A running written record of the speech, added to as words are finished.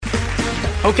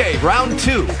Okay, round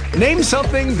two. Name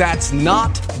something that's not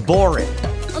boring.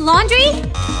 A laundry?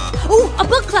 Ooh, a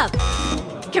book club.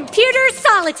 Computer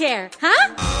solitaire,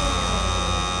 huh?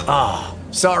 Ah,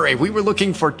 oh, sorry, we were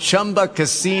looking for Chumba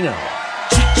Casino.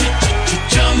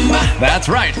 That's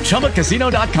right,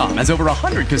 ChumbaCasino.com has over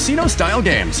 100 casino-style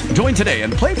games. Join today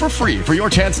and play for free for your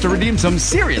chance to redeem some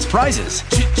serious prizes.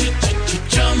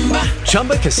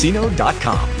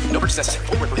 ChumbaCasino.com. No purchase necessary.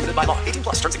 Void where prohibited by law. 18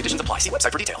 plus. Terms and conditions apply. See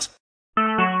website for details.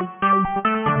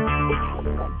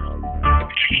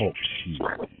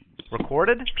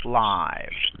 Recorded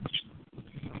live.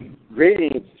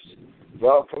 Greetings.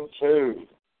 Welcome to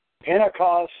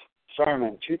Pentecost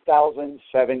Sermon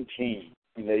 2017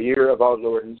 in the year of our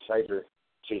Lord and Savior,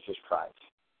 Jesus Christ.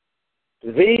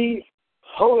 The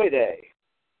holy day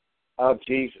of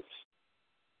Jesus,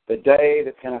 the day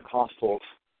the Pentecostals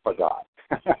forgot.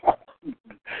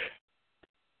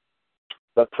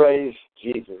 But praise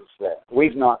Jesus that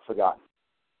we've not forgotten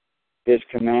His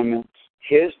commandments,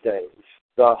 His days,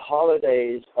 the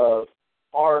holidays of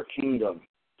our kingdom,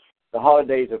 the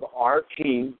holidays of our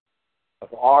King,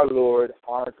 of our Lord,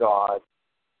 our God,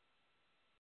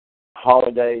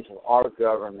 holidays of our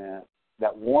government,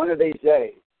 that one of these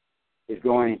days is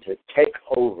going to take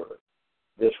over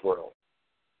this world.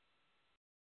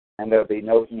 And there'll be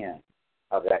no end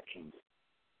of that kingdom.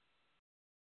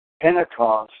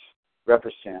 Pentecost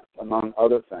represents, among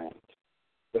other things,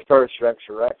 the first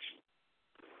resurrection,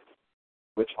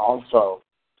 which also,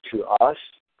 to us,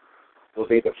 will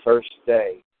be the first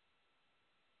day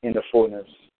in the fullness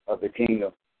of the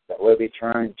kingdom that will be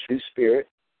turned to spirit,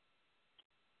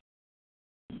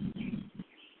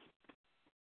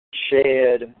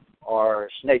 shed our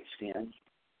snake skin,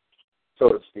 so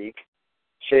to speak,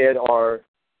 shed our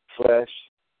flesh,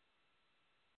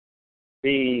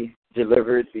 be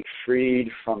delivered, be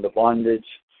freed from the bondage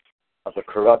of the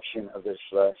corruption of this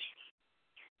flesh.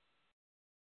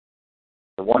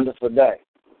 A wonderful day,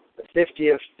 the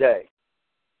 50th day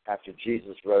after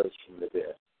Jesus rose from the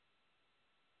dead.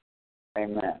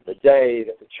 Amen. The day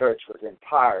that the church was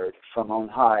empowered from on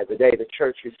high, the day the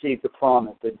church received the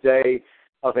promise, the day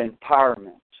of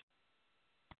empowerment.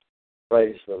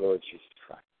 Praise the Lord Jesus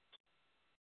Christ.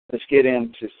 Let's get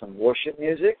into some worship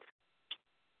music.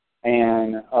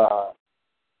 And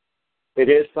it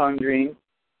is thundering,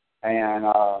 and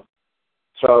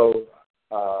so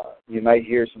you may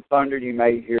hear some thunder, you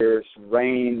may hear some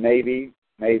rain, maybe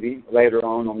later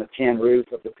on the tin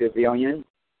roof of the pavilion,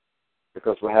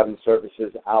 because we're having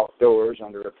services outdoors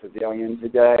under a pavilion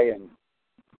today,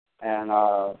 and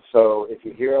so if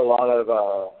you hear a lot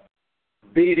of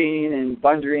beating and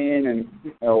thundering and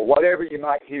whatever you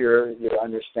might hear, you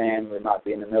understand we might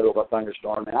be in the middle of a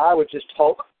thunderstorm, and I would just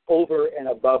talk over and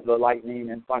above the lightning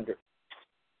and thunder.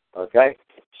 Okay?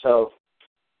 So,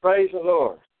 praise the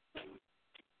Lord.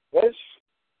 Let's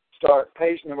start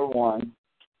page number 1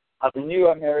 of the New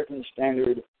American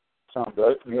Standard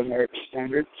Songbook, New American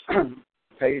Standard,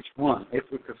 page 1. If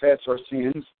we confess our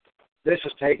sins, this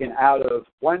is taken out of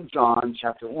 1 John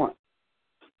chapter 1.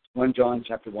 1 John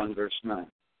chapter 1, verse 9.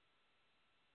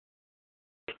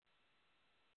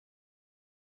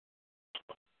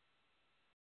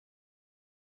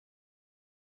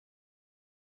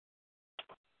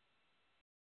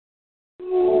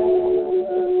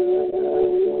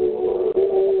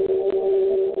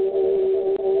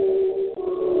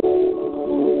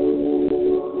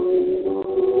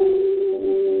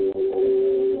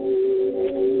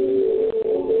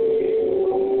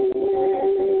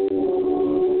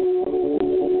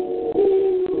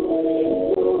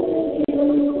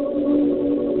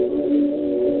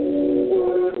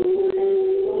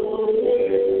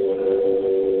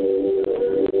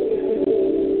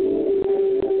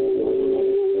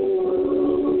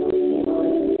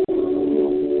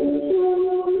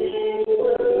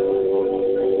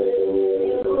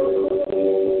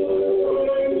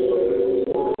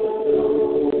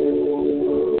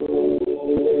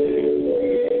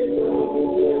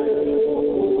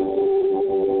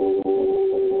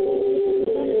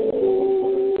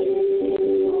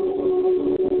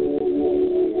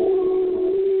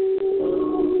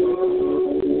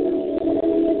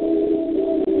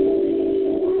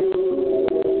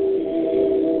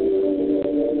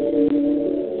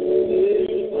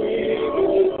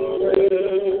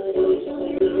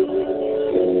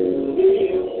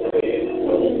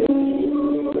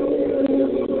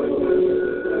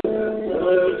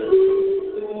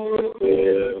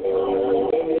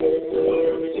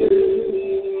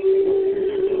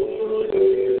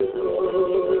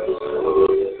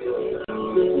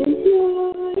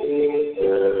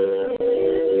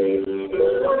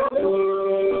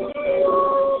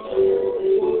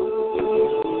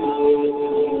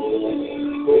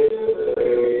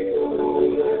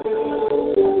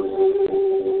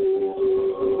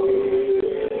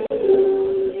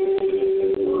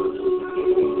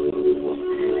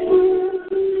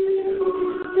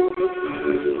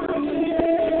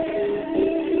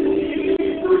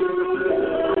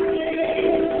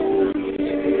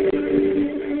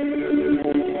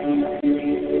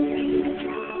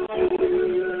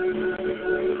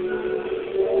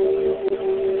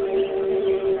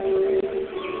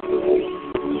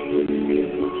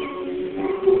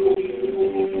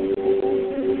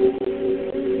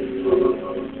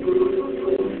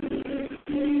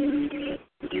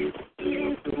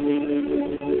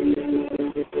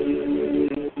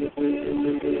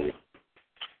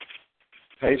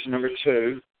 Page number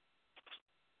 2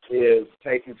 is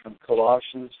taken from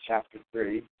Colossians chapter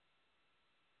 3.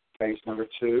 Page number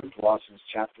 2, Colossians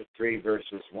chapter 3,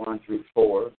 verses 1 through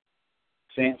 4.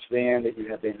 Since then that you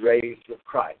have been raised with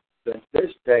Christ. Since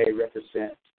this day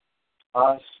represents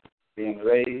us being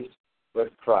raised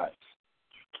with Christ.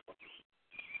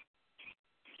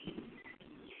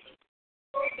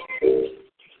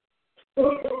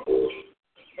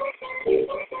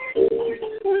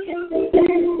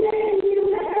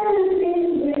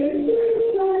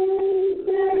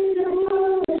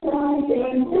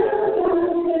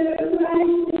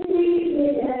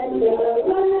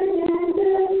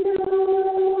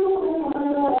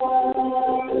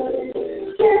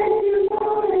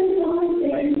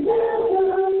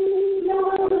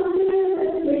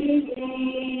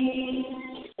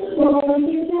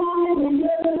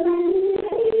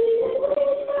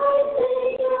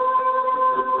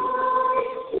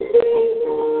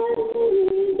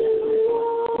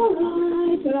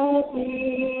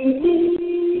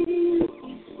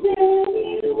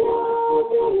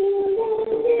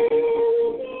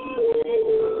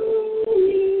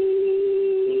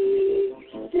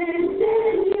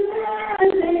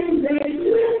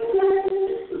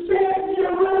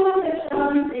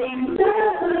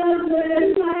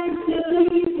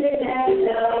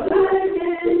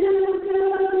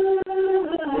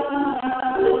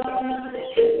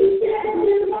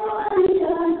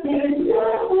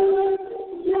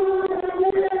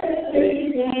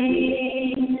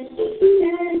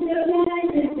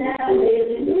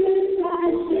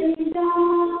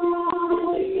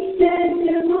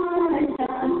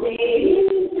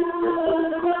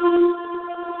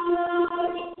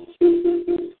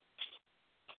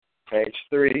 Page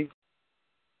 3,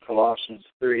 Colossians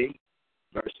 3,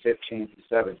 verse 15 to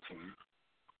 17.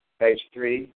 Page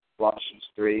 3, Colossians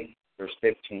 3, verse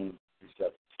 15 to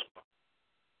 17.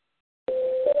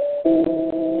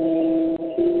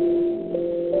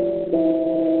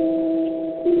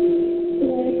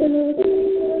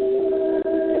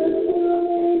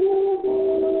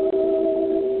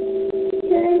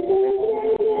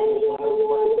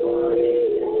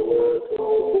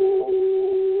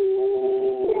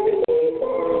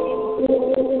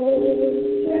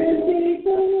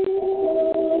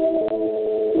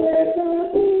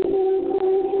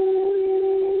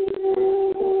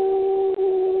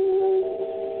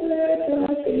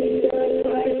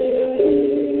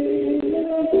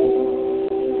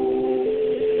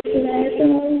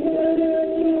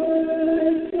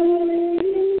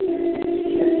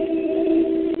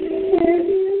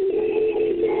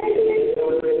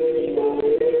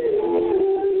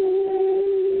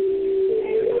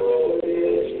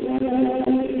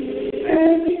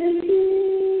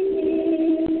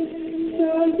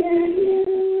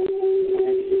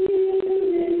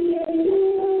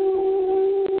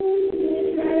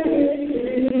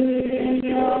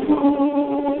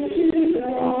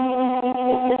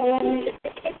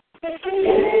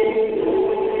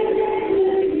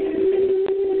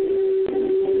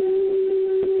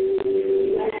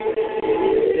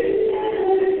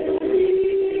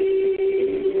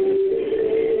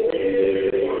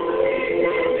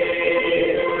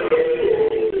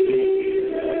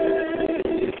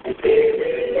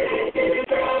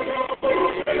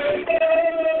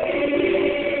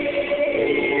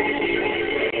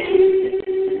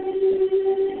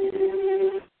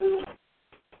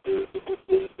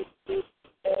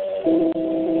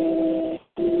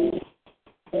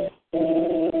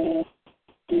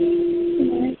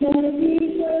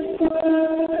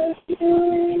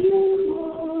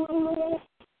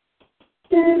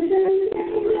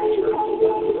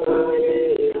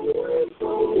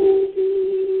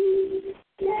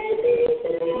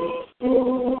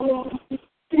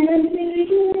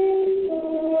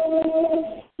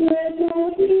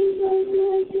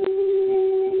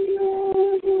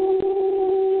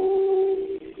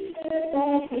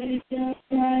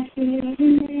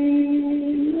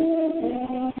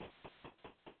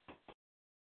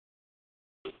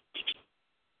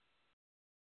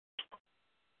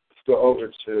 Go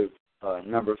over to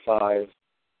number 5,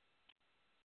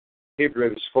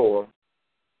 Hebrews 4,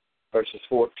 verses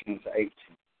 14 to 18.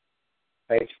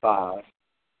 Page 5,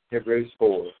 Hebrews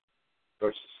 4,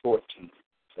 verses 14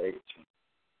 to 18.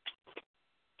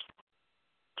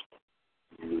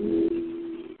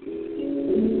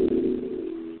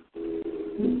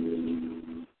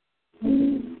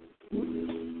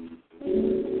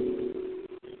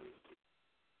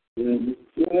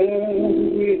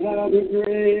 We have a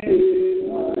great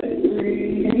high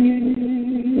priest,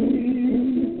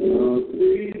 the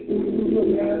priest who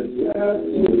has sat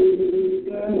to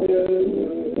the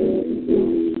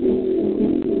heavens.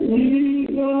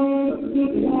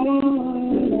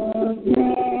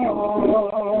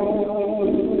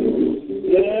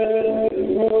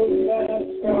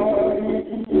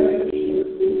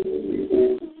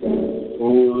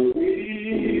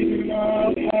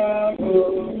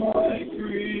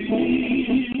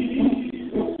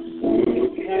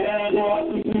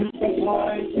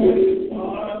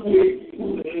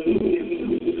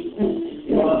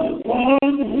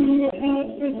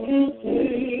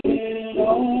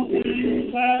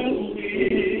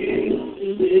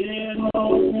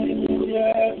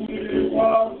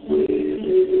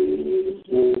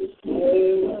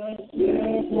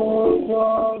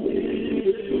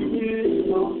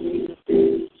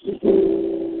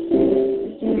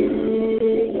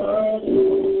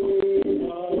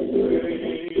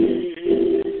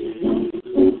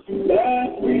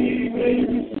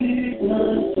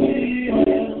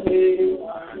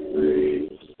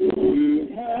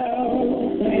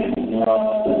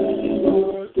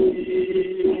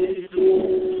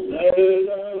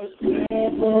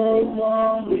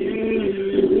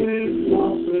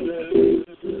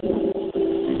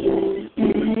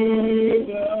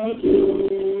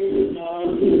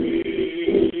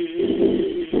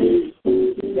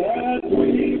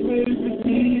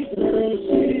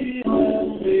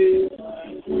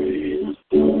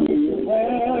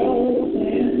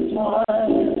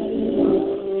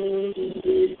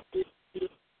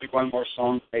 one more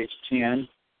song, page 10.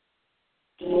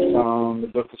 The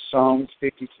book of Psalms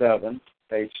 57,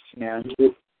 page 10.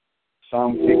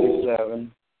 Psalm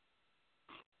 57.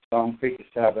 Psalm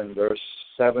 57, verse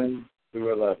 7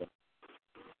 through 11.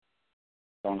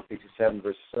 Psalm 57,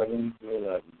 verse 7 through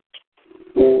 11.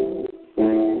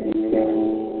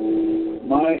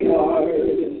 My heart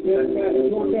is steadfast,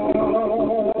 O God,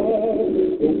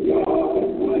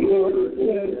 my heart is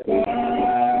steadfast.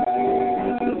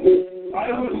 I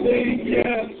will sing,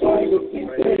 yes, I will sing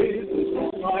praises.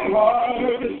 My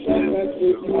heart is steadfast, O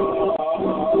God.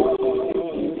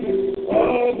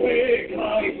 Awake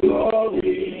my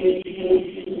glory,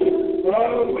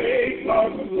 awake my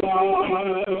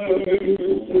life.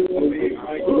 Awake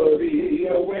my glory,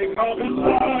 awake my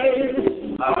life.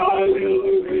 I will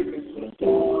awake.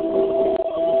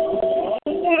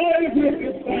 I give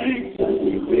thanks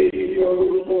unto thee, O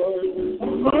Lord,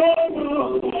 among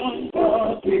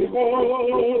all people.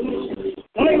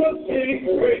 I will sing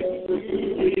praise to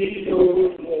thee, O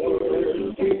Lord,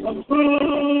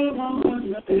 among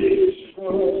the nations.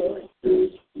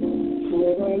 For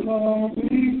thy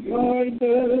loving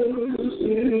kindness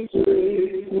is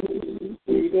great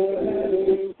to the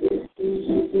heavens,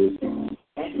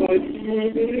 and thy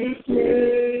truth is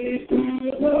great to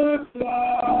the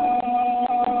clouds.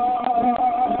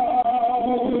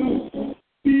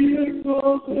 Be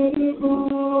exalted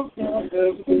above the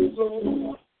heavens, O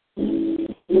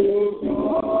God.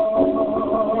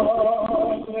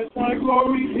 Let thy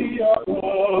glory be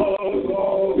above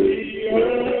all the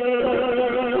earth.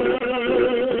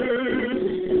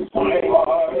 My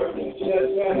heart is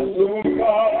steadfast, O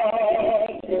God.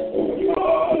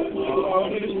 God, my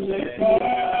heart is steadfast.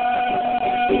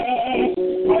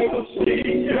 I will sing,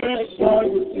 yes, I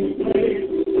will sing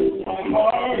praise. My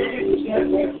heart is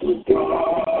steadfast, O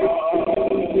God.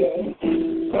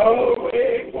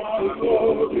 Awake my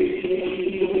glory,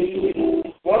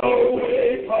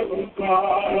 awake my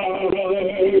God.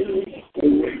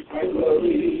 Awake my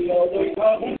glory, awake my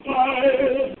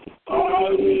fire. I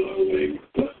will awake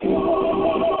the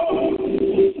God.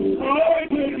 I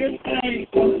will give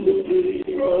thanks unto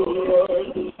thee, O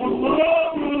Lord,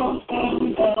 among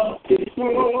the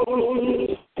people.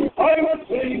 I will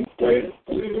sing praise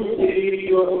to thee,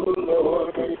 O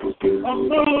Lord, among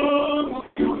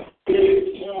the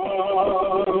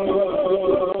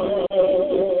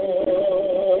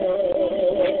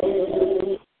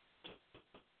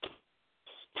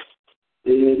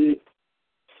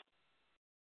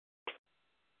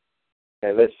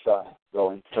Okay, let's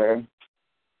go in prayer.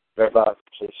 Everybody,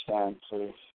 please stand,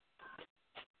 please.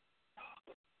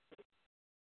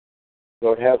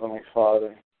 Lord Heavenly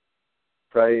Father,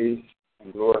 praise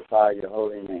and glorify your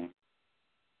holy name.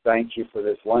 Thank you for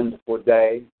this wonderful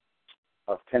day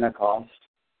of Pentecost.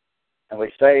 And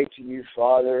we say to you,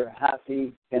 Father,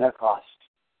 happy Pentecost.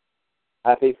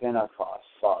 Happy Pentecost,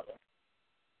 Father.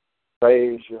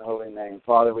 Praise your holy name.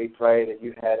 Father, we pray that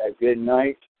you had a good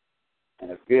night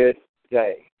and a good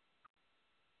day.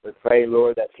 We pray,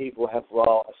 Lord, that people have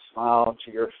brought a smile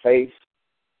to your face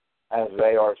as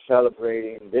they are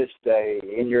celebrating this day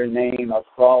in your name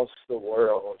across the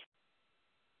world.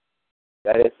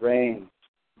 That it brings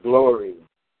glory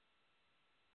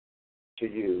to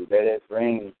you, that it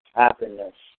brings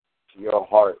happiness to your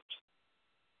heart.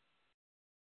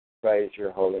 Praise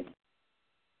your holy name.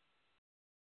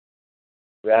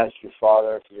 We ask you,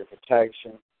 Father, for your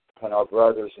protection upon our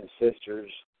brothers and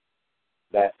sisters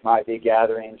that might be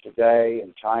gathering today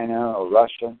in China or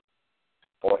Russia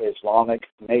or Islamic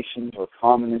nations or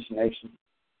communist nations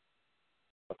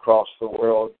across the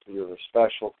world, for your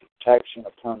special protection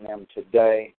upon them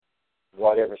today,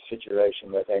 whatever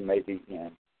situation that they may be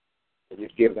in. That you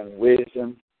give them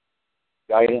wisdom,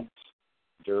 guidance,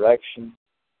 direction,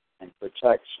 and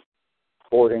protection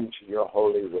according to your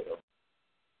holy will.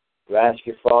 We ask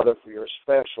you, Father, for your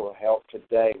special help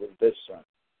today with this sermon.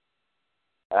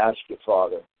 I ask you,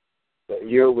 Father, that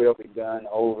your will be done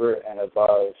over and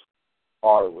above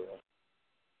our will.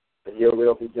 That your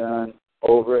will be done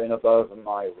over and above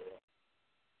my will.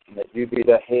 And that you be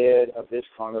the head of this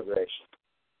congregation,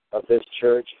 of this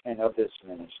church, and of this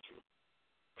ministry.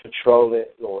 Control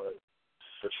it, Lord.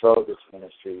 Control this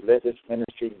ministry. Let this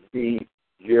ministry be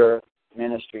your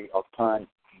ministry upon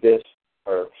this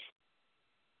earth.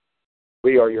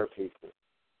 We are your people.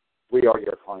 We are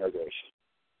your congregation.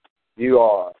 You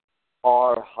are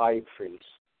our high priest,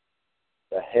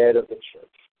 the head of the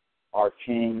church, our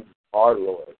King, our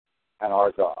Lord, and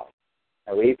our God.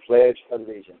 And we pledge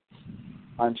allegiance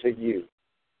unto you,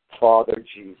 Father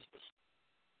Jesus.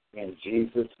 In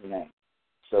Jesus' name,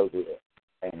 so be it.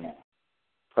 Amen.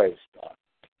 Praise God.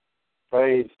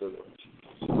 Praise the Lord Jesus.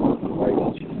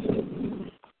 Praise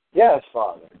Jesus. Yes,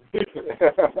 Father.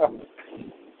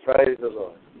 Praise the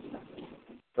Lord.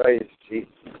 Praise Jesus.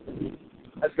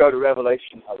 Let's go to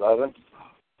Revelation 11.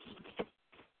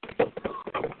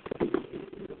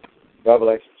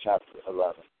 Revelation chapter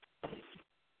 11.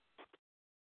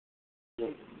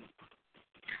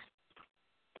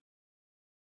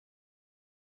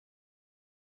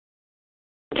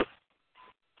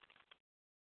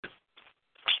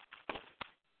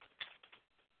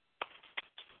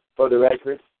 For the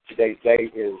record, today's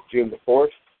date is June the 4th,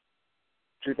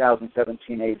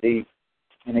 2017 A.D.,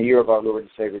 in the year of our Lord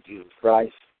and Savior Jesus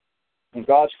Christ. In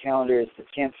God's calendar, it's the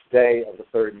 10th day of the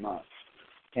third month.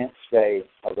 10th day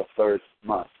of the third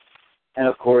month. And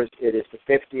of course, it is the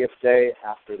 50th day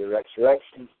after the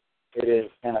resurrection. It is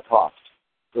Pentecost.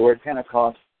 The word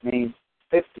Pentecost means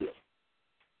 50th.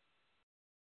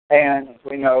 And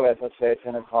we know, as I said,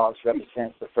 Pentecost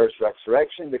represents the first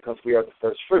resurrection because we are the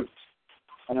first fruits.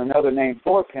 And another name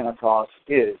for Pentecost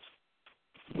is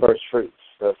first fruits,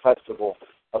 the festival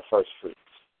of first fruits.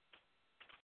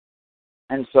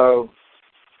 And so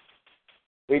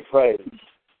we praise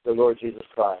the Lord Jesus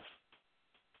Christ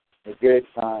in the good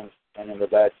times and in the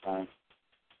bad times.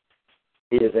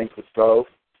 He is in control.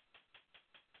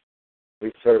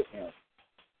 We serve Him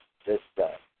this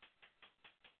day.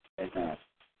 Amen.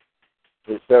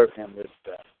 We serve Him this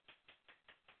day.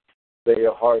 May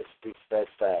your hearts be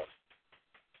steadfast.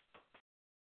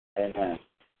 Amen.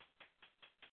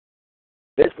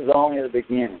 This is only the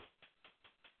beginning.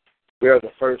 We are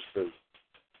the first fruit.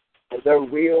 But there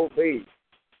will be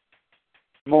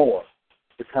more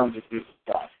to come to Jesus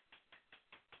Christ.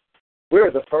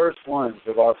 We're the first ones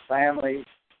of our families,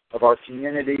 of our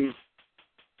communities.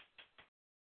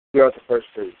 We are the first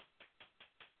fruit.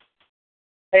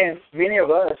 And many of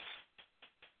us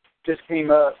just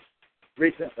came up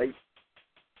recently.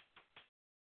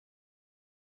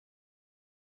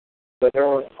 But there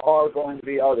are going to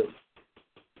be others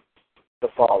to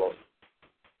follow.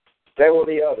 There will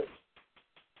be others.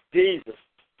 Jesus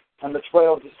and the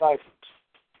 12 disciples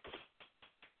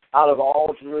out of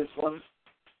all Jerusalem,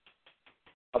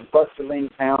 a bustling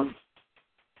town.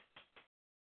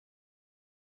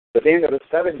 But then there were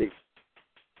 70.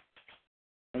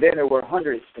 And then there were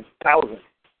hundreds and thousands.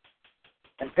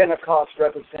 And Pentecost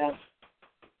represents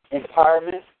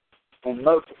empowerment and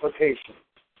multiplication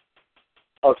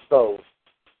of souls.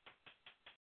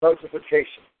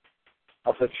 Multiplication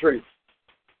of the truth.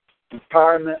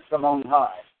 Empowerment from on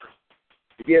high.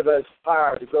 To give us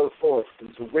power to go forth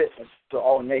and to witness to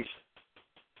all nations.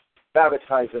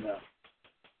 Baptizing them.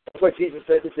 That's what Jesus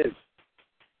said to do.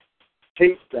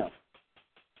 Teach them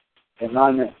in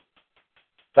my name.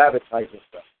 Baptize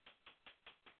them.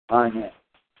 My name.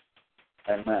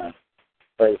 Amen.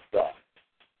 Praise God.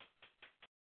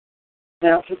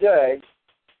 Now today,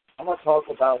 I'm going to talk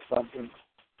about something.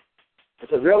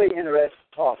 It's a really interesting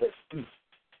topic.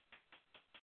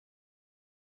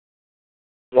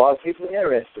 A lot of people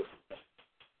are interested.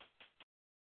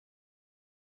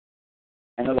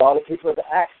 And a lot of people have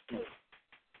asked me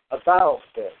about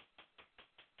this.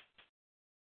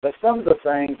 But some of the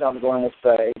things I'm going to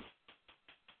say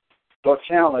will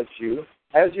challenge you,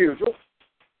 as usual.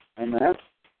 Amen.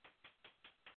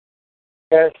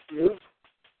 Test you.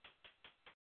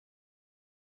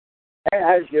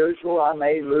 And as usual, I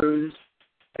may lose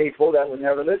people that will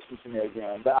never listen to me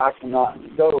again. But I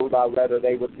cannot go by whether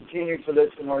they will continue to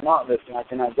listen or not listen. I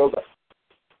cannot go by.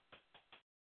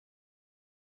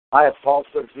 I have talked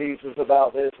with Jesus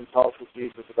about this and talked with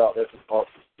Jesus about this and talked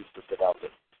with Jesus about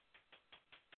this.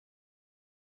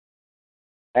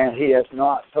 And He has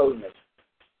not told me,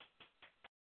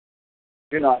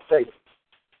 do not say it.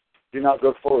 Do not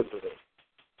go forward with it.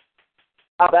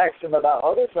 I've asked Him about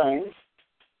other things,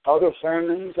 other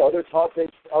sermons, other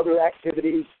topics, other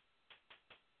activities.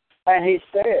 And He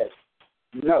said,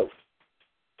 no,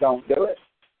 don't do it.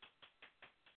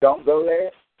 Don't go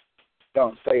there.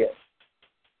 Don't say it.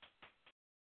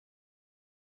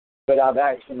 But I've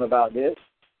asked Him about this,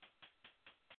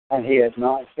 and He has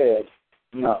not said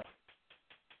no.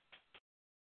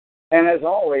 And as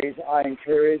always, I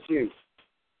encourage you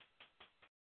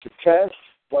to test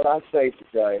what I say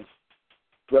today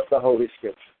with the Holy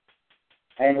Scripture,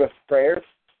 and with prayer,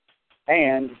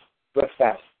 and with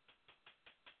fasting.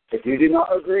 If you do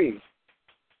not agree,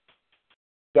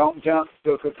 don't jump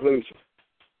to a conclusion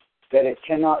that it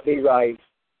cannot be right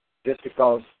just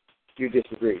because you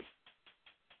disagree.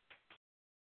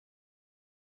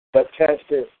 But test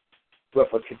it with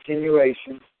a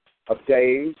continuation of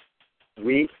days,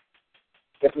 weeks,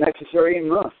 if necessary, a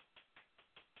month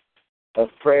of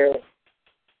prayer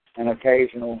and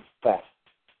occasional fast.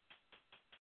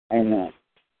 Amen.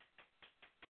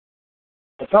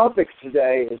 The topic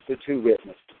today is the two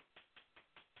witnesses.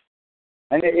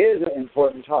 And it is an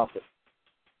important topic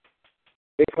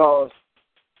because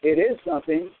it is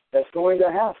something that's going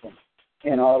to happen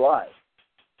in our life.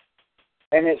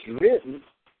 And it's written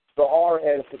for our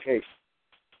edification.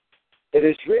 It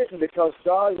is written because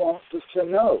God wants us to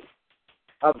know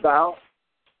about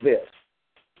this,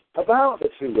 about the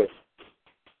two witnesses.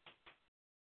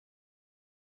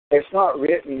 It's not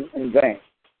written in vain.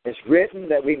 It's written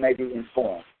that we may be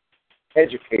informed,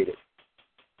 educated,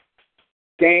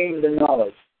 gain the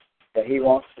knowledge that He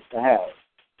wants us to have.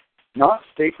 Not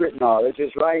secret knowledge.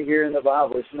 It's right here in the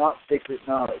Bible. It's not secret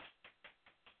knowledge.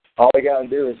 All we got to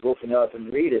do is open up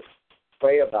and read it,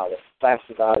 pray about it, fast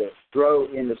about it, grow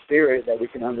in the Spirit that we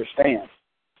can understand.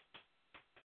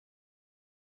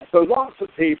 So lots of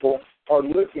people are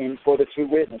looking for the two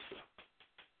witnesses.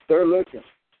 They're looking.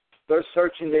 They're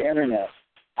searching the Internet.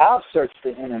 I've searched the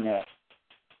Internet.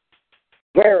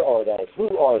 Where are they?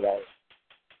 Who are they?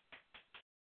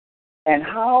 And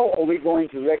how are we going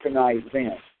to recognize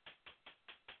them?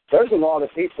 There's a lot of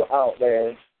people out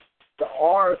there that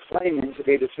are claiming to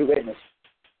be the two witnesses.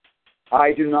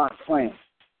 I do not claim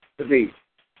to be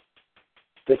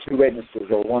the two witnesses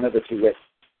or one of the two witnesses.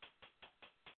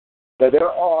 But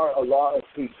there are a lot of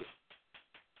people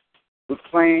who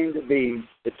claim to be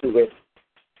the two witnesses.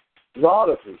 A lot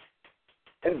of people.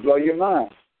 It'll blow your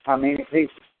mind how many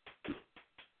people.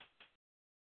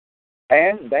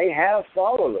 And they have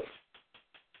followers.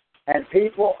 And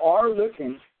people are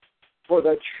looking for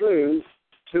the true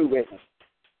two witnesses.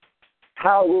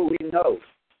 How will we know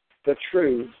the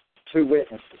true two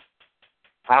witnesses?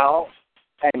 How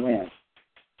and when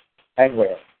and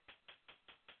where?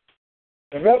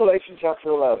 In Revelation chapter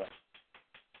 11,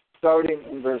 starting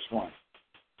in verse 1.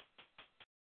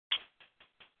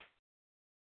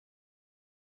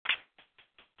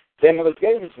 Then it was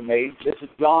given to me, this is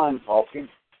John talking,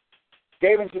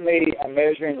 given to me a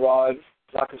measuring rod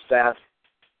like a staff,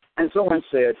 and someone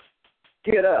said,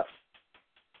 "Get up."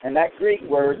 And that Greek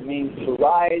word means to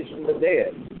rise from the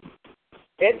dead.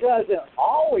 It doesn't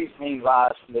always mean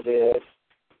rise from the dead.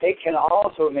 It can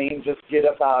also mean just get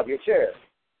up out of your chair.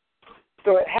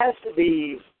 So it has to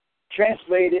be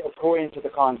translated according to the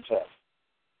context.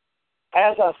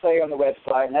 As I say on the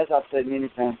website, and as I've said many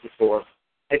times before,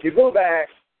 if you go back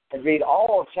and read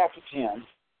all of chapter 10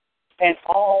 and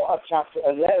all of chapter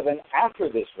 11 after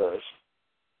this verse,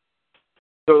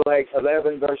 so like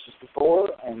 11 verses before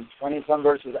and 20-some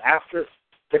verses after,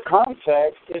 the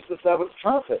context is the seventh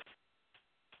trumpet.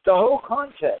 The whole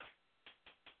context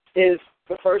is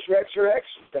the first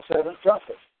resurrection, the seventh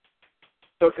trumpet.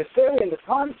 So considering the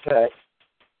context,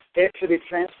 it should be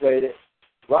translated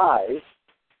rise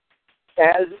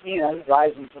as in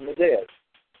rising from the dead.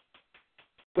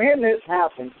 When this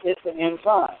happens, it's the end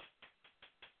time.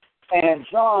 And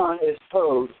John is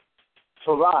told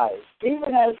to rise,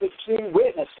 even as the two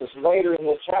witnesses later in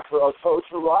this chapter are told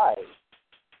to rise.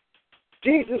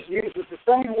 Jesus uses the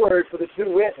same word for the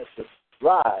two witnesses,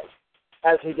 rise,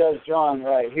 as he does John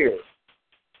right here.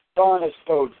 John is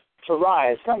told to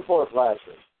rise, come forth,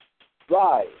 Lazarus,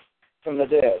 rise from the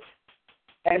dead.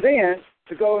 And then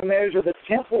to go and measure the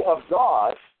temple of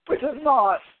God, which is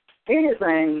not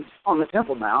anything on the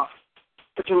Temple Mount,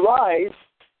 but to rise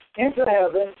into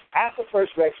heaven at the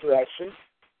first resurrection,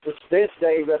 which this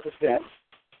day represents,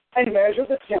 and measure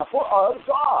the temple of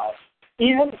God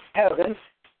in heaven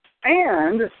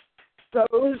and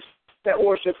those that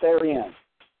worship therein.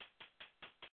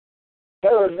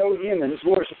 There are no humans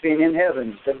worshiping in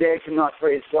heaven. The dead cannot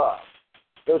praise God.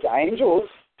 Those angels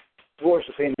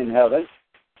worshiping in heaven.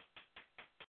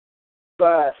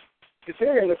 But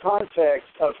considering the context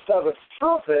of seventh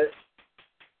trumpet,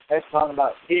 that's talking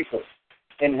about people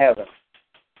in heaven.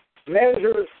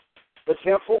 Measure the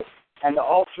temple and the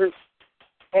altars,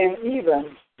 and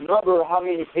even number how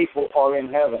many people are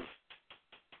in heaven.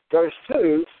 Verse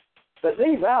 2, but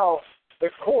leave out the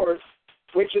court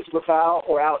which is without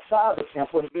or outside the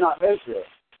temple and do not measure it.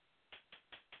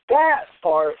 That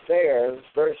part there,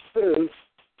 verse 2,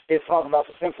 is talking about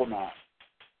the Temple Mount.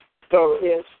 So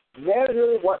it's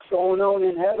measure what's going on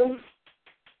in heaven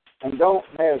and don't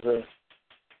measure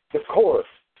the court.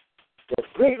 The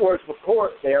Greek word for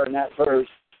court there in that verse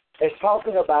is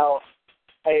talking about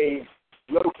a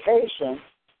location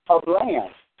of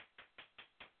land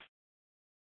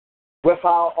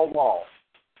without a wall,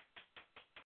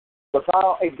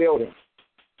 without a building,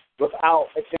 without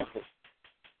a temple.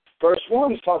 Verse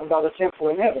 1 is talking about a temple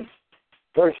in heaven.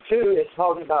 Verse 2 is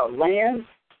talking about land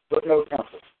with no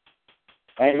temple.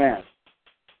 Amen.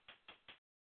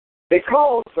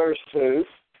 Because, verse 2,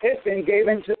 it's been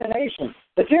given to the nations,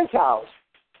 the Gentiles,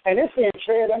 and it's being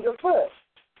tread underfoot.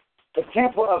 The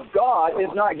temple of God is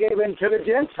not given to the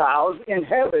Gentiles in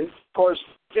heaven. Of course,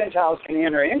 Gentiles can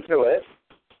enter into it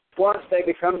once they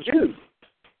become Jews,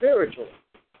 spiritually.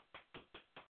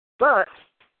 But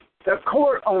the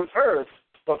court on earth,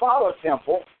 the Father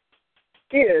temple,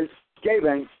 is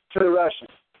given to the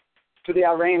Russians, to the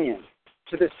Iranians,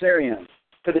 to the Syrians,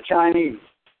 to the Chinese,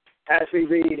 as we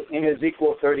read in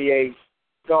Ezekiel 38,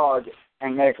 Gog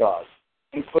and Magog,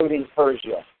 including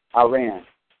Persia, Iran.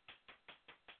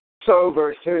 So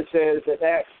verse 2 says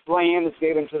that land is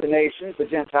given to the nations, the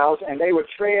Gentiles, and they would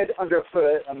tread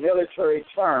underfoot, a military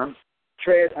term,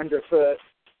 tread underfoot,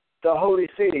 the holy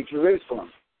city,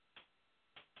 Jerusalem.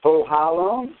 For how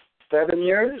long? 7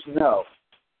 years? No.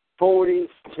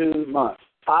 42 months.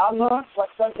 5 months, like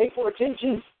some people are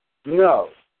teaching? No.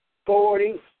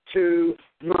 42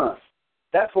 months.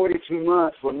 That 42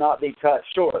 months will not be cut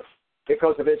short.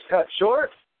 Because if it's cut short,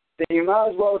 then you might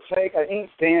as well take an ink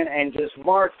pen and just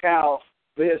mark out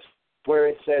this where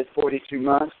it says 42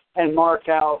 months, and mark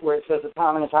out where it says a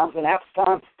time and a time and a half a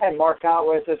time, and mark out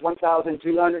where it says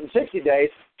 1,260 days,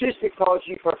 just because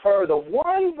you prefer the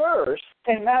one verse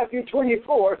in Matthew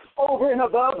 24 over and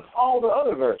above all the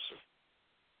other verses.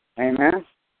 Amen?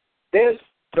 This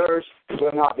verse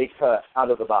will not be cut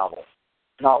out of the Bible.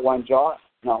 Not one jot,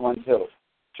 not one tittle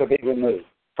shall be removed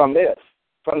from this.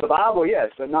 From the Bible, yes,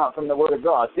 but not from the Word of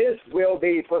God. This will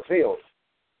be fulfilled.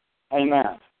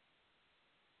 Amen.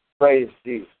 Praise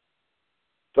Jesus.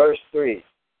 Verse 3.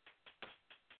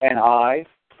 And I,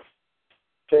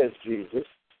 says Jesus,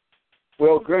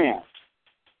 will grant,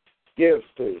 give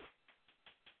to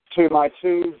my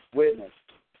 2 witnesses,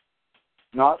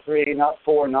 not 3, not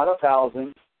 4, not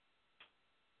 1,000,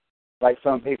 like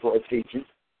some people are teaching,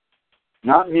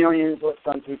 not millions, like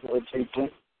some people are teaching.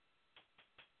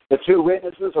 The 2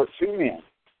 witnesses are 2 men,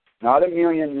 not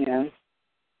 1,000,000 men,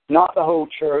 not the whole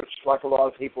church, like a lot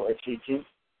of people are teaching,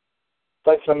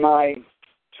 but to my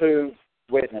 2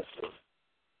 witnesses.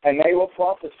 And they will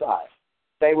prophesy.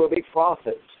 They will be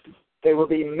prophets. They will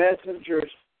be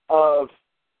messengers of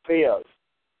Theos,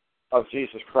 of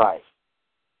Jesus Christ.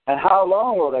 And how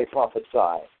long will they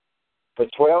prophesy? For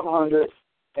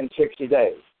 1,260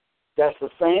 days. That's the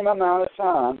same amount of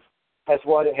time as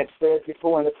what it had said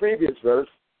before in the previous verse,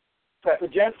 that the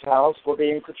Gentiles will be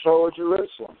in control of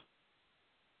Jerusalem.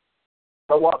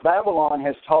 But what Babylon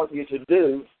has taught you to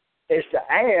do is to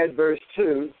add verse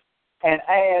 2 and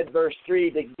add verse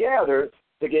 3 together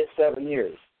to get 7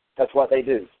 years. That's what they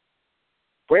do.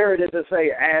 Where does it say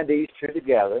add these 2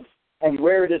 together, and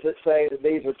where does it say that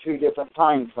these are 2 different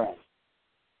time frames?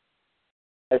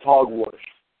 It's hogwash.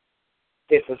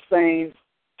 It's the same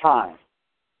time,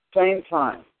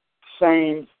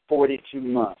 same 42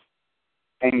 months.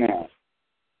 Amen.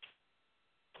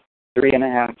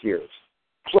 3.5 years.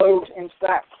 Clothed in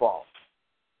sackcloth.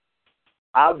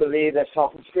 I believe that's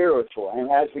talking spiritual. And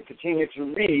as we continue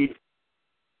to read,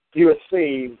 you will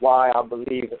see why I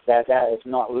believe that is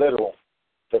not literal,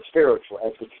 but spiritual,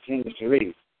 as we continue to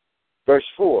read. Verse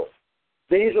 4.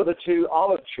 These are the 2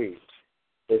 olive trees.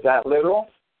 Is that literal,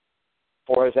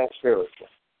 or is that spiritual?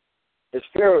 It's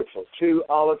spiritual. 2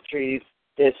 olive trees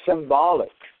is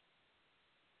symbolic.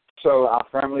 So I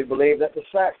firmly believe that the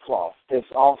sackcloth is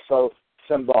also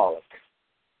symbolic.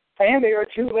 And there are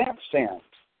 2 lampstands.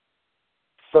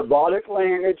 Symbolic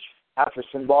language after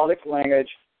symbolic language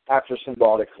after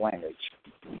symbolic language.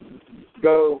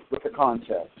 Go with the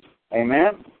context.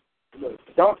 Amen?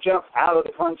 Don't jump out of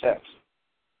the context.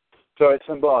 So it's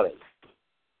symbolic.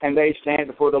 And they stand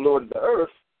before the Lord of the earth,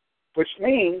 which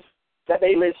means that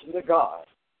they listen to God.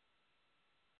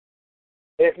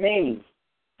 It means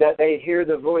that they hear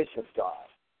the voice of God,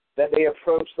 that they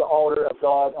approach the altar of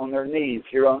God on their knees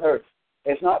here on earth.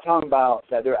 It's not talking about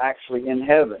that they're actually in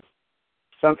heaven.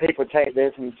 Some people take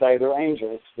this and say they're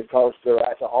angels because they're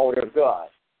at the altar of God,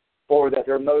 or that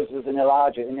they're Moses and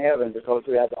Elijah in heaven because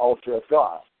they're at the altar of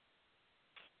God.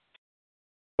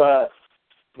 But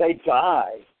they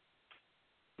die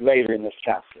later in this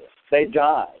chapter. They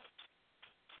die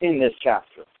in this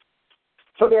chapter.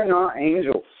 So they're not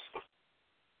angels.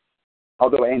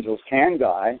 Although angels can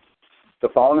die, the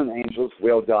fallen angels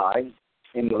will die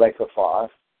in the lake of fire.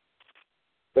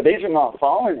 But these are not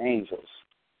fallen angels,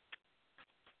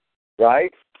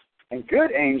 right? And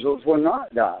good angels will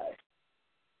not die.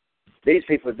 These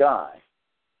people die.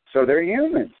 So they're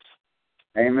humans.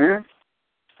 Amen?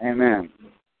 Amen.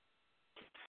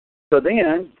 So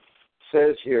then,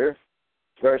 says here,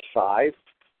 verse 5,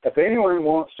 if anyone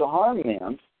wants to harm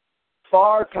them,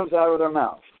 fire comes out of their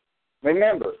mouth.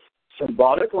 Remember,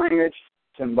 symbolic language,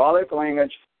 Symbolic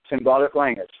language, symbolic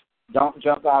language. Don't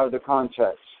jump out of the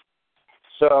context.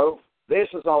 So, this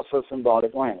is also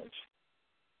symbolic language.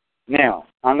 Now,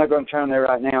 I'm not going to turn there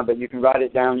right now, but you can write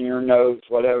it down in your notes,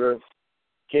 whatever.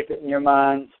 Keep it in your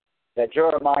mind that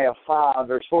Jeremiah 5,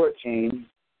 verse 14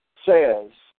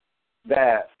 says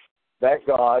that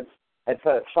God had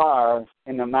put fire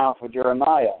in the mouth of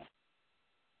Jeremiah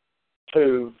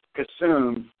to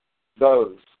consume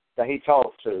those that he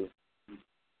talked to.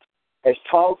 It's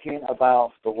talking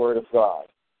about the Word of God.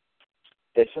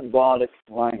 It's symbolic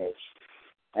language.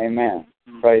 Amen.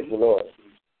 Praise the Lord.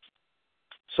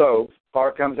 So,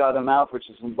 fire comes out of the mouth, which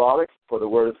is symbolic for the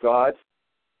Word of God,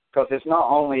 because it's not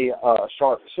only a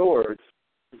sharp sword,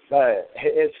 but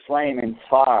it's flaming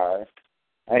fire.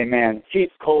 Amen.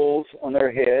 Heap coals on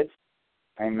their heads.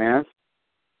 Amen.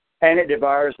 And it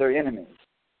devours their enemies.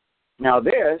 Now,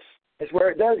 this is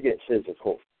where it does get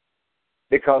physical,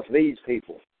 because these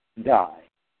people die.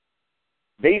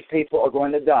 These people are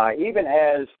going to die, even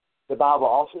as the Bible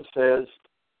also says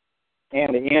in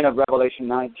the end of Revelation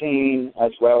 19,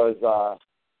 as well as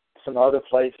some other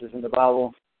places in the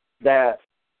Bible, that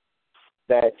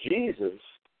Jesus,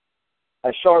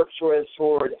 a sharp two-edged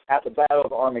sword at the battle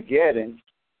of Armageddon,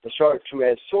 the sharp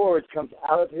two-edged sword comes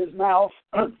out of his mouth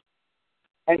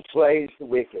and slays the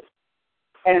wicked,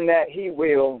 and that he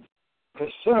will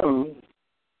consume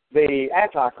the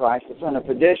Antichrist, the son of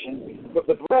perdition, with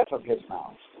the breath of his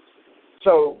mouth.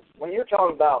 So when you're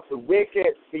talking about the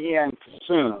wicked being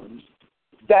consumed,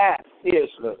 that is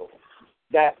literal.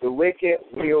 That the wicked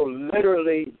will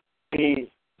literally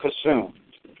be consumed.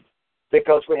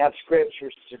 Because we have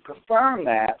scriptures to confirm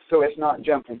that, so it's not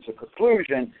jumping to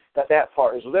conclusion that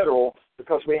part is literal,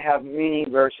 because we have many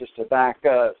verses to back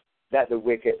up that the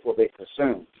wicked will be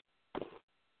consumed.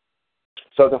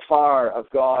 So the fire of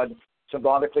God,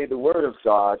 symbolically the Word of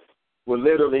God, will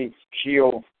literally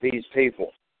kill these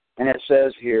people. And it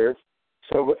says here,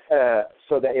 so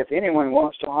that if anyone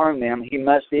wants to harm them, he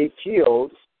must be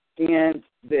killed in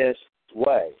this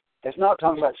way. It's not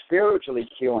talking about spiritually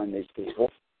killing these people.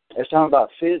 It's talking about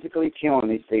physically killing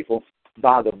these people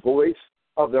by the voice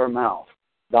of their mouth,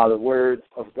 by the Word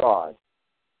of God.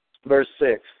 Verse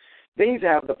 6, these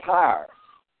have the power,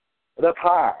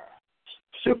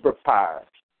 super power,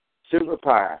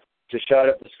 to shut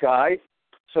up the sky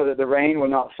so that the rain will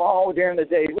not fall during the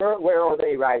day. Where are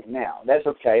they right now? That's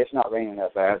okay. It's not raining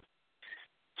that bad.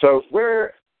 So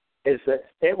where is it?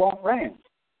 It won't rain.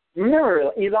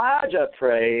 Remember, Elijah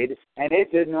prayed, and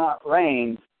it did not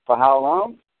rain for how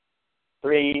long?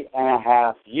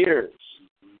 3.5 years.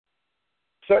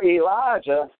 So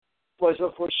Elijah was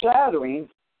a foreshadowing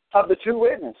of the two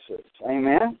witnesses.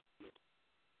 Amen?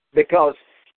 Because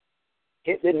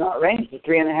it did not rain for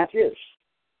 3.5 years.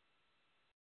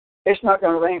 It's not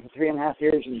going to rain for 3.5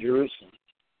 years in Jerusalem.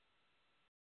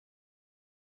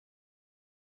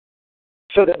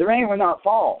 So that the rain will not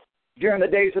fall during the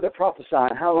days of the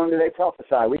prophesying. How long do they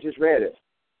prophesy? We just read it.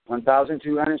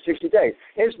 1,260 days.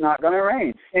 It's not going to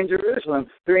rain in Jerusalem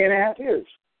 3.5 years.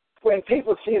 When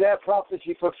people see that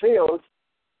prophecy fulfilled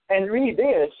and read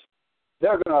this,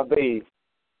 they're going to be,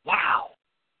 wow,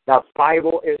 the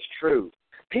Bible is true.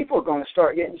 People are going to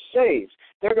start getting saved.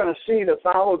 They're going to see the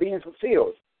Bible being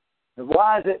fulfilled. And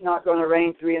why is it not going to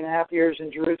rain 3.5 years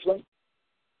in Jerusalem?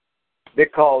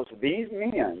 Because these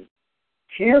men,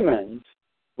 humans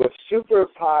with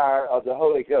superpower of the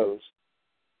Holy Ghost,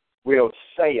 will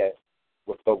say it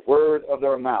with the word of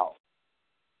their mouth,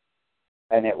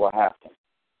 and it will happen.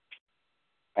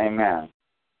 Amen.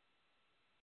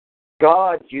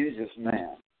 God uses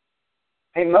man.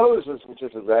 Hey, Moses, which is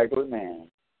a regular man,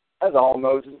 that's all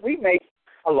Moses.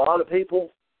 A lot of people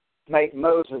make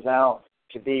Moses out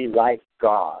to be like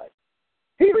God.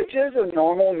 He was just a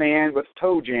normal man with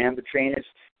toe jam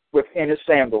within his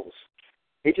sandals.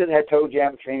 He just had toe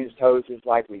jam between his toes just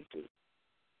like we do.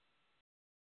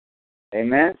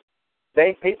 Amen?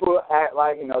 People act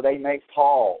like, they make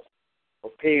Paul, or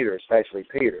Peter, especially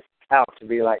Peter, out to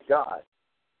be like God.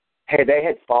 Hey, they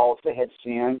had faults, they had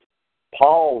sin.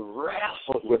 Paul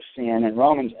wrestled with sin in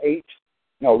Romans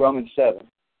 7.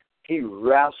 He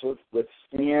wrestled with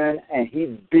sin, and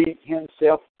he beat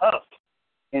himself up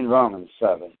in Romans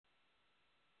 7.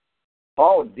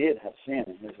 Paul did have sin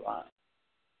in his life.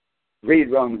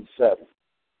 Read Romans 7.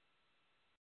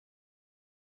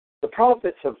 The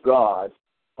prophets of God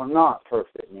are not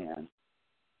perfect men.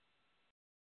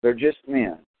 They're just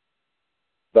men,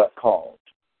 but called.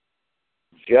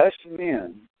 Just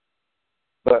men,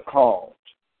 but called.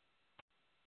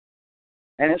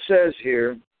 And it says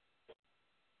here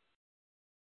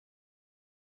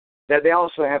that they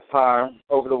also have power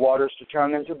over the waters to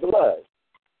turn into blood.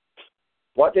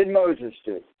 What did Moses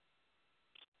do?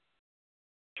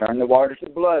 Turn the water to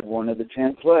blood, one of the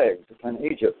 10 plagues upon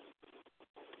Egypt.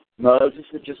 Moses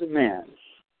is just a man.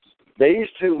 These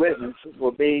 2 witnesses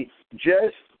will be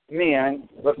just men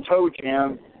with toe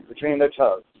jam between their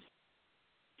toes.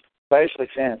 Especially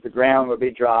since the ground will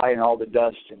be dry and all the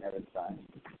dust and everything.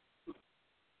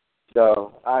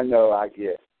 So I know I get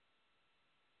it.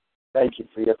 Thank you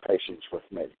for your patience with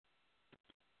me.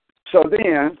 So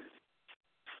then,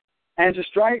 and to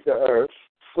strike the earth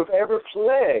with every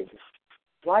plague,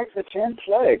 like the 10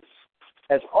 plagues,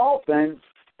 as often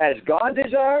as God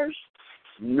desires?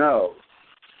 No,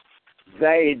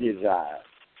 they desire.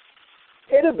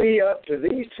 It'll be up to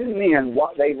these 2 men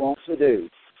what they want to do.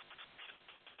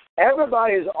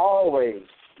 Everybody is always,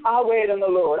 I wait on the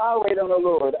Lord, I wait on the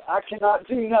Lord. I cannot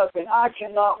do nothing. I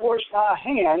cannot wash my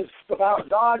hands without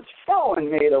God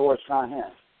telling me to wash my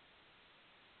hands.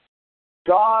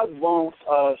 God wants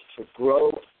us to grow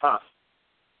up.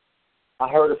 I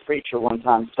heard a preacher one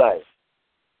time say,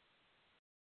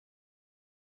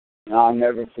 and I'll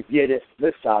never forget it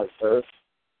this side of earth,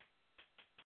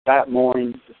 that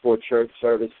morning before church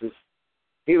services,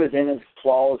 he was in his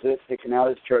closet picking out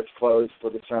his church clothes for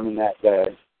the sermon that day.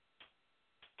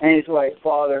 And he's like,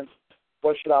 Father,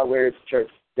 what should I wear to church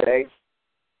today?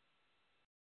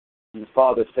 And the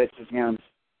Father said to him,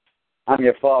 I'm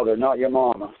your father, not your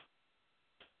mama.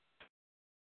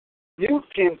 You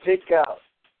can pick out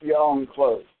your own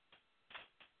clothes.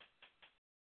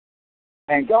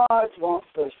 And God wants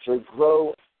us to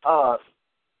grow up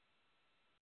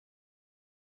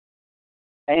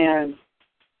and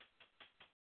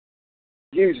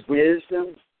use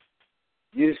wisdom,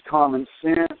 use common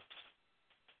sense,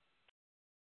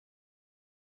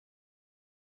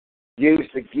 use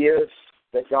the gifts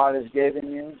that God has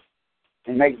given you,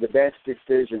 and make the best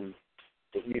decision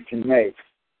that you can make.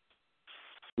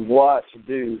 What to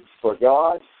do for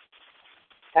God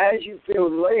as you feel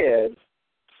led,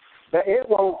 but it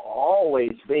won't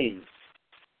always be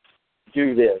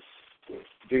do this,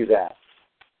 do that.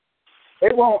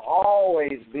 It won't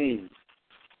always be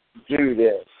do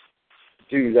this,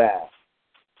 do that,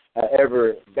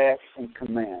 every beck and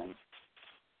command.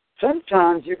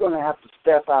 Sometimes you're going to have to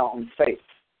step out in faith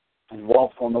and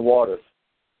walk on the water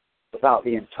without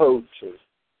being told to.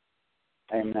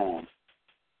 Amen.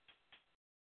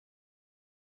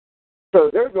 So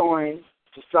they're going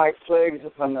to strike plagues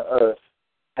upon the earth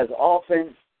as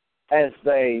often as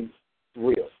they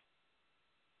will.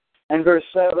 And verse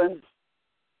 7,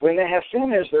 when they have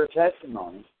finished their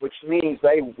testimony, which means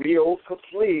they will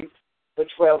complete the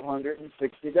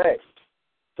 1,260 days.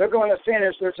 They're going to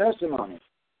finish their testimony.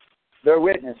 They're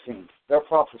witnessing, they're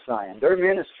prophesying, they're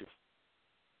ministry.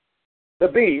 The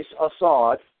beast,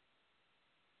 Assad,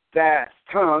 that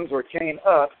comes or came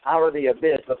up out of the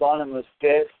abyss, the bottomless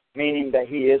pit, meaning that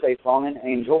he is a fallen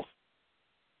angel,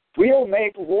 will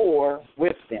make war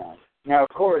with them. Now, of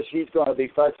course, he's going to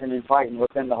be fussing and fighting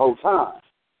with them the whole time.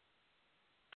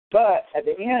 But at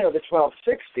the end of the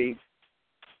 1260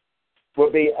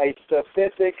 will be a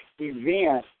specific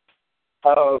event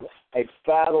of a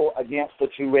battle against the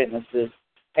 2 witnesses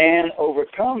and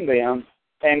overcome them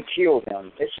and kill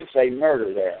them. It should say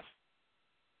murder there.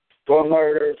 Will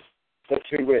murder the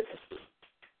 2 witnesses.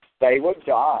 They will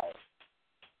die.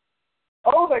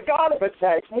 Oh, they got to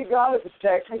protect me, got to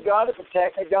protect me, got to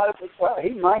protect me, got to protect me. Well, he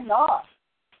might not.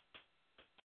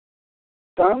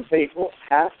 Some people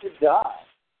have to die.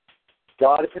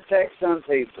 Got to protect some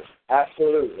people,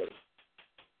 absolutely.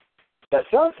 But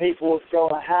some people are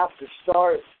going to have to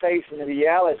start facing the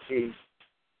reality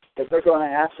that they're going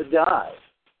to have to die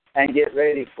and get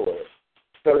ready for it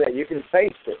so that you can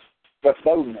face it with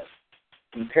boldness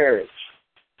and courage.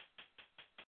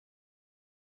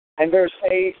 And verse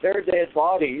 8, their dead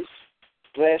bodies,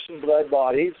 flesh and blood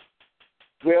bodies,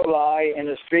 will lie in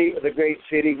the street of the great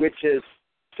city, which is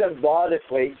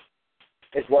symbolically,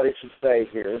 is what it should say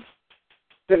here,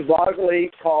 symbolically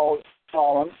called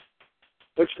Solemn,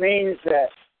 which means that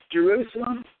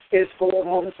Jerusalem is full of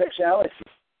homosexuality.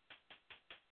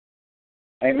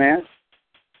 Amen?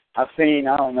 I've seen,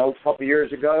 a couple of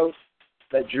years ago,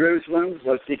 that Jerusalem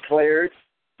was declared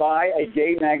by a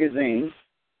gay magazine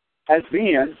as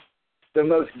being the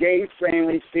most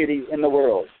gay-friendly city in the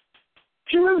world.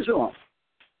 Jerusalem,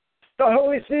 the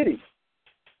holy city,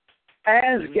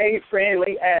 as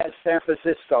gay-friendly as San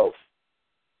Francisco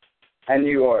and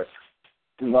New York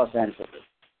and Los Angeles.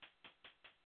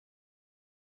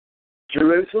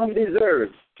 Jerusalem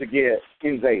deserves to get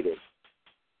invaded.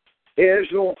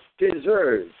 Israel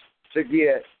deserves to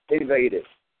get invaded.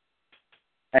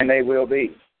 And they will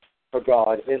be, for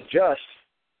God is just.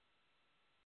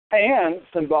 and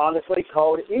symbolically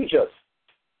called Egypt,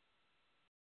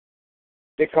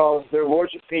 because they're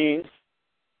worshiping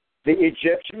the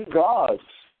Egyptian gods,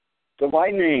 the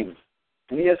white name,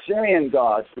 and the Assyrian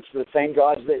gods, which are the same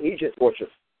gods that Egypt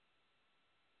worshipped.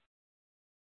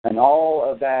 And all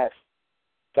of that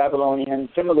Babylonian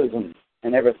symbolism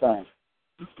and everything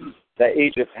that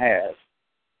Egypt has,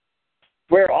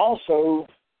 where also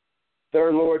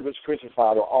their Lord was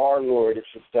crucified, or our Lord, it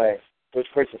should say, was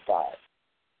crucified.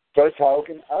 So it's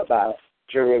talking about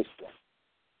Jerusalem.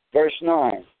 Verse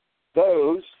 9,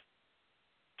 those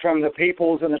from the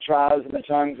peoples and the tribes and the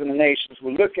tongues and the nations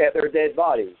will look at their dead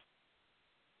bodies.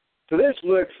 So this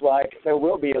looks like there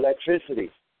will be electricity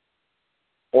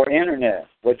or internet,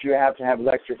 but you have to have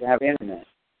electric to have internet.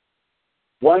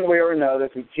 One way or another,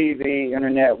 through TV,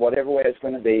 internet, whatever way it's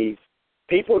going to be,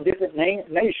 people of different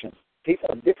nations, people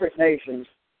of different nations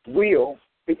will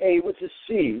be able to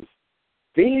see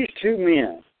these two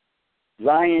men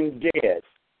lying dead.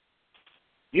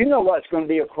 You know what's going to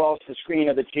be across the screen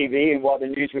of the TV and what the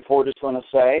news reporter's going to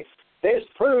say. This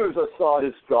proves that God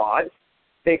is God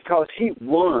because he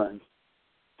won.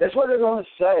 That's what they're going to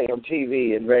say on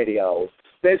TV and radio.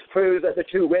 This proves that the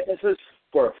two witnesses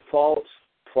were false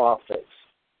prophets.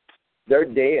 They're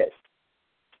dead.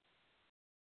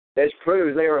 This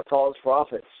proves they are false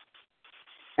prophets.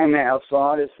 And now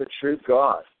God is the true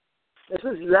God. This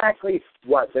is exactly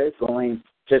what they're going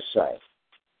to say.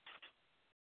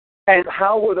 And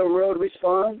how will the world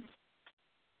respond?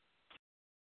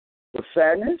 With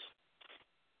sadness?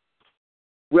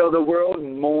 Will the world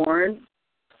mourn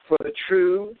for the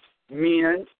true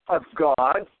men of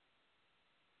God?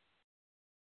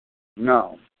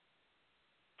 No.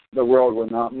 The world will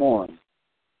not mourn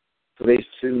for these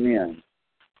two men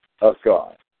of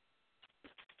God.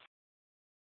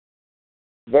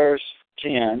 Verse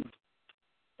 10,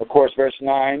 of course, verse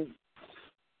 9,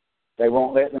 they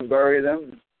won't let them bury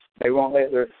them. They won't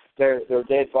let their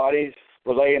dead bodies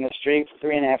will lay in the street for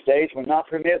 3.5 days, will not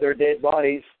permit their dead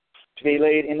bodies to be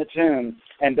laid in the tomb.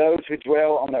 And those who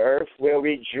dwell on the earth will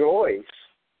rejoice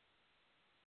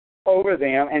over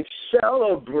them and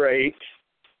celebrate,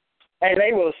 and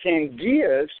they will send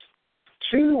gifts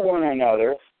to one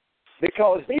another,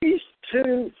 because these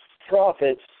two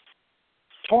prophets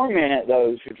tormented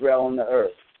those who dwell on the earth.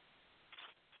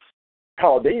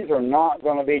 Oh, these are not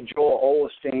going to be Joel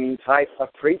Osteen type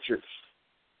of preachers.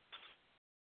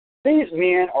 These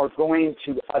men are going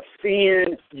to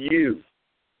offend you.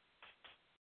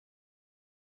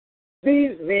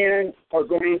 These men are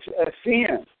going to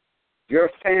offend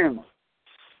your family,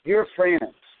 your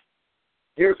friends,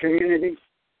 your community,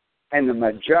 and the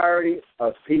majority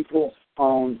of people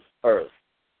on earth.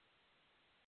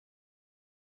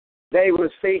 They will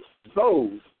speak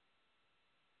bold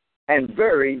and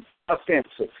very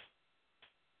offensive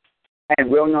and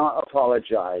will not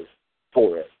apologize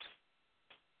for it.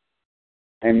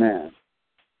 Amen.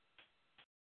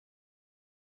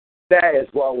 That is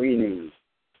what we need.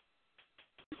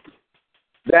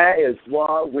 That is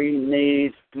what we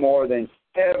need more than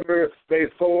ever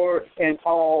before in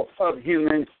all of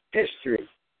human history.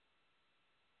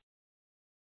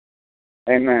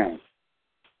 Amen.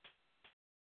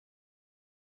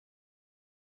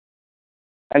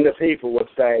 And the people would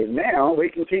say, now we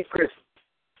can keep Christmas.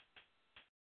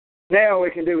 Now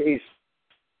we can do Easter.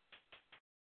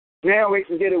 Now we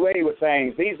can get away with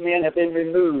things. These men have been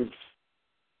removed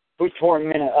who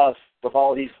tormented us with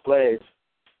all these plagues.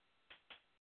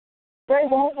 They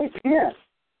won't repent.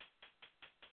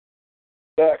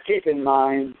 But keep in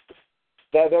mind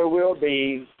that there will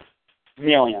be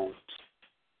millions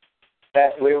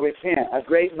that will repent, a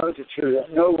great multitude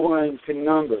that no one can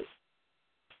number.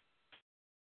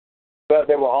 But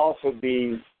there will also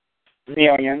be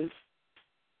millions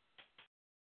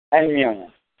and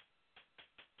millions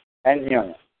and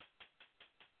millions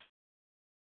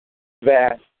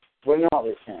that will not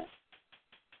repent.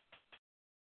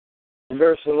 In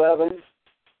verse 11,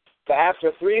 but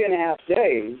after 3.5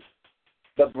 days,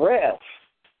 the breath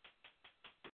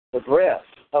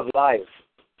of life,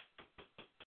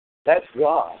 that's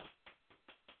God,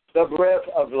 the breath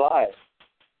of life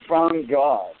from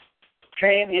God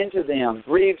came into them,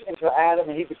 breathed into Adam,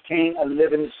 and he became a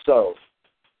living soul.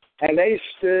 And they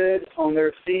stood on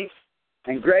their feet,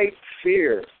 and great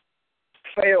fear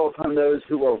fell upon those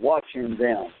who were watching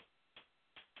them.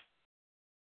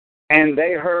 And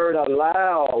they heard a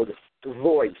loud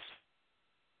voice,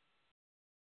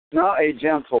 not a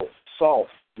gentle, soft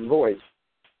voice,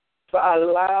 but a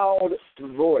loud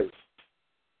voice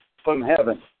from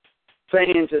heaven,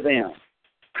 saying to them,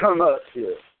 come up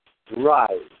here, rise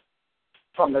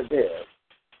from the dead.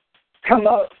 Come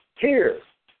up here,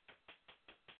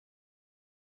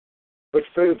 which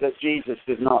proves that Jesus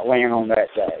did not land on that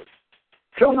day.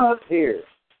 Come up here.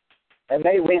 And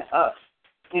they went up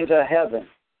into heaven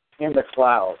in the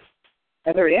clouds.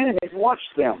 And their enemies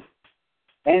watched them.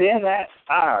 And in that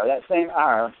hour, that same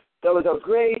hour, there was a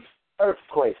great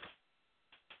earthquake.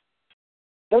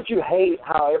 Don't you hate,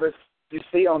 however, you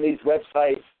see on these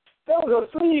websites, there was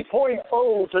a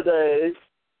 3.0 today,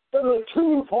 there was a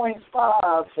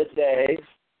 2.5 today.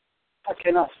 I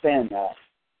cannot stand that.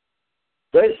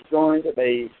 There's going to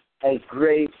be a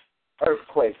great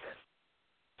earthquake.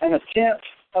 And a tenth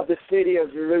of the city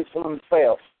of Jerusalem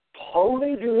fell.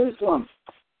 Holy Jerusalem.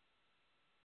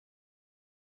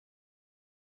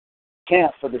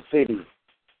 Tenth of the city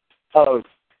of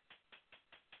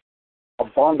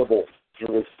abominable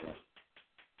Jerusalem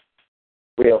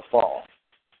will fall.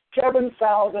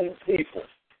 7,000 people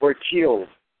were killed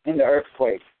in the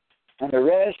earthquake, and the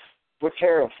rest were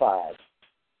terrified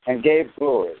and gave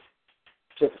glory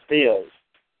to the spirits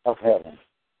of heaven.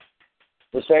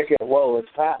 The second woe is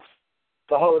past.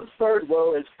 The whole third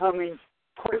woe is coming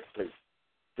quickly.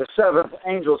 The seventh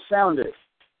angel sounded,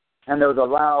 and there was a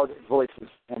loud voices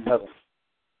in heaven.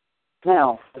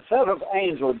 Now, the seventh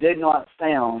angel did not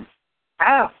sound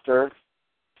after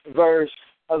verse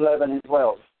 11 and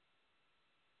 12.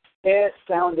 It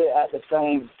sounded at the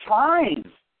same time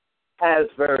as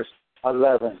verse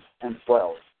 11 and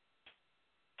 12.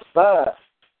 But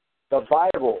the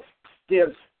Bible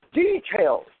gives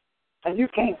details, and you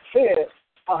can't fit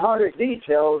 100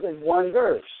 details in one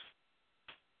verse.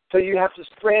 So you have to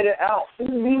spread it out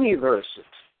through many verses.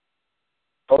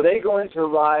 Are they going to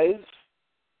rise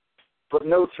with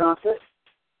no trumpet?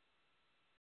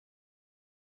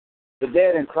 The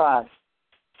dead in Christ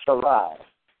shall rise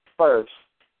first,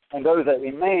 and those that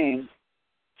remain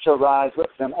shall rise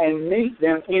with them and meet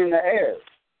them in the air.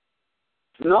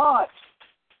 Not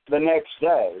the next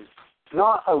day,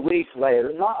 not a week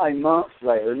later, not a month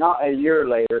later, not a year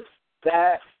later,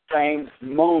 that same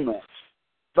moment,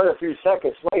 but a few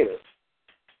seconds later.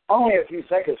 Only a few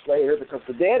seconds later, because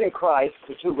the dead in Christ,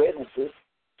 the two witnesses,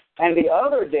 and the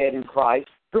other dead in Christ,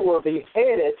 who were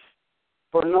beheaded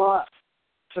for not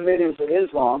submitting to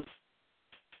Islam,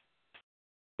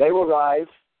 they will rise,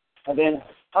 and then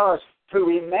us who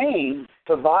remain,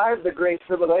 survive the great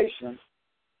tribulation,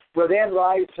 will then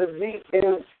rise to meet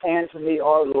him and to meet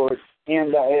our Lord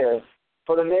in the air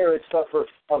for the marriage supper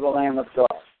of the Lamb of God.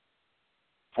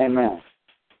 Amen.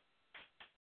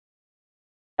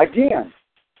 Again,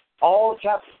 all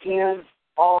chapter 10,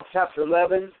 all chapter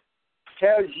 11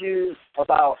 tells you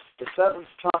about the seventh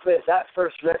trumpet, that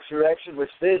first resurrection, which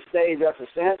this day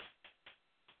represents,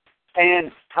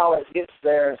 and how it gets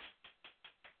there,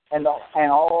 and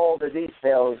all the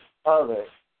details of it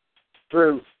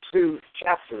through 2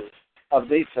 chapters of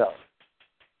detail.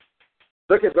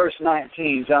 Look at verse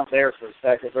 19. Jump there for a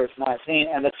second. Verse 19.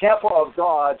 And the temple of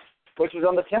God, which is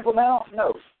on the Temple Mount?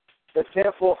 No. The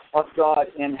temple of God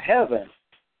in heaven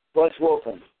was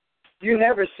opened. You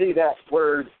never see that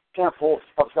word temple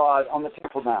of God on the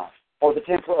Temple Mount, or the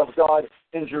temple of God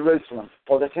in Jerusalem,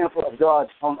 or the temple of God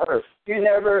on earth. You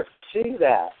never see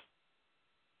that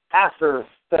after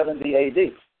 70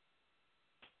 A.D.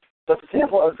 But the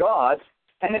temple of God,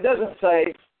 and it doesn't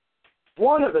say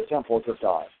one of the temples of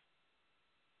God,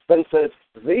 but it says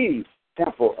the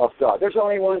temple of God. There's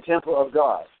only one temple of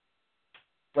God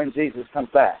when Jesus comes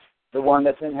back, the one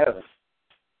that's in heaven.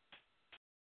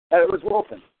 And it was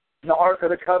open. The Ark of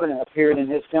the Covenant appeared in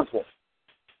his temple.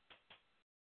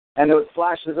 And there was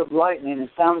flashes of lightning and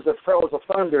sounds of pearls of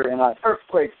thunder and an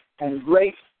earthquake and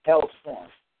great hailstorm.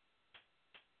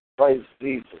 Praise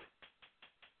Jesus.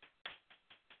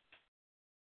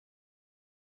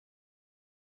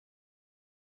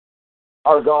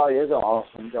 Our God is an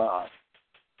awesome God.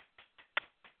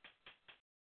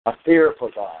 A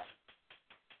fearful God.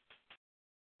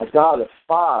 A God of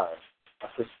fire.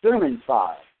 A consuming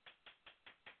fire.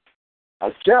 A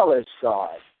jealous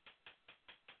God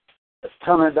that's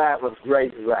coming back with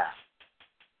great wrath.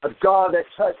 A God that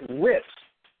touched whips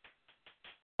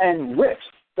and whips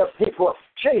the people,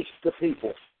 chased the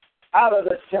people out of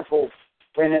the temple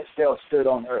when it still stood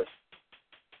on earth.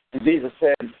 And Jesus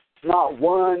said, not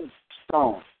one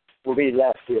stone will be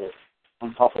left here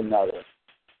on top of another.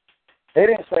 They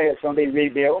didn't say it's going to be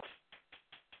rebuilt.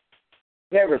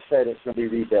 Never said it's going to be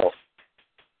rebuilt.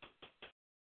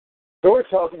 So we're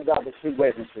talking about the two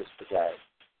witnesses today.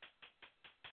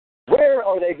 Where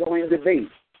are they going to be?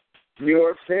 New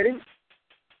York City?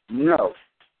 No.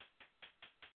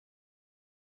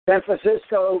 San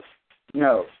Francisco?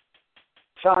 No.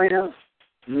 China?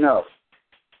 No.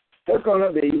 They're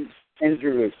going to be in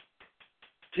Jerusalem.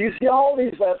 So you see all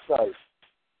these websites,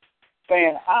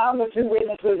 saying, I'm the two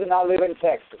witnesses and I live in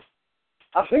Texas.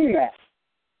 I've seen that.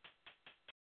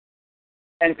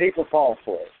 And people fall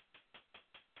for it.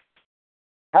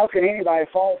 How can anybody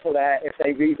fall for that if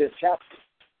they read this chapter?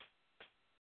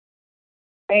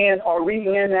 And are we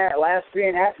in that last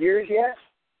 3.5 years yet?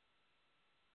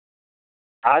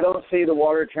 I don't see the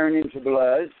water turn into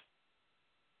blood.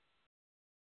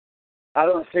 I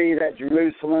don't see that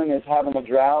Jerusalem is having a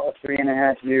drought of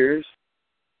 3.5 years.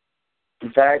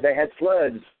 In fact, they had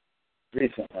floods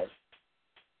recently.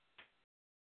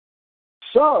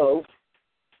 So,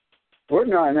 we're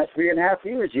not in that 3.5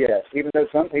 years yet, even though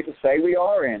some people say we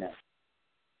are in it.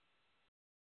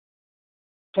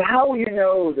 So how will you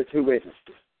know the two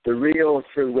witnesses, the real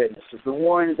true witnesses, the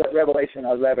ones that Revelation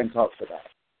 11 talks about?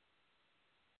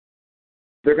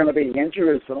 They're going to be in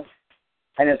Jerusalem,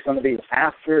 and it's going to be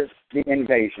after the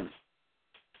invasion.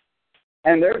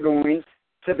 And they're going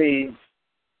to be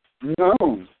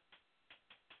known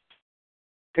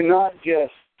to not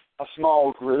just a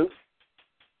small group,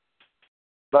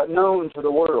 but known to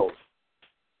the world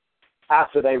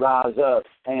after they rise up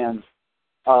and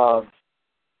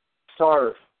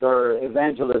start their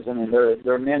evangelism and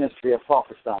their ministry of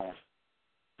prophesying.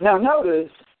 Now notice,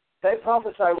 they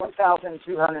prophesy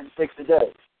 1,260 days.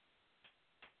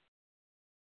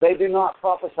 They do not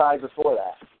prophesy before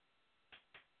that.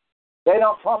 They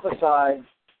don't prophesy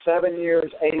 7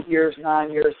 years, 8 years,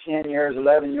 9 years, 10 years,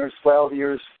 11 years, 12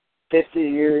 years, 50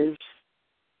 years.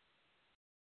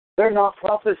 They're not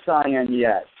prophesying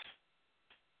yet.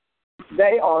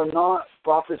 They are not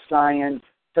prophesying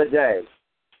today.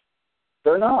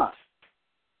 They're not.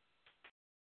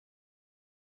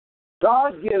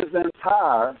 God gives them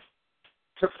power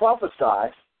to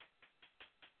prophesy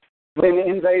when the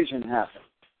invasion happens.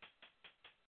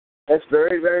 That's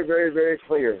very, very, very, very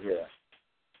clear here.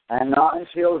 And not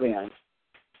until then.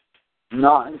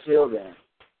 Not until then.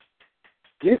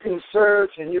 You can search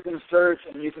and you can search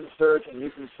and you can search and you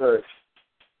can search.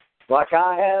 Like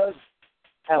I have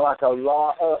and like a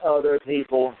lot of other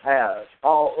people have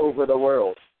all over the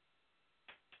world.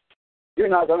 You're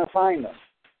not going to find them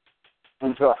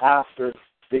until after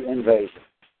the invasion.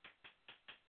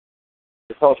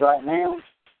 Because right now,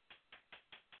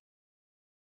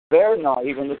 they're not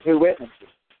even the two witnesses.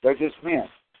 They're just men.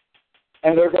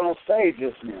 And they're going to stay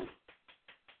just men.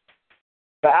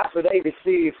 But after they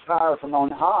receive power from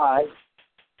on high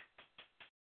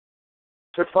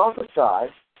to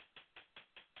prophesy,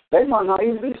 they might not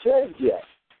even be saved yet.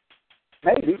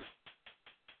 Maybe.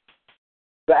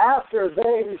 But after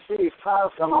they receive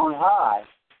power from on high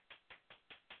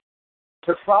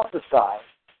to prophesy,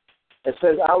 it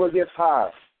says, I will give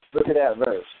power. Look at that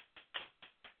verse.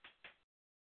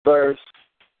 Verse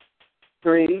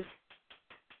 3.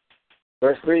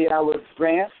 Verse 3, I will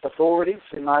grant authority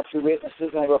to my two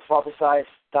witnesses, and they will prophesy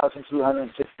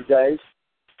 1,260 days.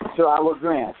 So I will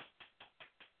grant.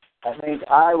 That means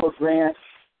I will grant.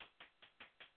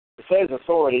 It says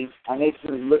authority. I need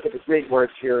to look at the Greek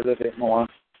words here a little bit more.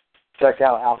 Check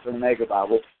out Alpha and Omega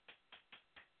Bible.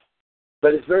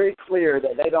 But it's very clear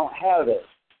that they don't have it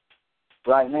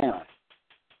right now.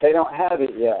 They don't have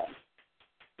it yet.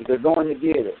 But they're going to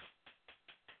get it.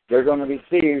 They're going to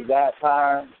receive that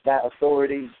power, that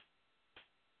authority.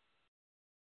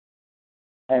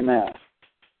 Amen.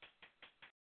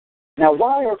 Now,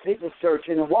 why are people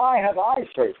searching, and why have I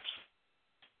searched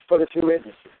for the two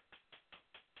witnesses?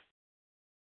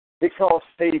 Because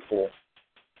people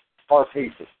are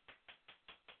people.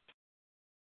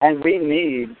 And we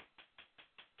need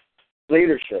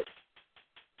leadership.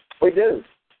 We do.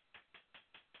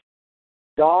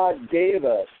 God gave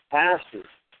us pastors,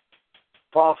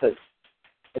 prophets,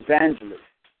 evangelists,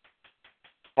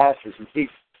 pastors, and teachers.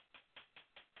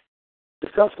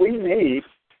 Because we need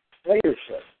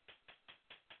leadership.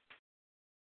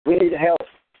 We need help.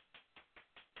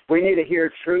 We need to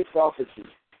hear true prophecy.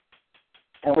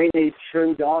 And we need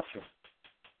true doctrine.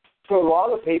 So a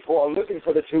lot of people are looking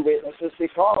for the two witnesses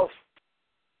because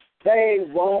they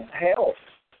want help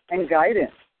and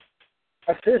guidance,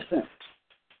 assistance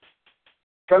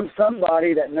from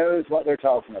somebody that knows what they're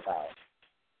talking about.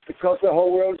 Because the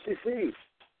whole world is deceived.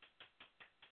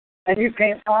 And you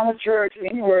can't find a church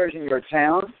anywhere in your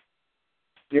town,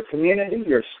 your community,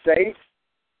 your state,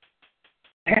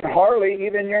 and hardly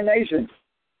even your nation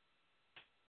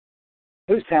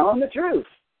who's telling the truth.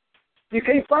 You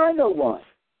can't find no one.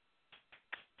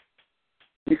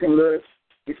 You can look,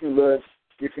 you can look,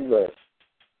 you can look.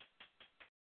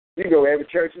 You can go to every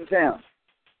church in town,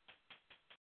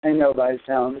 and nobody's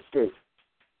telling the truth.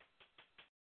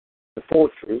 The full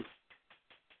truth.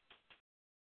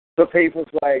 So people's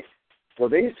like, well,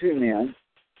 these two men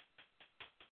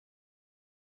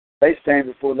They stand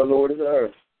before the Lord of the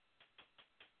earth.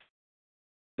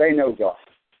 They know God.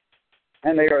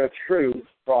 And they are a true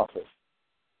prophet.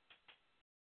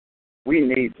 We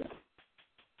need them.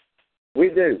 We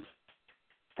do.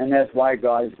 And that's why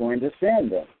God is going to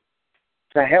send them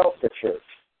to help the church,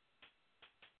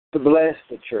 to bless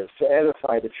the church, to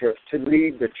edify the church, to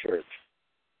lead the church.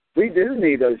 We do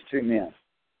need those two men.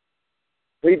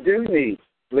 We do need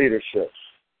leadership.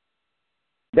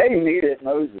 They needed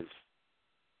Moses.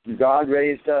 God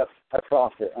raised up a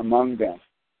prophet among them,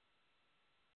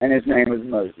 and his name was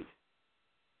Moses.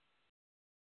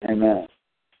 Amen.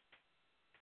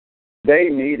 They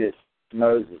needed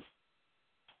Moses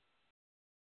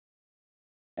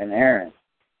and Aaron.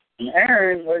 And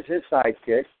Aaron was his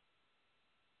sidekick.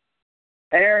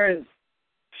 Aaron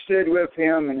stood with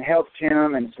him and helped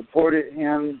him and supported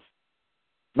him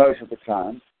most of the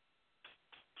time.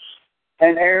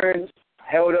 And Aaron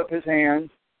held up his hand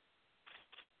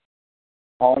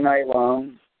all night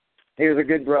long. He was a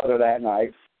good brother that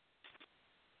night.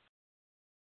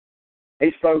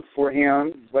 He spoke for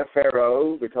him with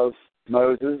Pharaoh because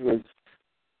Moses was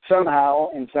somehow,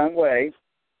 in some way,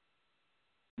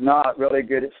 not really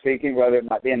good at speaking, whether it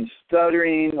might be in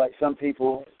stuttering, like some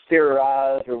people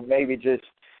theorize, or maybe just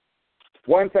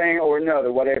one thing or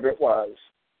another, whatever it was.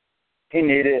 He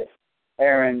needed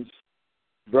Aaron's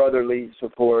brotherly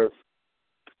support.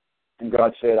 And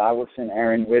God said, I will send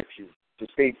Aaron with you to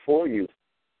speak for you.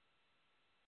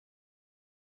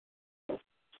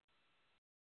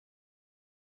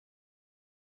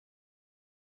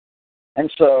 And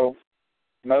so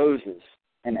Moses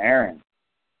and Aaron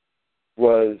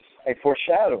was a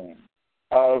foreshadowing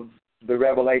of the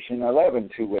Revelation 11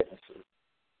 two witnesses.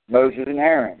 Moses and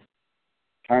Aaron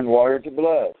turned water to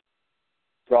blood,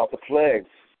 brought the plagues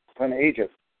upon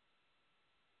Egypt.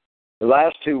 The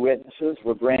last two witnesses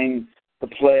will bring the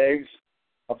plagues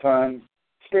upon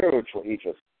spiritual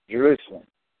Egypt, Jerusalem,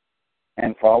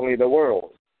 and probably the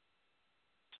world.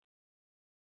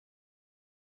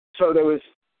 So there was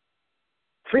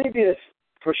previous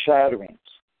foreshadowings.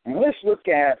 And let's look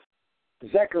at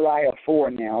Zechariah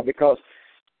 4 now, because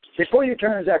before you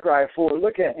turn to Zechariah 4,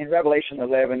 look at in Revelation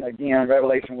 11, again,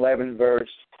 Revelation 11 verse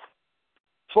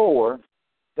 4,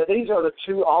 that these are the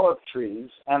two olive trees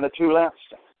and the two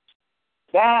lampstands.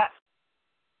 That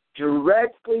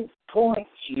directly points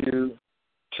you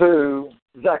to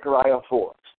Zechariah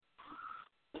 4.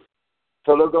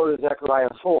 So let's go to Zechariah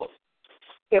 4.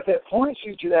 If it points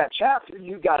you to that chapter,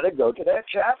 you got to go to that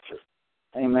chapter.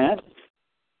 Amen?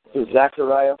 To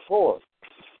Zechariah 4,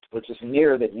 which is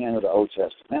near the end of the Old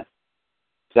Testament.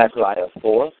 Zechariah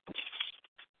 4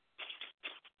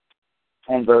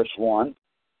 and verse 1.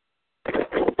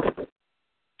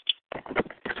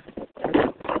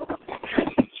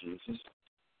 Jesus.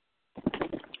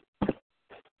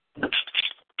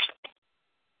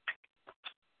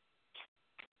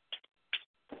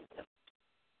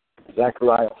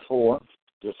 Zechariah 4.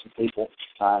 Give some people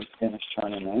time to finish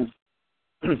turning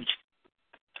in.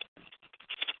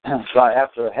 Right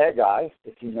after Haggai,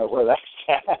 if you know where that's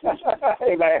at.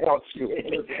 Hey, that helps you.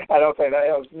 I don't think that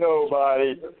helps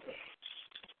nobody.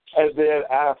 And then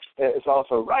it's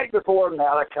also right before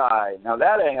Malachi. Now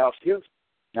that ain't helps you.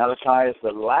 Malachi is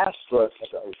the last book of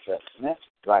the Old Testament.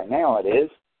 Right now it is.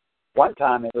 One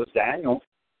time it was Daniel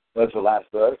was the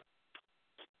last book.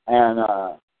 And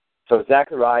so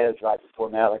Zechariah is right before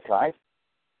Malachi.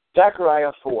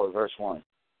 Zechariah 4, verse 1.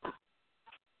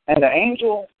 And the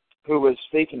angel who was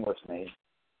speaking with me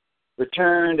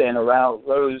returned and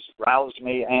roused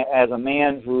me as a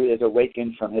man who is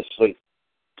awakened from his sleep.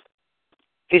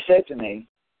 He said to me,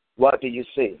 what do you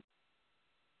see?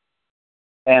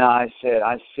 And I said,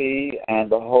 I see and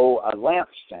behold a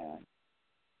lampstand.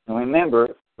 And remember,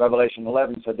 Revelation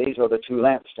 11 said these are the two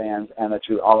lampstands and the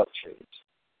two olive trees.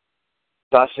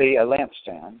 So I see a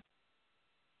lampstand,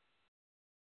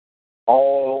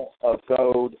 all of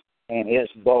gold, and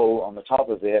its bowl on the top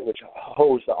of it, which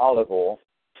holds the olive oil,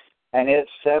 and it's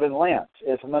 7 lamps.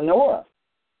 It's a menorah.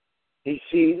 He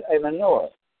sees a menorah.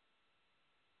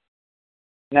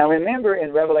 Now remember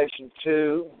in Revelation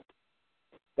 2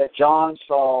 that John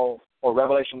saw, or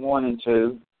Revelation 1 and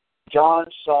 2, John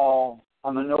saw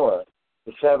a menorah,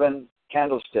 the 7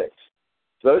 candlesticks.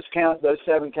 Those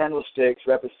 7 candlesticks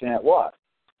represent what?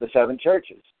 The 7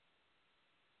 churches,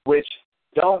 which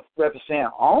don't represent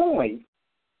only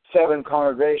 7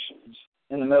 congregations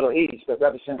in the Middle East, but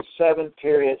represents 7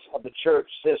 periods of the church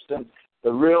system,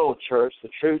 the real church, the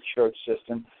true church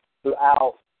system,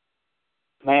 throughout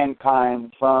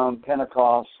mankind from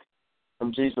Pentecost,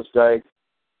 from Jesus' day,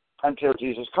 until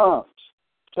Jesus comes.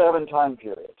 7 time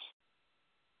periods.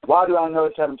 Why do I know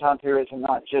 7 time periods and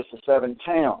not just the 7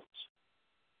 towns?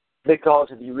 Because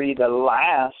if you read the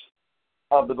last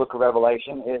of the book of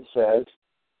Revelation, it says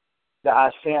that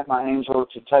I sent my angel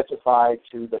to testify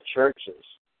to the churches.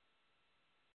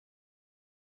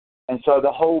 And so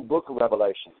the whole book of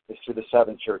Revelation is to the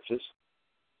 7 churches.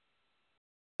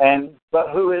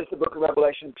 But who is the book of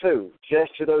Revelation to?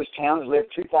 Just to those towns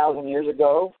lived 2,000 years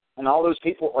ago, and all those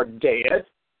people are dead.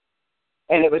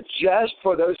 And it was just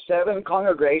for those 7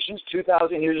 congregations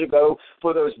 2,000 years ago,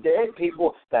 for those dead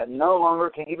people that no longer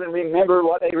can even remember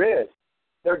what they read.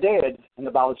 They're dead, and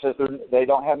the Bible says they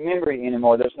don't have memory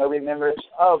anymore. There's no remembrance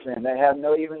of them. They have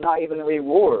not even a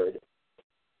reward.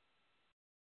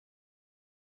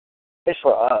 It's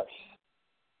for us.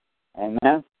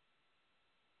 Amen?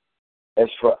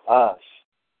 It's for us.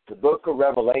 The book of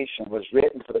Revelation was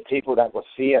written for the people that will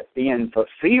see it being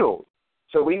fulfilled,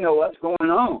 so we know what's going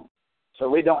on. So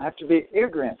we don't have to be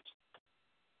ignorant.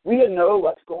 We know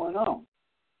what's going on.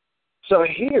 So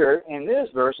here in this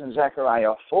verse, in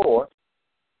Zechariah 4,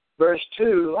 verse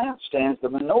 2, lampstands, the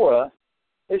menorah,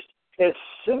 is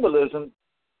symbolism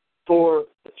for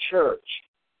the church.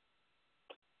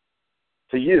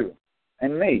 For you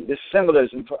and me. This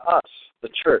symbolism for us, the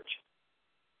church.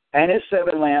 And it's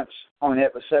 7 lamps on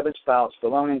it with 7 spouts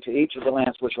belonging to each of the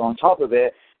lamps which are on top of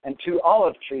it, and 2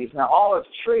 olive trees. Now, olive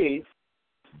tree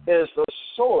is the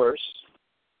source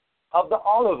of the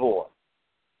olive oil.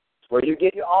 It's where you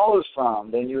get your olives from.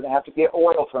 Then you have to get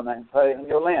oil from it and put it in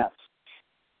your lamps.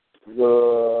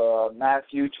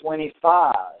 Matthew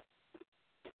 25.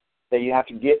 That you have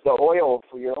to get the oil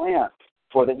for your lamp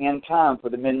for the end time, for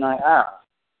the midnight hour.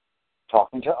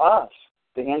 Talking to us,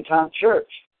 the end time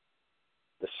church.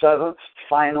 The 7th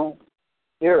final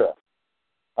era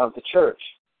of the church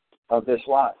of this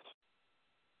life.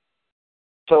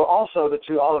 So also the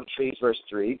 2 olive trees, verse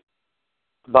 3,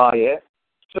 by it.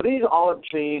 So these olive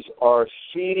trees are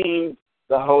feeding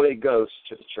the Holy Ghost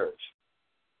to the church.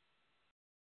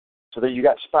 So that you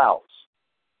got spouts.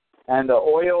 And the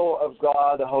oil of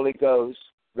God, the Holy Ghost,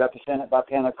 represented by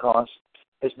Pentecost,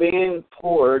 is being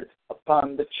poured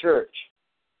upon the church.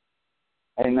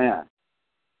 Amen.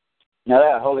 Now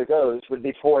that Holy Ghost would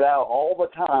be poured out all the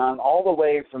time, all the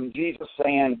way from Jesus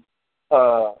saying,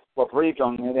 breathed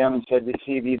on them and said,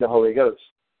 receive ye the Holy Ghost.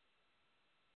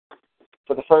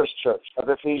 For the first church of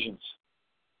Ephesians.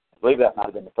 I believe that might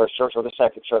have been the first church or the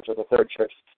second church or the third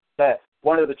church. That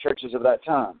one of the churches of that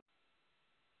time.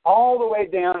 All the way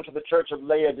down to the church of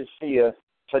Laodicea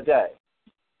today.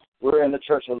 We're in the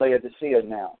church of Laodicea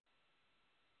now.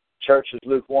 Church is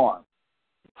lukewarm,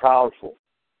 proudful,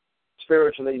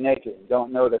 spiritually naked,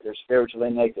 don't know that they're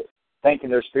spiritually naked, thinking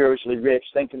they're spiritually rich,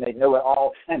 thinking they know it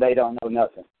all, and they don't know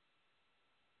nothing.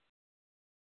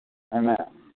 Amen.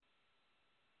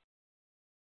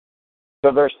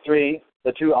 So verse 3,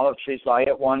 the 2 olive trees lie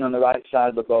it, one on the right side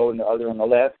of the bow and the other on the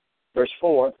left. Verse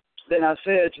 4, then I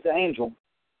said to the angel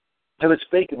who was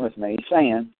speaking with me,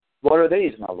 saying, what are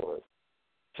these, my Lord?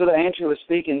 So the angel was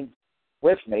speaking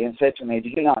with me and said to me, do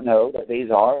you not know that these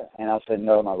are? And I said,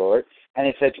 no, my Lord. And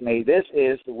he said to me, this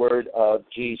is the word of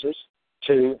Jesus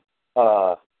to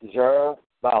Zerubbabel.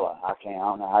 I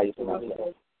don't know how you pronounce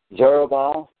that.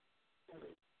 Zerubbabel.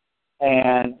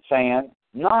 And saying,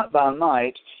 not by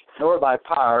might, nor by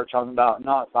power, talking about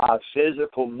not by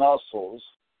physical muscles,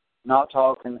 not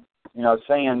talking,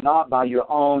 saying not by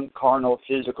your own carnal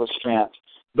physical strength,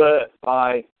 but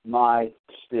by my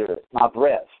spirit, my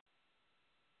breath,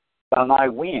 by my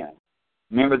wind.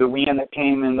 Remember the wind that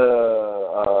came in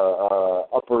the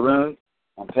upper room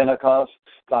on Pentecost?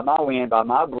 By my wind, by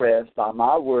my breath, by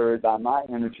my word, by my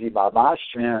energy, by my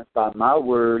strength, by my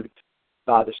word,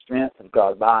 by the strength of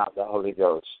God, by the Holy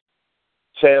Ghost.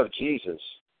 Say of Jesus.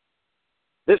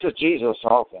 This is Jesus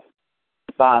talking.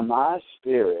 By my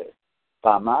spirit,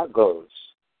 by my ghost,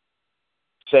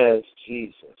 says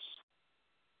Jesus,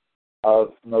 of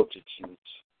multitudes,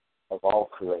 of all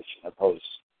creation, of hosts.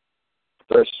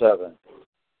 Verse 7.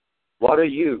 What are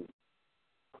you,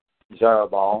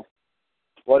 Zerubbabel?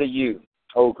 What are you,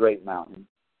 O great mountain?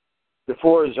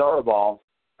 Before Zerubbabel,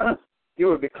 you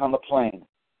will become a plain,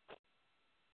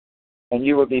 and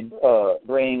you will be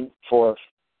bring forth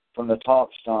from the top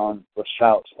stone with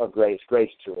shouts of grace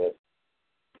to it.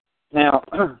 Now,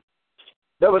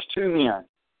 there was 2 men.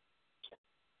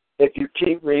 If you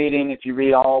keep reading, if you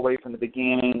read all the way from the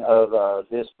beginning of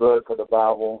this book of the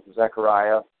Bible,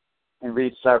 Zechariah, and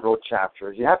read several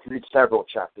chapters. You have to read several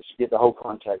chapters to get the whole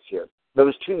context here. There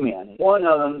was 2 men. One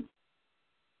of them,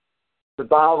 the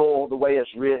Bible, the way it's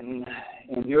written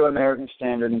in New American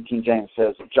Standard and King James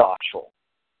says Joshua.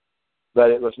 But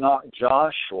it was not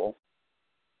Joshua.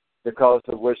 because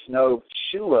there was no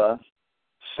Shua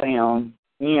sound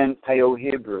in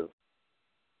Paleo-Hebrew.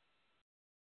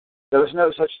 There was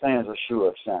no such thing as a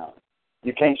Shua sound.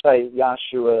 You can't say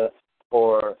Yahshua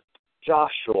or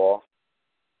Joshua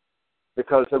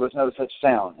because there was no such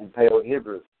sound in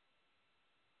Paleo-Hebrew.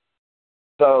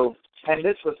 So, and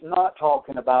this was not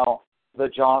talking about the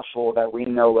Joshua that we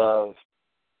know of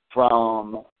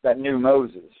from that knew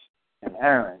Moses and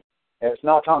Aaron. It's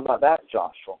not talking about that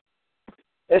Joshua.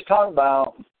 It's talking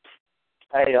about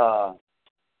a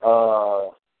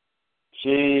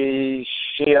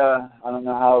Jeshia, I don't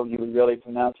know how you would really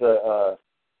pronounce it,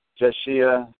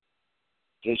 Jeshia,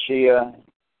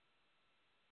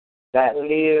 that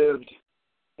lived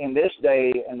in this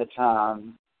day and the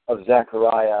time of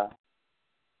Zechariah,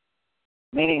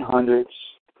 many hundreds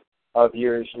of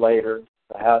years later,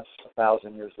 perhaps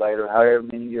 1,000 years later, however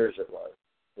many years it was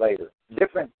later.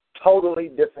 Totally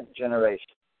different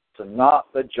generation. So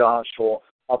not the Joshua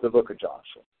of the book of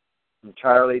Joshua.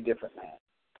 Entirely different man.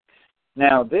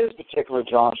 Now, this particular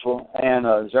Joshua and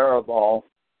Zerubbabel,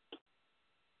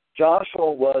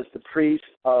 Joshua was the priest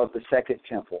of the second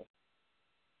temple.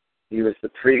 He was the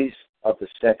priest of the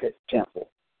second temple.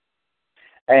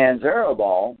 And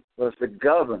Zerubbabel was the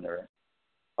governor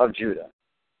of Judah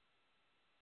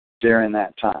during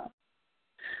that time.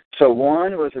 So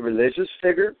one was a religious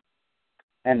figure,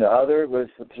 and the other was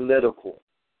the political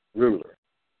ruler.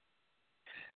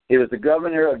 He was the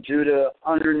governor of Judah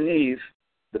underneath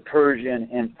the Persian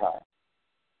Empire.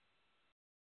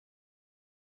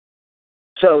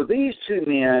 So these two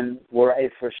men were a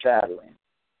foreshadowing.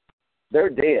 They're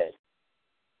dead.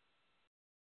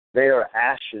 They are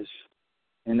ashes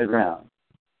in the ground.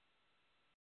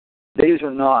 These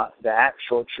are not the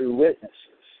actual true witnesses,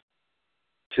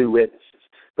 two witnesses,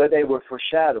 but they were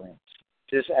foreshadowings,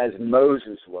 just as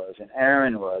Moses was, and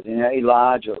Aaron was, and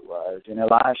Elijah was, and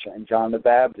Elisha and John the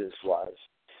Baptist was.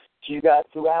 So you got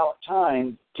throughout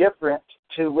time different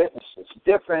two witnesses,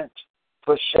 different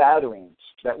foreshadowings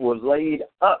that were laid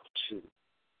up to.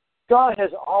 God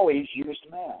has always used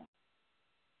man.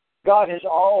 God has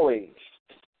always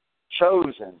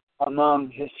chosen among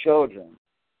his children,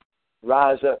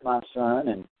 rise up my son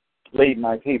and lead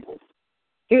my people.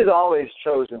 He has always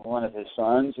chosen one of his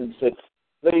sons and said,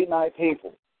 lead my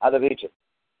people out of Egypt.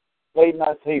 Lead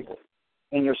my people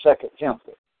in your second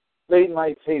temple. Lead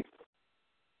my people.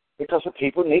 Because the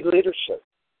people need leadership.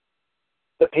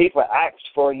 The people ask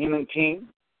for a human king.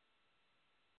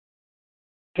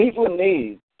 People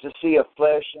need to see a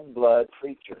flesh and blood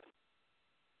preacher.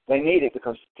 They need it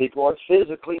because people are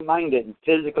physically minded and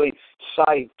physically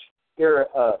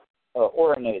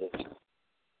oriented.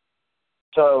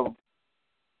 So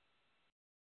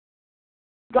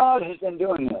God has been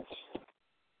doing this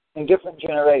in different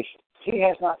generations. He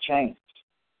has not changed.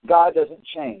 God doesn't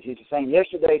change. He's the same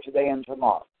yesterday, today, and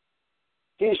tomorrow.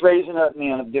 He's raising up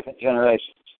men of different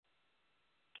generations.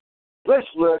 Let's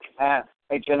look at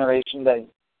a generation that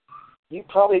you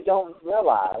probably don't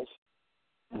realize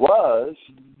was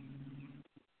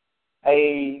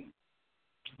in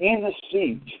the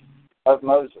seat of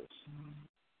Moses.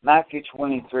 Matthew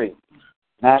 23.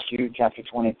 Matthew chapter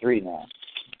 23 now,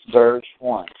 verse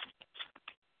 1.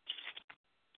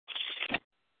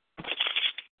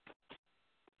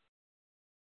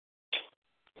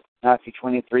 Matthew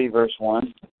 23, verse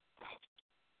 1.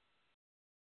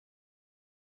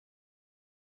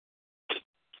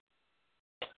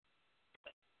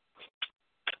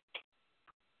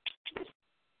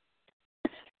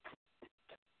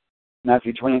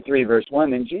 Matthew 23, verse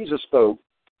 1. Then Jesus spoke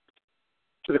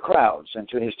to the crowds and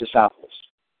to his disciples,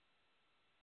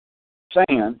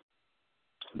 saying,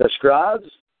 the scribes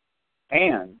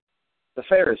and the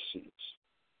Pharisees,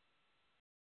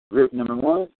 group number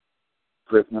one,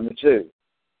 group number two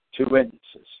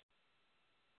witnesses,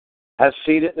 have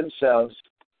seated themselves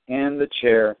in the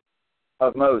chair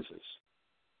of Moses.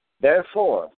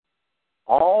 Therefore,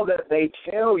 all that they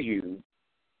tell you,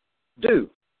 do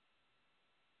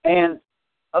and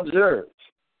observe.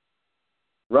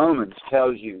 Romans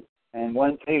tells you, and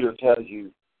 1 Peter tells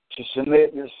you, to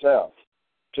submit yourself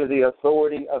to the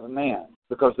authority of man,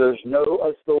 because there's no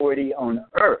authority on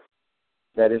earth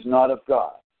that is not of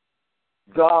God.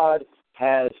 God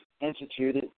has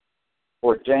instituted,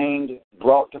 ordained,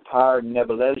 brought to power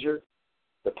Nebuchadnezzar,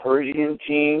 the Persian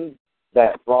king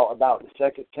that brought about the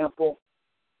second temple,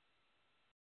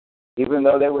 even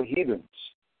though they were heathens.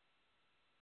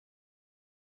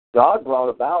 God brought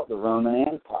about the Roman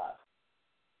Empire.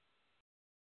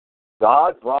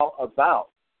 God brought about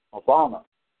Obama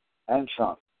and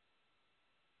Trump.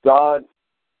 God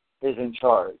is in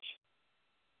charge.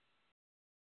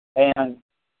 And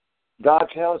God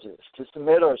tells us to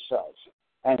submit ourselves.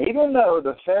 And even though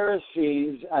the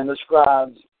Pharisees and the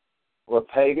scribes were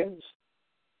pagans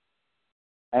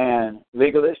and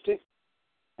legalistic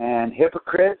and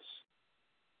hypocrites,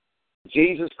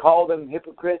 Jesus called them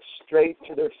hypocrites straight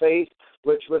to their face,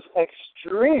 which was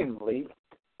extremely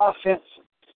offensive.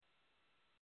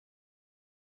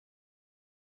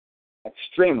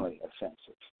 Extremely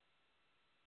offensive.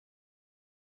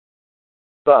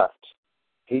 But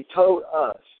he told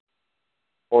us,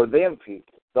 or them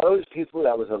people, those people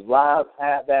that was alive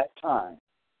at that time,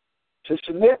 to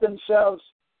submit themselves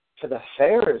to the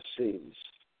Pharisees. It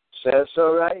says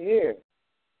so right here.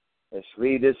 Let's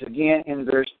read this again in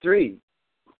verse 3.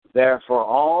 Therefore,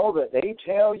 all that they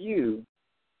tell you,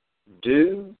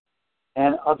 do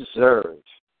and observe.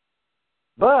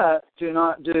 But do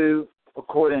not do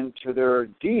according to their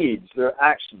deeds, their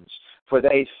actions. For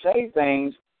they say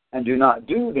things and do not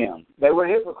do them. They were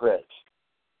hypocrites.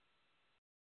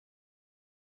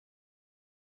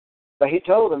 But he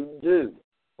told them to do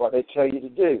what they tell you to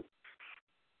do,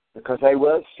 because they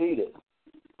were seated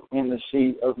in the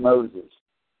seat of Moses.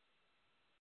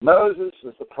 Moses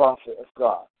was the prophet of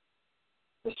God,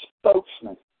 the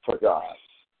spokesman for God.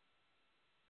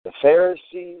 The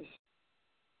Pharisees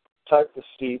took the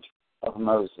seat of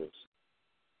Moses.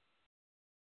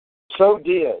 So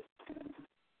did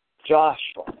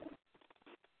Joshua,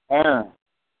 Aaron,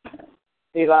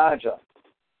 Elijah,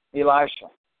 Elisha,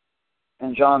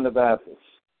 and John the Baptist.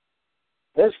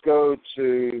 Let's go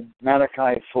to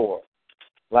Malachi 4,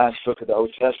 last book of the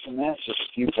Old Testament, just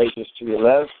a few pages to your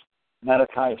left.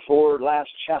 Malachi 4, last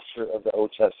chapter of the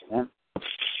Old Testament.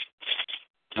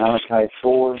 Malachi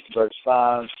 4, verse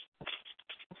 5.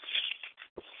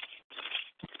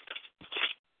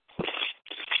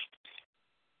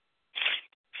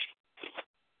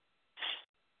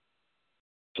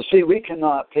 So see, we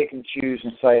cannot pick and choose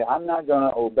and say, I'm not going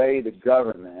to obey the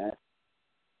government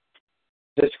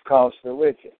just because they're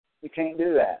wicked. You can't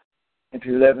do that. If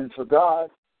you're living for God,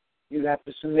 you have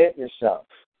to submit yourself.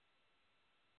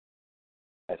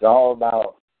 It's all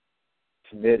about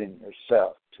submitting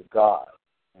yourself to God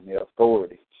and the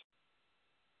authorities.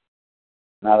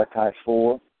 Malachi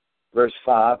 4, verse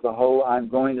 5, behold, I'm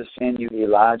going to send you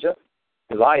Elijah.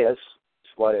 Elias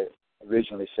is what it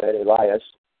originally said, Elias,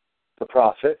 the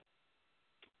prophet.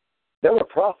 There were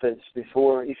prophets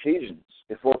before Ephesians,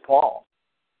 before Paul.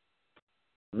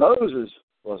 Moses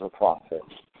was a prophet,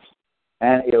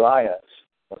 and Elias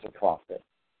was a prophet.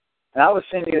 And I will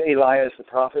send you Elias the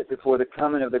prophet before the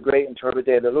coming of the great and terrible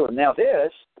day of the Lord. Now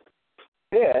this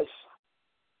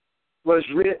was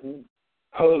written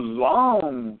a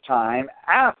long time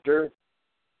after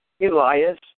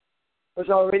Elias was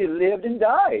already lived and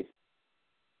died.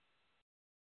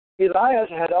 Elias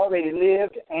had already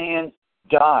lived and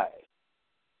died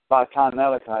by the time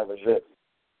Malachi was written.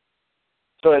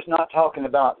 So it's not talking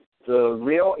about the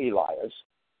real Elias,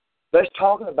 but it's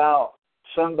talking about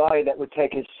somebody that would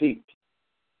take his seat,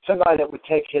 somebody that would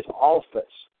take his office,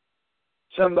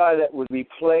 somebody that would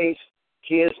replace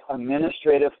his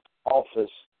administrative office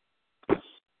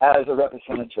as a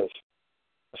representative,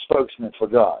 a spokesman for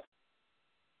God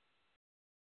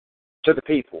to the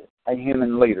people, a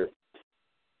human leader.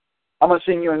 I'm going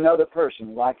to send you another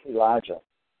person like Elijah,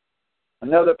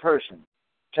 another person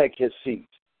take his seat.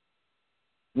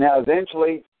 Now,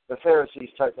 eventually, the Pharisees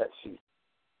took that seat.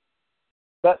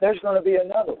 But there's going to be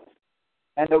another one.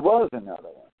 And there was another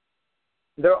one.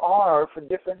 There are for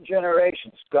different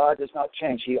generations. God does not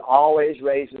change. He always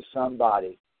raises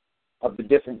somebody of the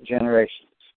different generations.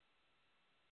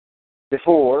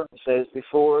 Before, it says,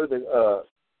 before the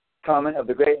coming of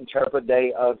the great and terrible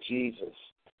day of Jesus.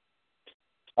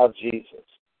 Of Jesus.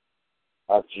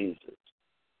 Of Jesus.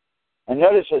 And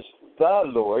notice it's the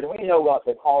Lord. We know what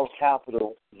the all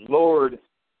capital Lord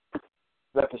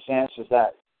represents is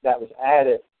that was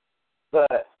added.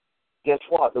 But guess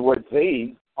what? The word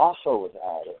the also was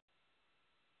added.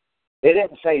 It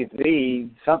didn't say the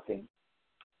something.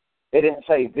 It didn't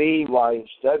say the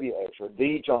YHWH or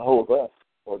the Jehovah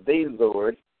or the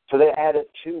Lord. So they added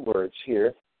two words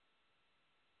here.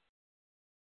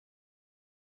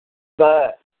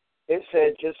 But it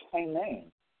said just a name.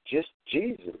 Just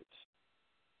Jesus.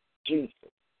 Jesus.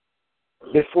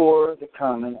 Before the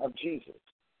coming of Jesus.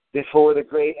 Before the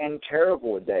great and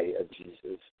terrible day of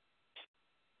Jesus.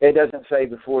 It doesn't say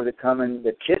before the coming,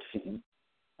 the kissing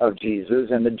of Jesus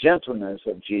and the gentleness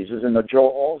of Jesus and the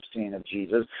Joel Osteen of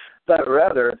Jesus, but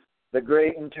rather the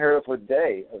great and terrible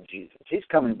day of Jesus. He's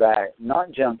coming back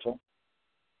not gentle.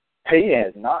 He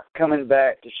is not coming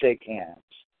back to shake hands.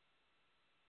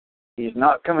 He's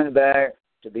not coming back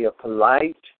to be a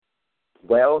polite,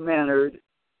 well-mannered,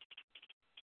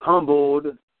 humbled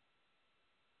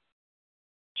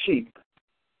sheep.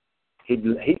 He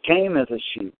came as a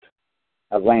sheep,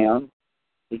 a lamb.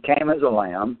 He came as a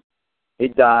lamb. He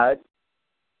died.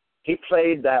 He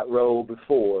played that role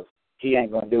before. He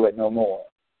ain't going to do it no more.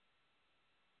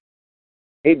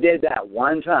 He did that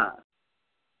one time.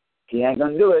 He ain't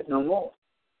going to do it no more.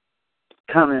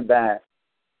 Coming back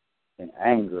in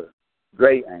anger,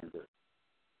 great anger.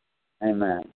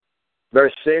 Amen.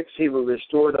 Verse 6, he will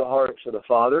restore the hearts of the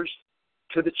fathers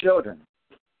to the children,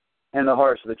 and the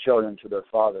hearts of the children to their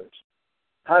fathers.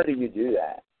 How do you do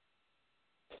that?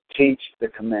 Teach the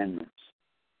commandments.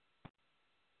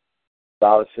 The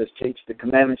Bible says, teach the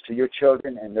commandments to your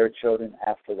children and their children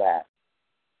after that.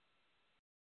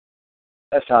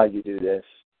 That's how you do this.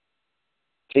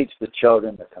 Teach the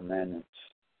children the commandments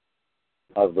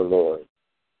of the Lord.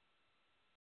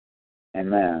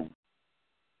 Amen.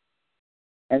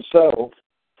 And so,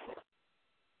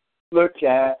 look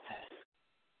at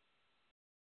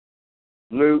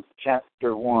Luke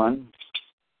chapter 1.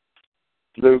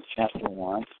 Luke chapter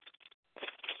 1,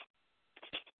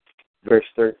 verse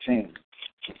 13.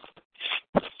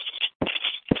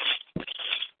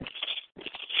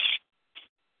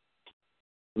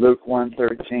 Luke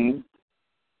 1:13.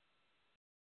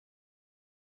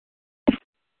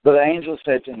 But the angel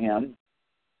said to him,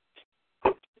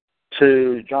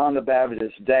 to John the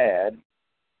Baptist's dad,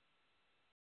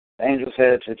 the angel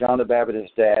said to John the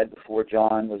Baptist's dad before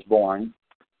John was born,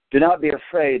 do not be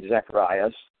afraid,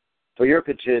 Zacharias, for your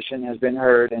petition has been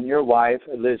heard, and your wife,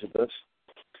 Elizabeth,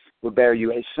 will bear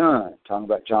you a son, talking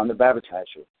about John the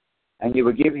Baptizer, and you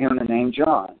will give him the name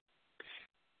John.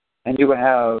 And you will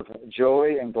have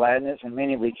joy and gladness, and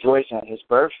many rejoice at his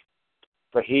birth,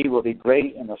 for he will be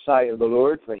great in the sight of the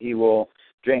Lord, for he will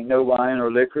drink no wine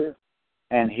or liquor,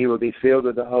 and he will be filled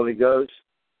with the Holy Ghost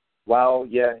while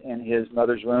yet in his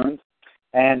mother's womb,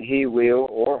 and he will,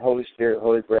 or Holy Spirit,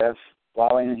 Holy Breath,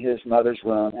 while in his mother's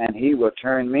womb, and he will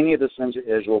turn many of the sons of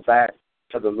Israel back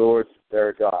to the Lord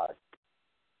their God.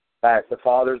 Back the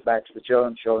fathers, back to the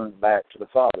children, children back to the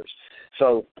fathers.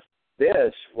 So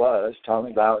this was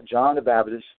talking about John the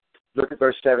Baptist. Look at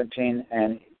verse 17,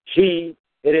 and it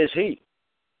is he.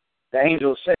 The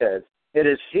angel said, it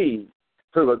is he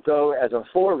who will go as a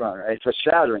forerunner, a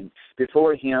foreshadowing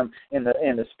before him in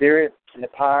the spirit and the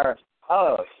power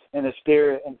of, in the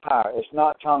spirit and power. It's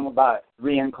not talking about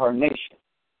reincarnation.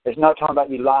 It's not talking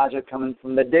about Elijah coming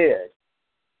from the dead.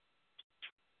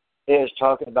 It is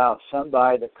talking about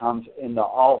somebody that comes in the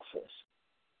office,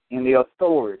 in the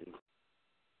authority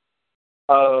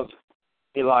of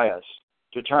Elias,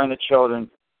 to turn the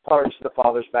children, hearts of the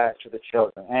fathers back to the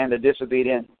children, and the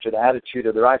disobedient to the attitude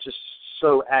of the righteous,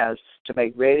 so as to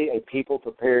make ready a people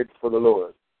prepared for the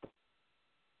Lord.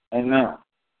 Amen.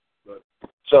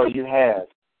 So you had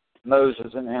Moses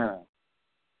and Aaron.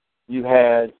 You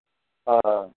had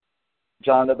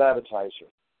John the Baptizer.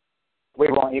 We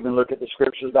won't even look at the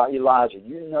scriptures about Elijah.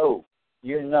 You know,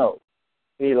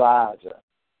 Elijah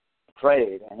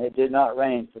prayed, and it did not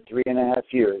rain for 3.5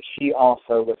 years. He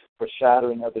also was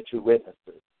foreshadowing of the two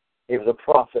witnesses. He was a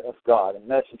prophet of God, a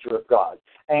messenger of God.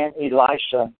 And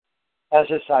Elisha as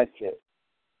his sidekick.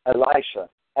 Elisha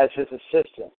as his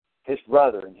assistant, his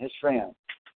brother and his friend.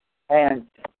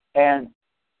 And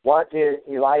what did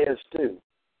Elias do?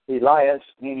 Elias,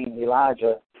 meaning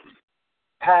Elijah,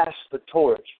 passed the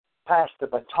torch, passed the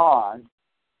baton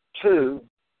to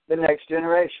the next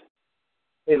generation.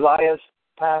 Elias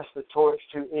passed the torch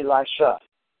to Elisha.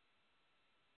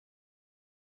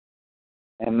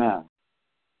 Amen.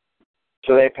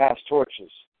 So they passed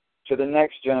torches to the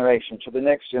next generation, to the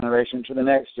next generation, to the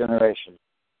next generation.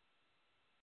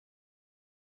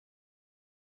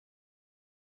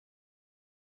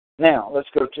 Now, let's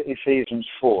go to Ephesians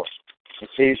 4.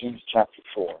 Ephesians chapter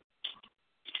 4,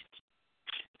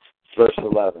 verse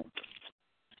 11.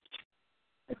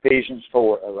 Ephesians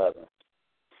 4:11.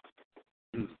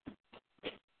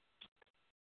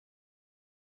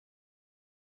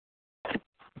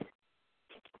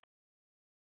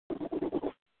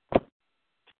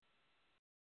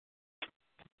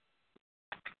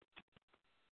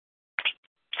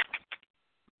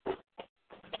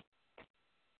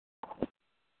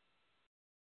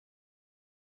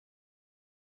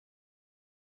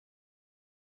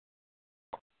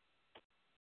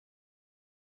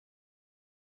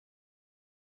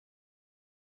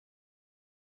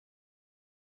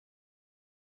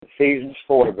 Ephesians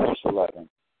 4, verse 11.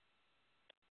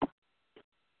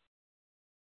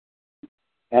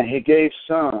 And he gave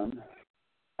some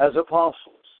as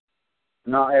apostles,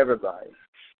 not everybody,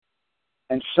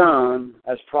 and some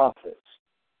as prophets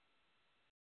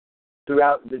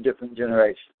throughout the different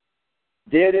generations.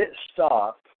 Did it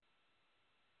stop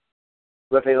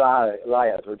with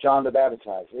Elias or John the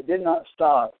Baptizer? It did not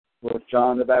stop with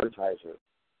John the Baptizer.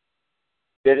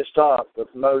 Did it stop with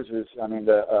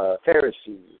the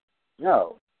Pharisees?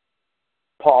 No.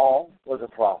 Paul was a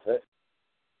prophet.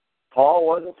 Paul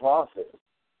was a prophet.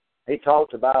 He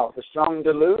talked about the strong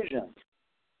delusion.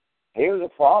 He was a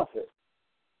prophet.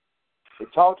 He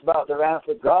talked about the wrath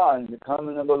of God and the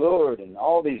coming of the Lord and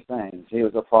all these things. He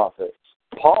was a prophet.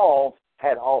 Paul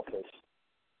had office.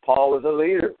 Paul was a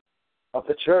leader of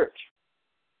the church.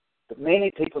 But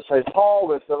many people say Paul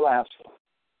was the last one.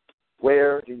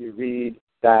 Where do you read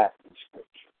that in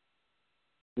Scripture?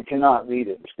 You cannot read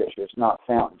it in Scripture. It's not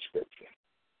found in Scripture.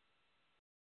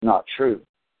 Not true.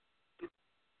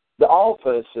 The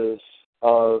offices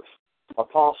of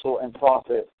apostle and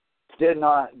prophet did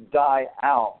not die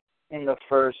out in the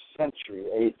first century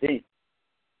A.D.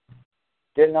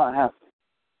 Did not happen.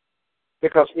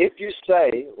 Because if you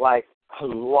say, like a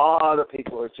lot of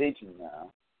people are teaching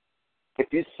now,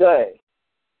 if you say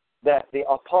that the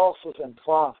apostles and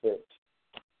prophets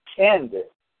ended,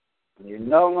 and you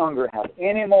no longer have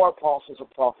any more apostles or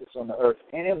prophets on the earth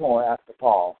anymore after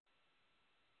Paul,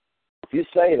 if you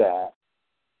say that,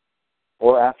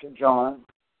 or after John,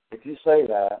 if you say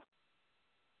that,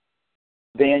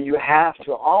 then you have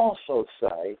to also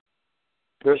say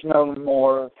there's no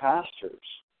more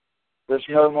pastors. There's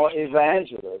no more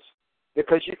evangelists.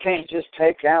 Because you can't just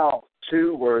take out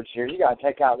two words here. You got to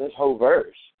take out this whole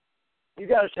verse. You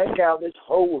got to take out this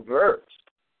whole verse.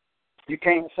 You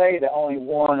can't say that only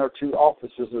one or two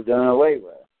offices are done away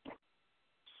with.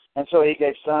 And so he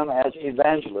gave some as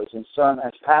evangelists and some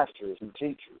as pastors and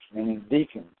teachers, meaning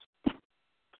deacons.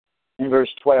 In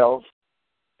verse 12,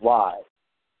 why?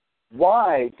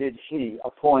 Why did he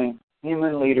appoint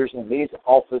human leaders in these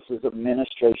offices of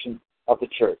administration of the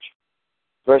church?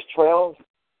 Verse 12,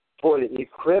 for the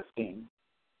equipping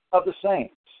of the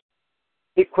saints.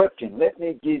 Equipping. Let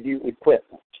me give you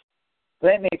equipment.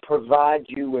 Let me provide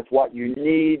you with what you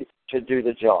need to do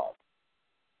the job.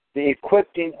 The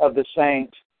equipping of the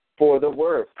saints for the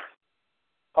work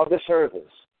of the service.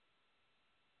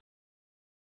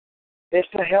 It's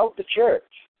to help the church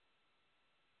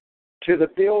to the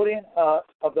building up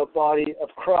of the body of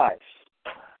Christ.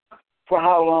 For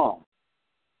how long?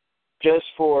 Just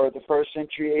for the first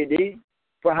century A.D.?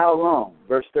 For how long?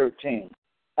 Verse 13.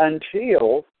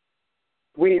 Until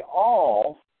we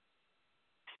all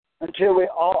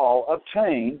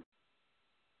obtain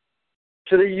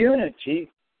to the unity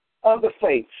of the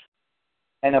faith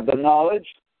and of the knowledge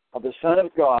of the Son of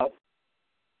God,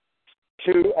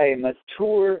 to a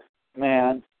mature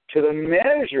man, to the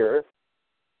measure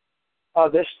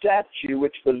of the stature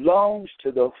which belongs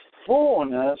to the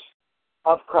fullness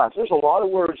of Christ. There's a lot of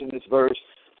words in this verse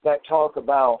that talk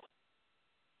about,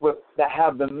 that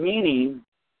have the meaning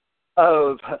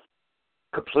of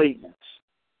completeness,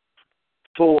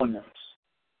 fullness,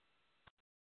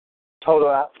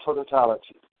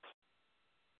 totality.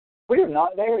 We are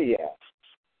not there yet.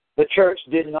 The church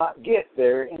did not get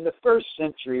there in the first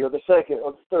century or the second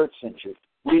or the third century.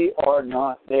 We are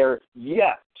not there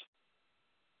yet.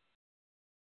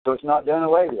 So it's not done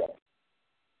away yet.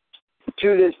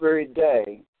 To this very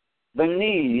day, the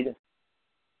need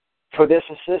for this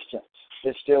assistance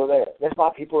is still there. That's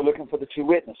why people are looking for the two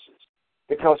witnesses,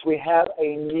 because we have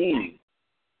a need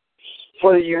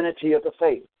for the unity of the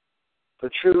faith, for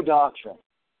true doctrine,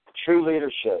 true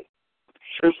leadership,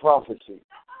 true prophecy.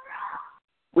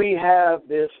 We have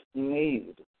this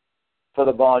need for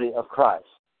the body of Christ.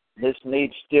 This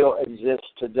need still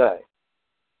exists today.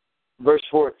 Verse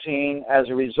 14, as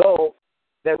a result,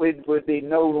 that we would be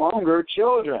no longer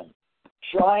children,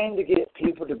 trying to get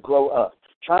people to grow up,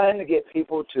 trying to get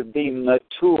people to be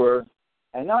mature,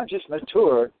 and not just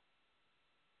mature,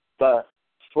 but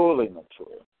fully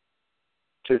mature,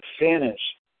 to finish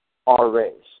our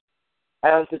race,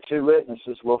 as the two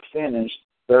witnesses will finish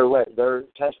their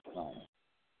testimony.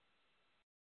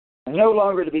 And no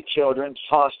longer to be children,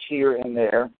 tossed here and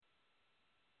there.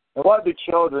 And what do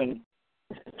children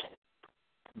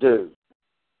do?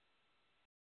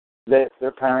 Let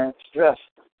their parents dress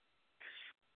them.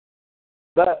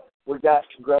 But we've got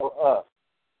to grow up.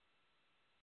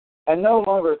 And no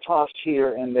longer tossed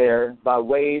here and there by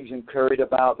waves and carried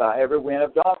about by every wind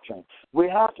of doctrine. We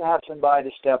have to have somebody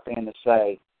to step in and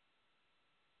say,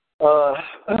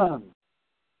 that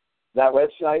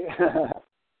website,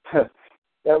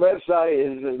 that website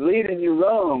is leading you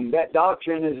wrong. That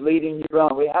doctrine is leading you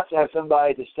wrong. We have to have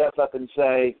somebody to step up and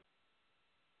say,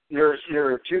 You're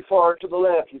too far to the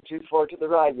left, you're too far to the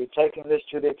right, you're taking this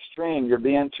to the extreme, you're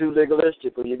being too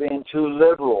legalistic, or you're being too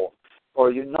liberal.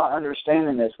 or you're not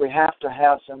understanding this, we have to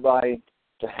have somebody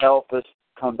to help us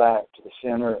come back to the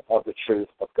center of the truth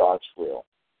of God's will.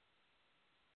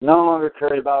 No longer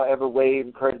carried about every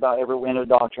wave, carried about every wind of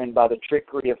doctrine, by the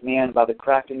trickery of men, by the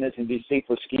craftiness and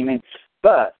deceitful scheming,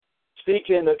 but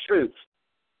speaking the truth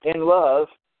in love,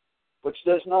 which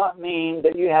does not mean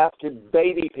that you have to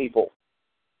baby people.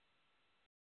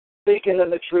 Speaking of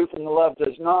the truth in love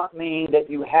does not mean that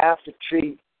you have to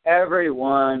treat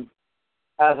everyone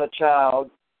as a child,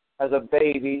 as a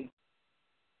baby.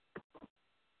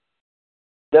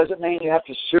 Doesn't mean you have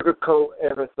to sugarcoat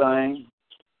everything.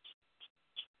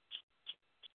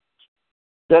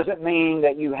 Doesn't mean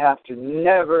that you have to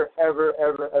never, ever,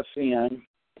 ever offend.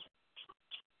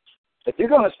 If you're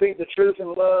going to speak the truth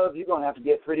in love, you're going to have to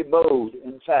get pretty bold,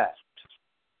 in fact.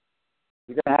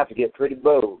 You're going to have to get pretty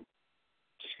bold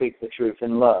to speak the truth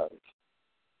in love.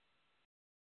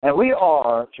 And we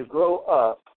are to grow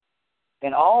up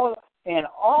in all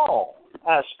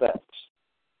aspects.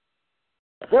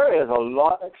 There is a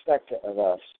lot expected of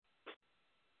us.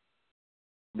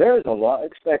 There is a lot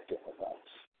expected of us.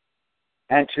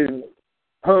 And to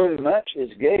whom much is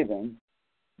given,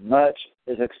 much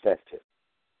is expected.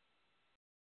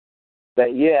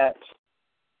 But yet,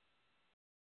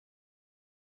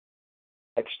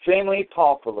 extremely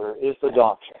popular is the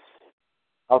doctrine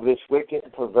of this wicked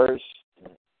and perverse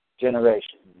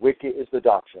generation. Wicked is the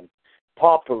doctrine.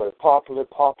 Popular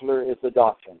is the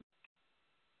doctrine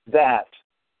that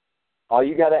all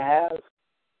you got to have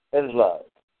is love.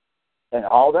 And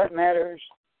all that matters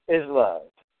is love.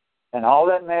 And all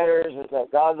that matters is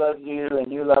that God loves you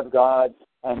and you love God,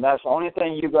 and that's the only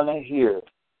thing you're going to hear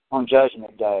on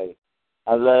Judgment Day.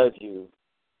 I love you.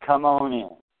 Come on in.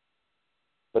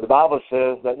 But the Bible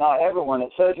says that not everyone that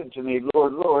says unto me,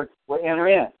 Lord, Lord, will enter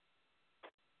in.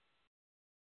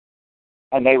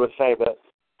 And they would say, but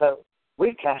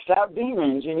we cast out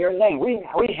demons in your name. We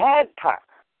had power.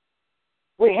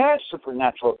 We had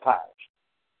supernatural powers.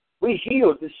 We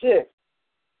healed the sick.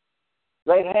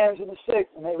 Laid hands on the sick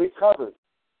and they recovered.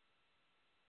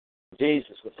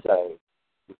 Jesus would say,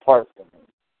 depart from me.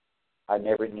 I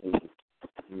never knew you.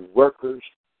 You workers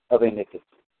of iniquity.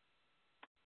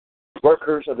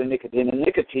 Workers of iniquity. And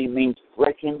iniquity means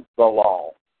breaking the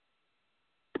law.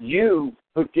 You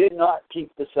who did not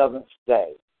keep the seventh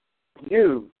day.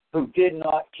 You who did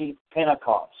not keep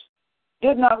Pentecost.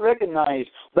 Did not recognize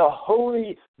the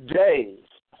holy days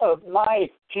of my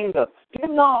kingdom. Did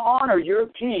not honor your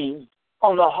king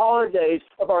on the holidays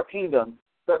of our kingdom.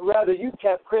 But rather you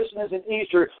kept Christmas and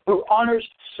Easter, who honors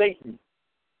Satan.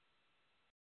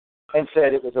 And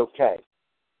said it was okay.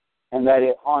 And that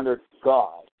it honored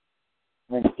God.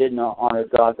 When it did not honor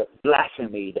God, but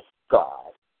blasphemed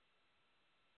God.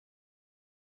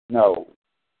 No.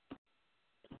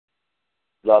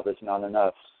 Love is not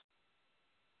enough.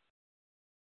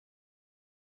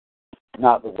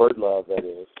 Not the word love, that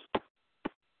is.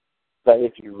 But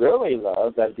if you really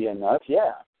love, that'd be enough,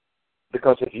 yeah.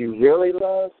 Because if you really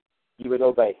love, you would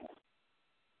obey him.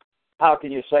 How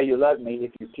can you say you love me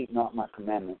if you keep not my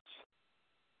commandments?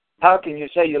 How can you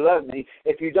say you love me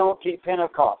if you don't keep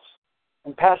Pentecost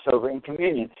and Passover and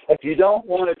communion? If you don't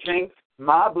want to drink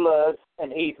my blood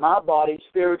and eat my body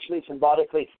spiritually,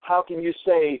 symbolically, how can you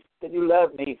say that you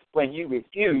love me when you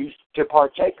refuse to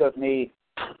partake of me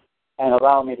and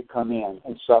allow me to come in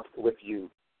and sup with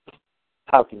you?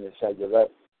 How can you say you love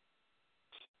me?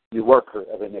 You worker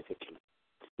of iniquity,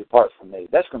 depart from me.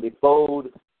 That's going to be bold,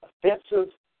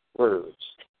 offensive words.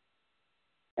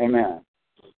 Amen.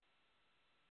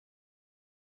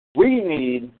 We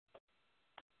need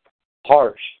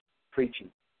harsh preaching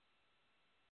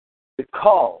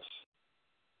because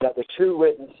that the two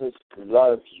witnesses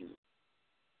love you,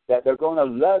 that they're going to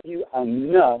love you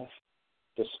enough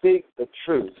to speak the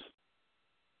truth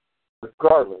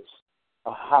regardless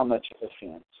of how much it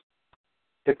offends.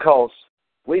 Because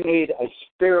we need a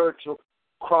spiritual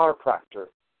chiropractor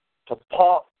to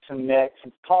pop some necks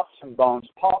and pop some bones,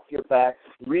 pop your back,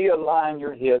 realign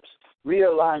your hips,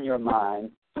 realign your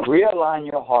mind, realign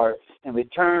your heart, and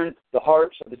return the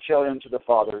hearts of the children to the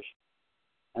fathers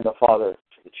and the father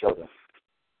to the children.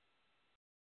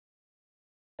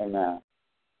 Amen.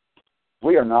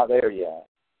 We are not there yet.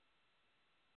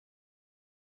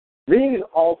 These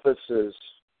offices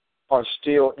are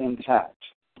still intact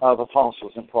of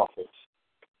apostles and prophets.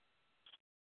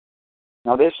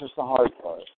 Now this is the hard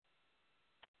part.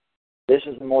 This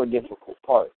is the more difficult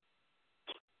part.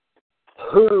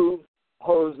 Who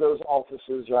holds those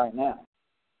offices right now?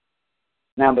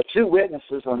 Now the two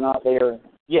witnesses are not there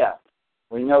yet.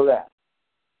 We know that.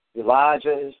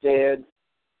 Elijah is dead.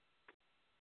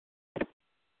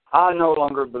 I no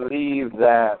longer believe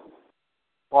that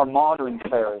our modern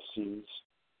Pharisees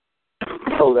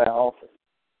go that often.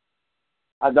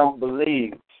 I don't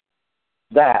believe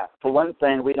that. For one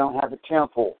thing, we don't have a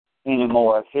temple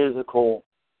anymore, a physical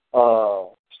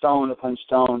stone upon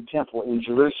stone temple in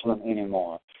Jerusalem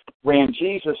anymore. When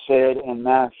Jesus said in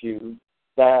Matthew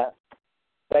that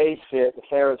the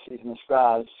Pharisees and the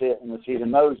scribes sit in the seat of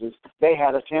Moses, they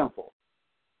had a temple,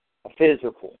 a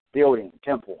physical building,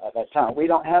 temple at that time. We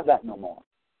don't have that no more.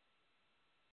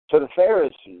 So the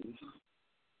Pharisees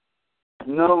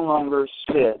no longer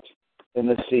sit in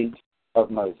the seat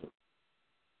of Moses.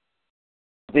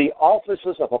 The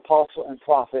offices of apostle and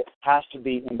prophet has to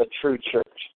be in the true church.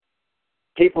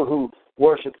 People who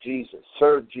worship Jesus,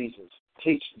 serve Jesus,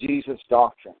 teach Jesus'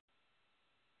 doctrine.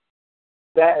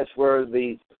 That is where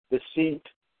the seat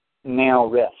now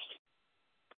rests,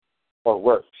 or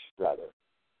works, rather.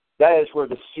 That is where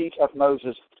the seat of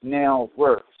Moses now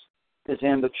works, is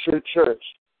in the true church.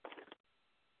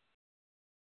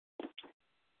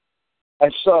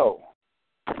 And so,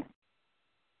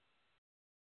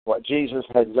 what Jesus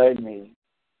had led me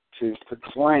to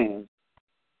proclaim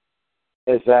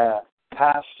is that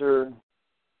Pastor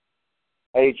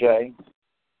AJ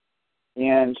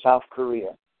in South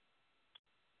Korea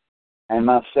and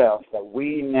myself, that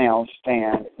we now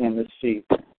stand in the seat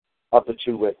of the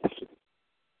two witnesses.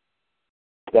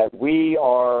 That we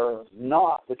are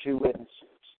not the two witnesses.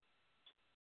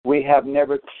 We have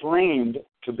never claimed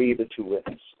to be the two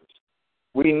witnesses.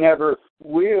 We never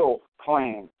will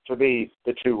claim to be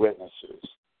the two witnesses.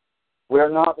 We are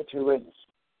not the two witnesses.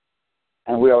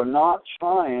 And we are not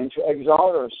trying to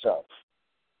exalt ourselves.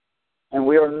 And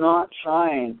we are not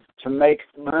trying to make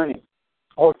money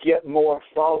or get more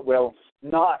followers. Well,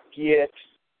 not get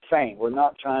fame. We're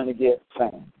not trying to get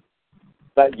fame.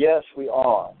 But yes, we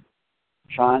are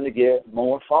trying to get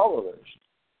more followers.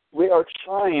 We are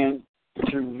trying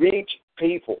to reach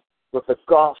people with the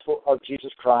gospel of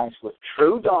Jesus Christ with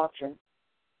true doctrine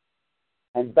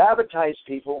and baptize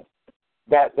people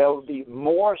that there will be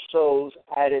more souls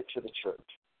added to the church.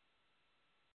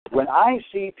 When I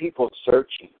see people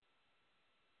searching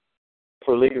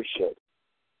for leadership,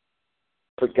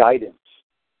 for guidance,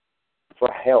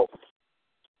 for help,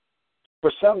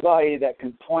 for somebody that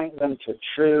can point them to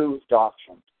true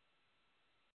doctrine,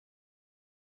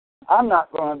 I'm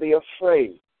not going to be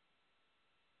afraid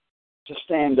to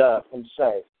stand up and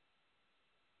say,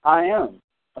 I am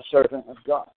a servant of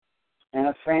God and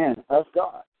a fan of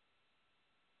God.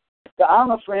 That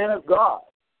I'm a friend of God.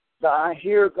 That I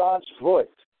hear God's voice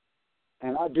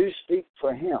and I do speak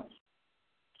for Him.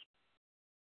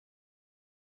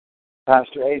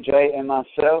 Pastor AJ and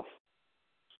myself,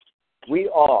 we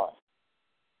are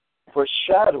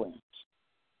foreshadowings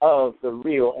of the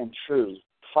real and true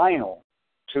final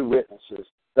two witnesses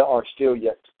that are still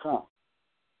yet to come.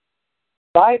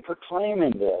 By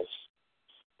proclaiming this,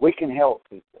 we can help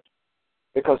people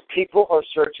because people are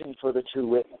searching for the two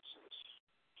witnesses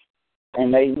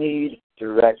and they need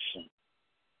direction.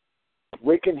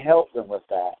 We can help them with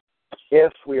that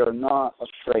if we are not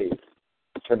afraid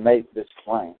to make this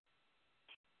claim.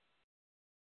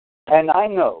 And I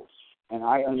know and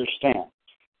I understand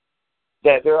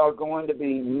that there are going to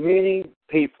be many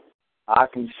people. I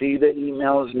can see the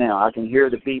emails now. I can hear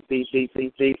the beep, beep, beep,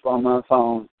 beep, beep on my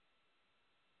phone.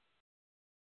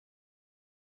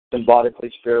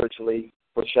 Symbolically, spiritually,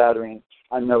 foreshadowing.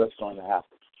 I know it's going to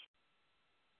happen.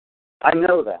 I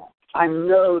know that. I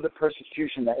know the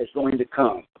persecution that is going to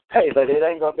come. Hey, but it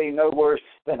ain't going to be no worse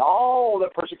than all the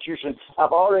persecution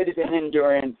I've already been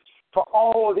enduring for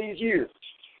all of these years.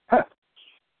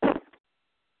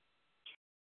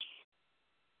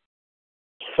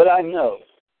 But I know,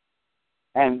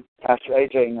 and Pastor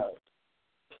AJ knows,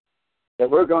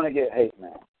 that we're going to get hate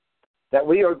mail. That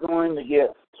we are going to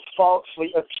get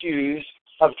falsely accused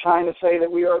of trying to say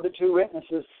that we are the two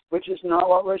witnesses, which is not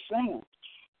what we're saying.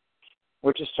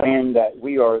 We're just saying that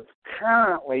we are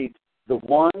currently the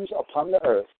ones upon the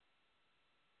earth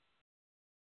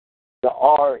that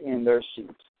are in their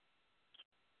seats.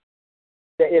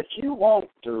 That if you want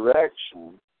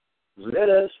direction, let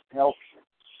us help you.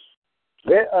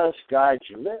 Let us guide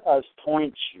you. Let us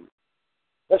point you.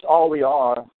 That's all we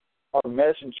are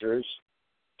messengers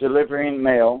delivering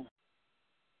mail,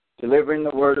 delivering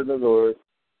the word of the Lord.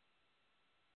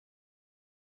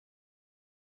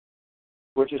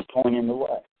 We're just pointing the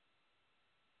way.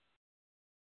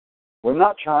 We're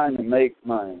not trying to make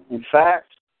money. In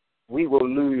fact, we will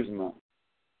lose money.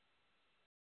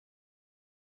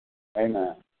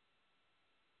 Amen.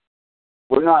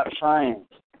 We're not trying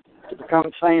to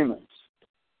become famous.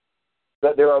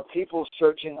 But there are people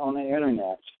searching on the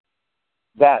internet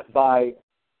that by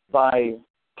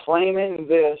claiming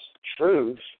this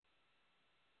truth,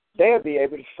 they'll be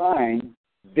able to find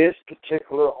this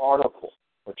particular article,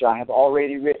 which I have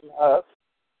already written up,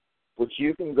 which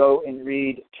you can go and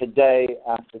read today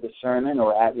after the sermon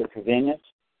or at your convenience,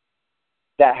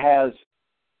 that has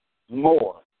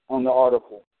more on the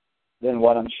article than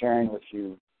what I'm sharing with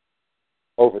you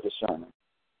over the sermon.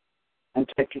 And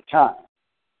take your time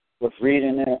with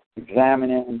reading it,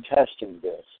 examining it, and testing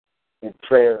this in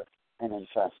prayer and in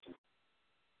fasting.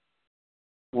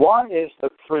 What is the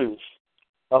proof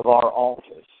of our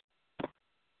office?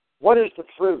 What is the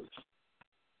proof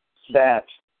that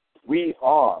we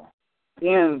are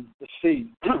in the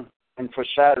seed and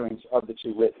foreshadowings of the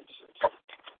two witnesses?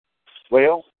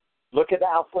 Well, look at the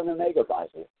Alpha and Omega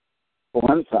Bible. For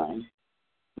one thing,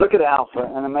 look at the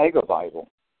Alpha and Omega Bible.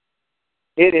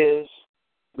 It is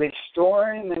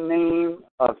restoring the name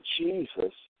of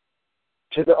Jesus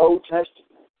to the Old Testament.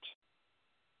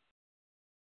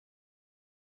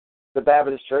 The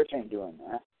Baptist Church ain't doing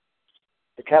that.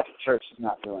 The Catholic Church is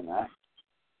not doing that.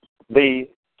 The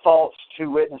false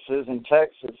two witnesses in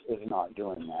Texas is not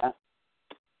doing that.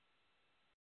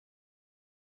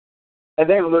 And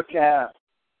then look at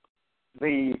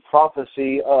the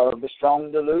prophecy of the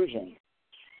strong delusion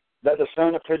that the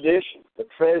son of perdition, the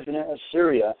president of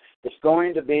Syria, is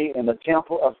going to be in the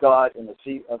temple of God, in the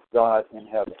seat of God in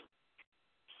heaven.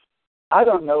 I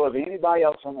don't know of anybody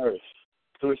else on earth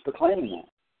who is proclaiming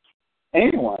that.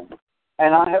 Anyone.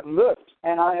 And I have looked,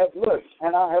 and I have looked,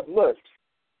 and I have looked,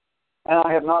 and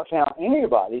I have not found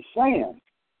anybody saying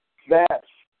that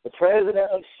the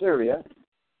president of Syria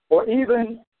or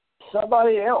even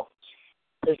somebody else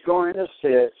is going to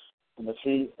sit in the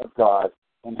seat of God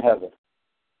in heaven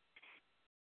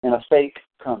in a fake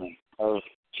coming of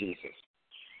Jesus.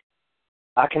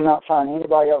 I cannot find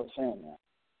anybody else saying that.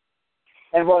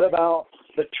 And what about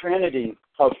the Trinity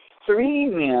of 3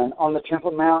 men on the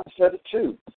Temple Mount instead of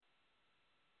 2?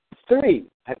 3.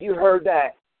 Have you heard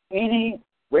that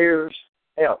anywhere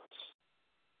else?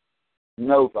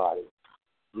 Nobody.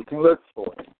 You can look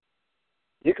for it.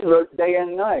 You can look day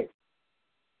and night.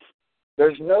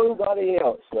 There's nobody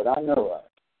else that I know of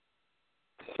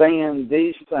saying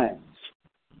these things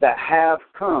that have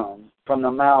come from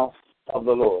the mouth of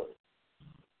the Lord.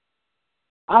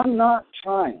 I'm not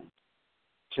trying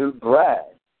to brag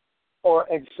or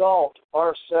exalt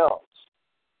ourselves,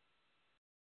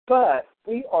 but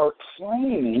we are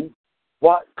claiming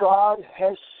what God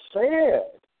has said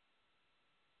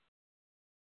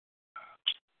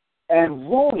and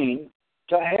wanting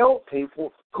to help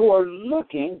people who are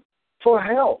looking for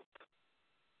help.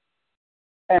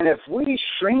 And if we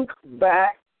shrink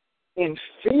back in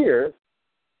fear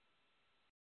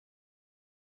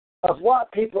of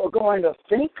what people are going to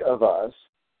think of us,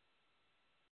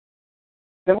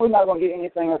 then we're not going to get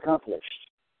anything accomplished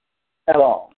at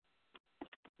all.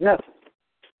 Nothing.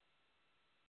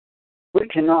 We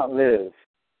cannot live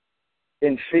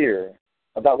in fear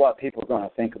about what people are going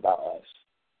to think about us.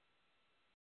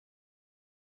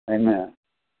 Amen.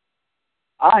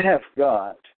 I have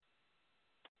got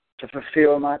to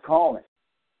fulfill my calling.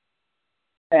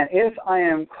 And if I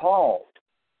am called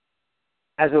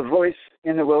as a voice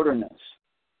in the wilderness,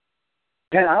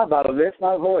 then I've got to lift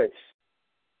my voice.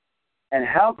 And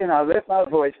how can I lift my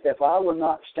voice if I will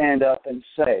not stand up and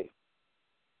say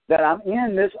that I'm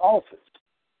in this office?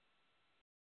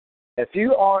 If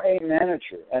you are a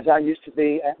manager, as I used to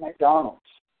be at McDonald's,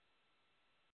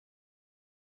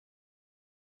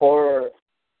 or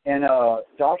in a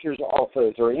doctor's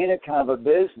office, or any kind of a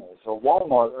business, or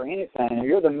Walmart, or anything, and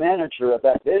you're the manager of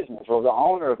that business, or the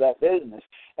owner of that business,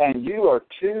 and you are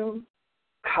too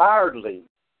cowardly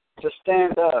to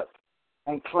stand up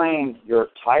and claim your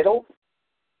title,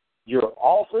 your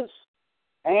office,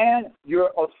 and your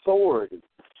authority,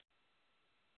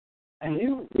 and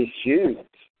you refuse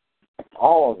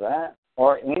all of that,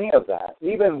 or any of that,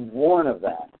 even one of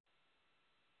that,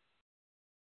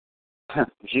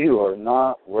 you are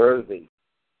not worthy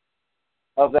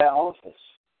of that office.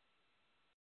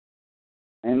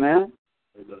 Amen?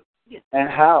 And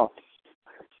how?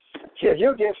 Yeah,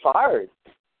 you'll get fired.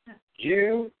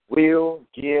 You will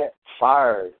get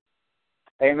fired.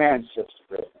 Amen, Sister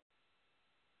Brittany.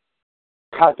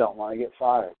 I don't want to get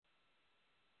fired.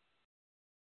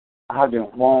 I do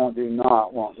not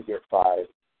want to get fired.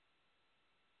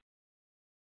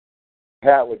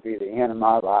 That would be the end of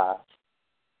my life.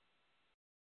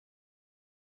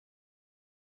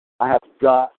 I have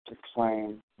got to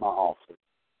claim my office.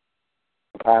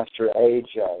 Pastor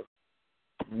A.J.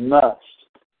 must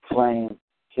claim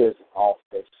his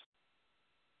office.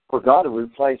 For God to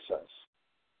replace us.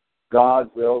 God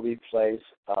will replace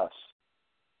us.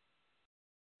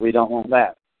 We don't want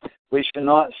that. We should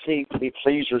not seek to be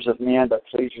pleasers of men, but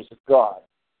pleasers of God.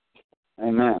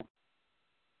 Amen.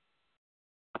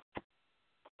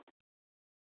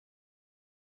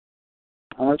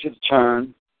 I want you to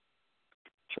turn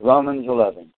to Romans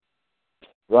 11.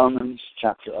 Romans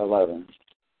chapter 11.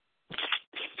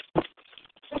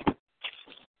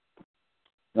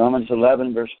 Romans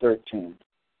 11, verse 13.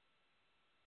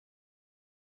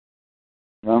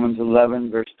 Romans 11,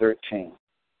 verse 13.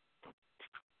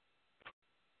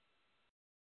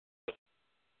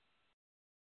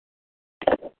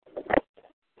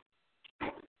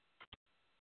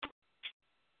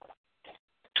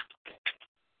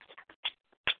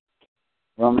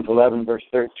 Romans 11, verse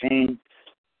 13,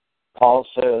 Paul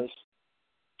says,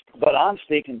 "But I'm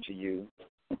speaking to you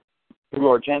who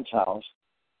are Gentiles,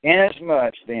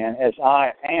 inasmuch then as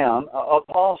I am an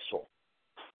apostle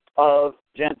of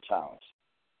Gentiles.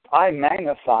 I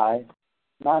magnify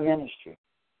my ministry."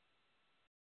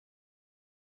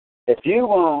 If you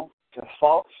want to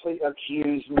falsely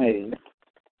accuse me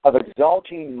of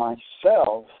exalting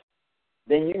myself,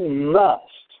 then you must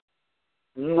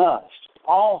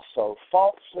also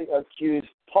falsely accuse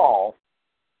Paul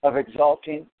of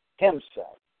exalting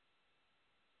himself.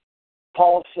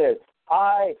 Paul said,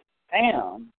 I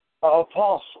am an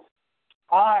apostle.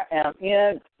 I am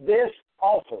in this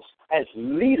office as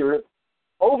leader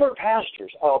over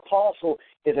pastors. An apostle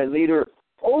is a leader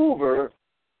over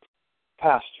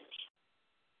pastors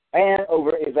and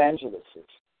over evangelists.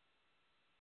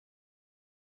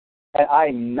 And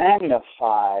I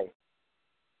magnify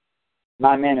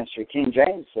my ministry. King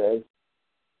James says,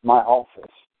 my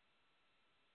office.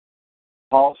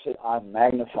 Paul said, I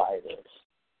magnify this.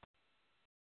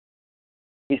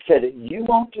 He said, you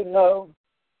want to know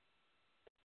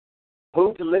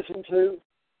who to listen to?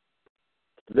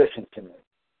 Listen to me.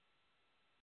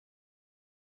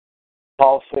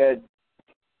 Paul said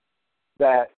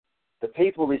that the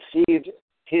people received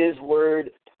his word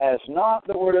as not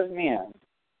the word of men,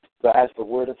 but as the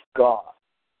word of God,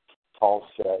 Paul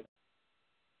said.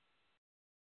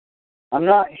 I'm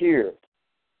not here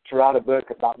to write a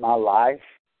book about my life.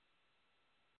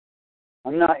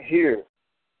 I'm not here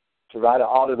to write an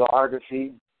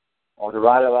autobiography or to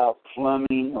write about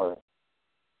plumbing or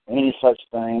any such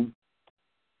thing.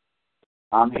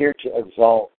 I'm here to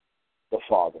exalt the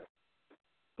Father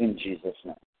in Jesus'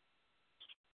 name.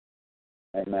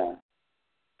 Amen.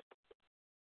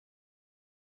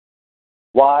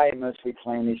 Why must we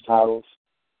claim these titles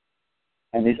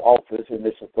and these offices and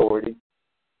this authority?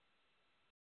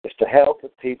 It's to help the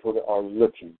people that are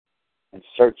looking and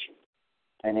searching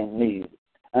and in need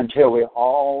until we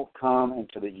all come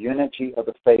into the unity of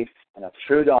the faith and a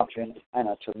true doctrine and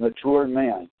a mature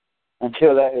man.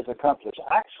 Until that is accomplished.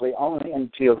 Actually, only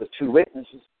until the two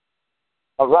witnesses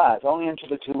arise. Only until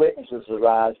the two witnesses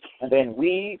arise, and then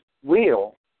we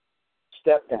will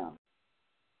step down.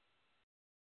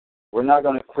 We're not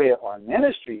going to quit our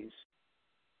ministries,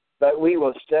 but we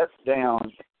will step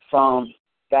down from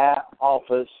that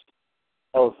office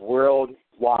of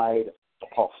worldwide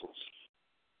apostles.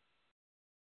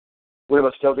 We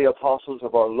will still be apostles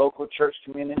of our local church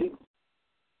community,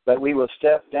 but we will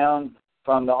step down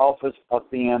from the office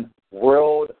of being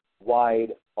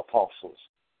worldwide apostles.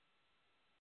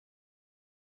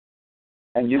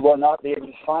 And you will not be able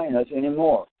to find us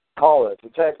anymore. Call us or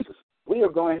text us. We are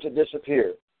going to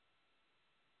disappear.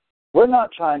 We're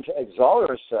not trying to exalt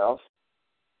ourselves.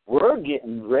 We're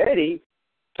getting ready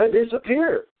to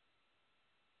disappear.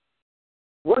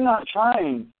 We're not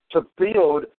trying to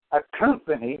build a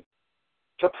company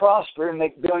to prosper and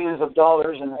make billions of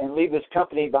dollars and leave this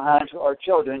company behind to our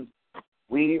children.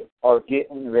 We are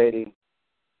getting ready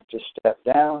to step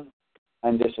down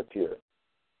and disappear.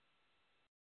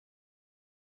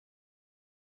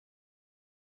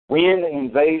 When the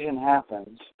invasion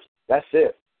happens, that's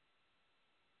it.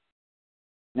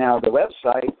 Now, the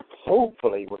website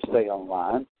hopefully will stay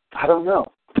online. I don't know.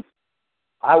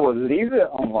 I will leave it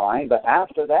online, but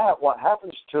after that, what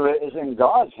happens to it is in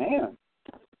God's hand.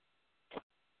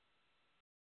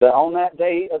 But on that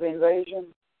day of invasion,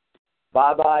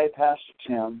 bye-bye, Pastor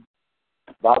Tim.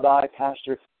 Bye-bye,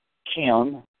 Pastor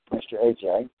Kim, Mr.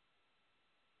 AJ.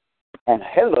 And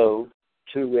hello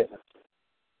to witnesses.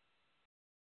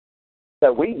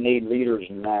 That we need leaders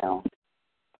now.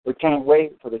 We can't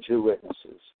wait for the two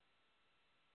witnesses.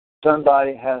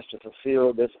 Somebody has to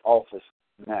fulfill this office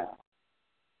now.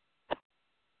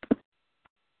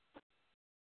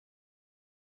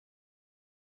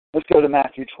 Let's go to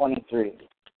Matthew 23.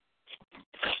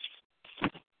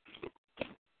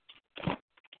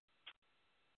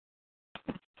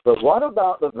 But what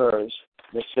about the verse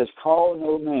that says, call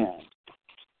no man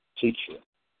teacher.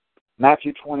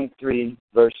 Matthew 23,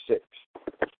 verse 6.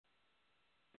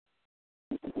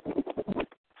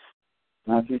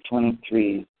 Matthew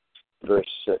 23, verse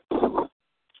 6.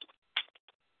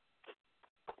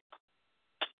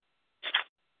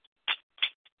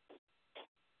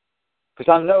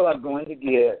 Because I know I'm going to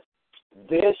get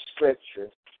this scripture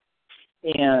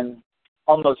in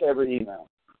almost every email.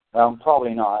 Well,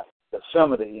 probably not, but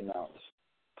some of the emails.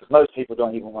 Because most people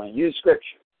don't even want to use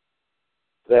scripture.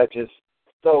 They just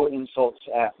throw insults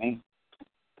at me,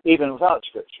 even without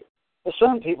scripture. But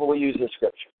some people will use this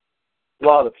scripture. A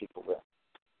lot of people will.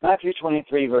 Matthew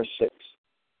 23, verse 6.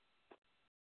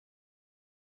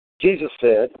 Jesus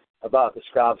said about the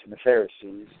scribes and the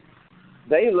Pharisees,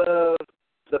 they love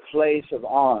the place of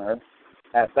honor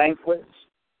at banquets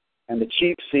and the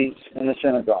chief seats in the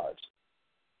synagogues.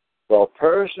 Well,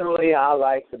 personally, I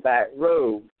like the back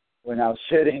row when I was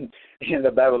sitting in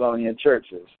the Babylonian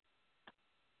churches.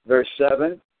 Verse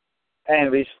 7,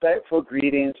 and respectful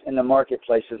greetings in the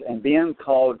marketplaces and being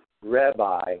called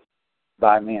rabbi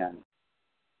by men.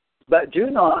 But do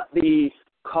not be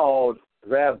called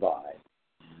rabbi.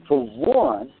 For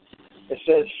one, it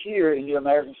says here in your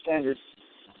American Standards,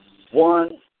 one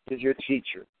is your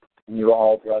teacher, and you are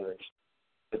all brothers.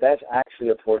 But that's actually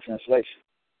a poor translation,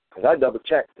 because I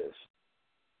double-checked this.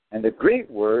 And the Greek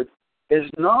word is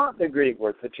not the Greek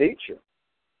word for teacher.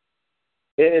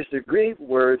 It is the Greek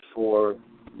word for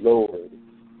Lord,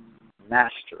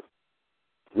 Master,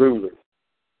 Ruler.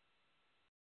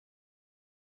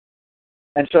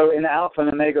 And so in the Alpha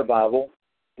and Omega Bible,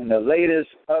 in the latest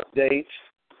update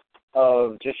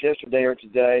of just yesterday or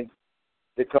today,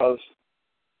 because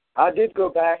I did go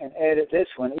back and edit this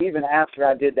one even after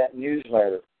I did that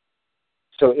newsletter.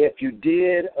 So if you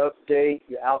did update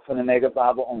your Alpha and Omega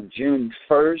Bible on June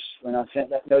 1st, when I sent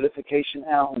that notification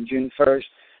out on June 1st,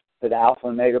 that the Alpha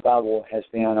and Omega Bible has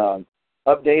been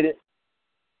updated,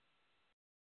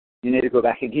 you need to go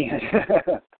back again.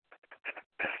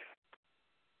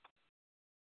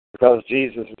 Because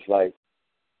Jesus is like,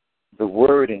 the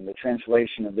wording, the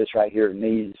translation of this right here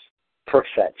needs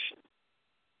perfection.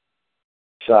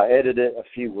 So I edited a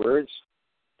few words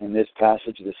in this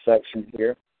passage, this section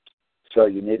here. So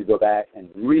you need to go back and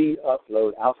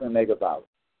re-upload Alpha and Omega Bible.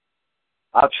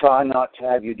 I'll try not to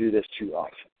have you do this too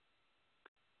often.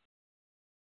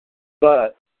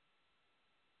 But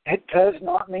it does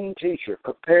not mean teacher.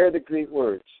 Compare the Greek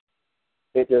words.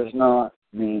 It does not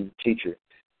mean teacher.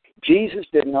 Jesus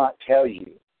did not tell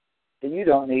you that you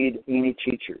don't need any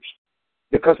teachers,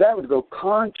 because that would go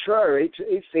contrary to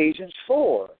Ephesians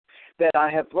 4, that I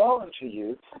have brought unto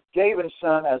you, given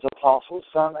some as apostles,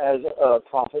 some as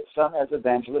prophets, some as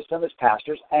evangelists, some as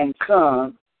pastors, and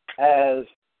some as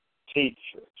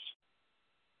teachers.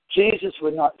 Jesus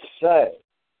would not say,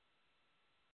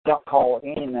 don't call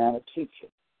any man a teacher.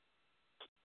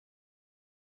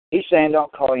 He's saying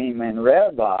don't call any man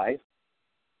rabbi,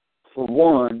 for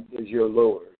one is your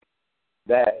Lord.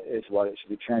 That is what it should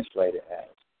be translated as.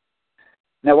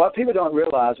 Now, what people don't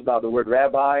realize about the word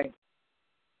rabbi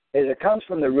is it comes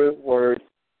from the root word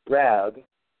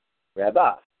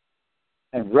rabbi.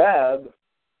 And rab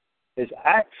is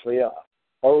actually an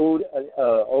old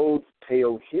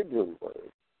Paleo-Hebrew word,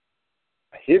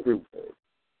 a Hebrew word,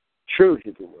 true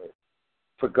Hebrew word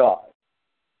for God.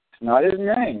 It's not his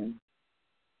name,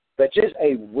 but just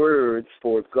a word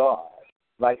for God.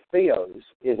 Like theos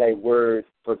is a word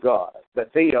for God.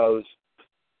 But theos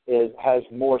has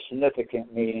more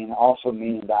significant meaning, also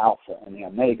meaning the Alpha and the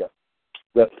Omega.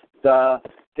 But the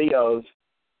theos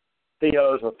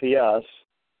or theos,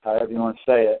 however you want to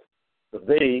say it,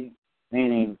 the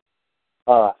meaning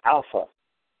alpha,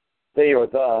 the or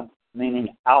the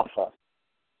meaning alpha,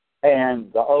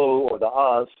 and the O or the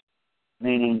us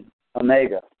meaning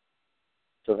omega.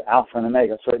 So the Alpha and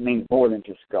Omega. So it means more than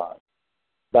just God.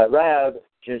 But Rab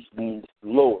just means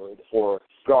Lord or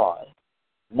God.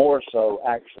 More so,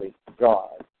 actually,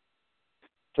 God.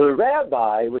 So the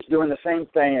rabbi was doing the same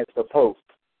thing as the Pope,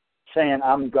 saying,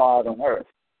 I'm God on earth.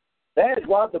 That is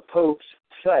what the popes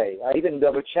say. I even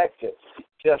double-checked it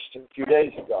just a few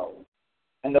days ago.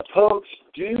 And the popes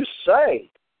do say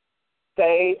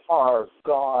they are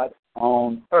God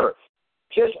on earth.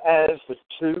 Just as the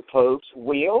two popes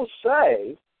will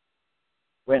say,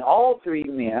 when all three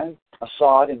men,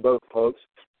 Assad and both popes,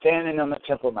 standing on the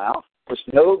Temple Mount, which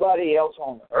nobody else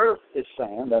on earth is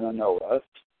saying that I know of,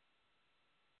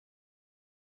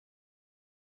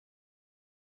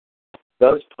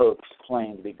 those popes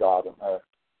claim to be God on earth.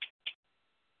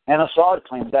 And Assad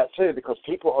claims that too, because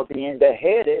people are being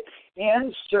beheaded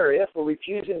in Syria for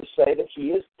refusing to say that he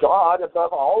is God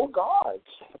above all gods.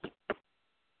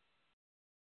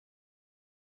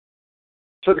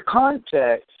 So the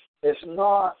context is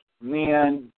not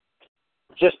men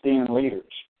just being leaders.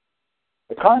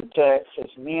 The context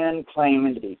is men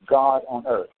claiming to be God on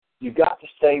earth. You've got to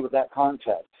stay with that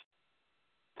context.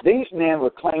 These men were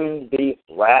claiming to be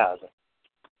God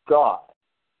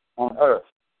on earth.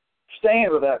 Staying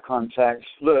with that context,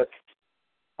 look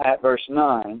at verse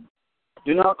 9.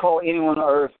 Do not call anyone on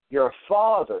earth your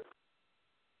father.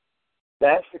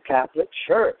 That's the Catholic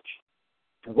Church.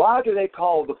 Why do they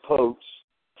call the popes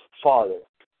father?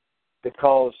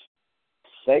 Because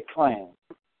they claim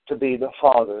to be the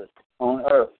Father on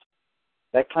earth.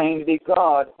 They claim to be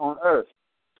God on earth.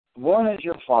 One is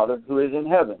your Father who is in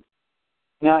heaven.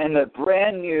 Now, in the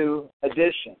brand new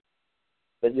edition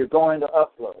that you're going to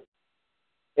upload,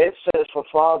 it says for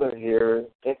Father here,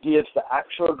 it gives the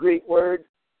actual Greek word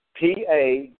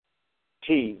P-A-T-E-R.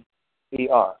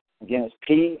 Again, it's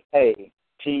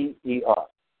P-A-T-E-R.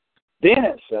 Then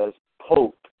it says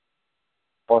Pope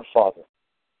or Father,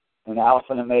 and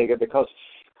Alpha and Omega, because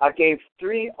I gave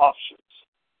three options: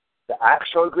 the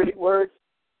actual Greek word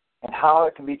and how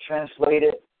it can be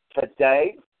translated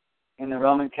today in the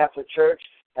Roman Catholic Church,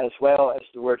 as well as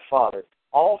the word Father.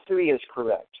 All three is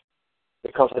correct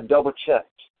because I double-checked.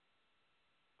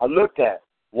 I looked at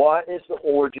what is the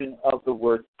origin of the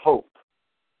word Pope,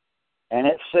 and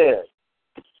it said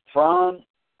from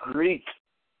Greek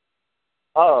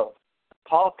of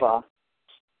Papa,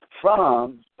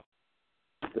 from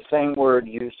the same word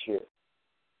used here.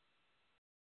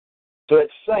 So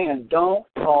it's saying, don't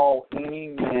call any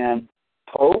man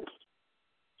Pope,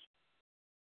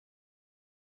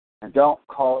 and don't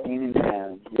call any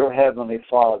man your Heavenly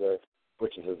Father,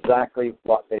 which is exactly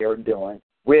what they are doing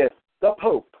with the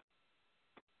Pope.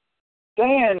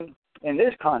 Then, in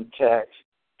this context,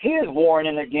 he is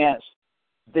warning against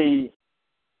the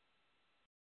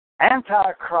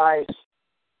Antichrist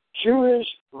Jewish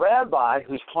rabbi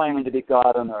who's claiming to be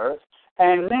God on earth,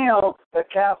 and now the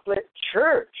Catholic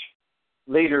Church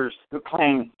leaders who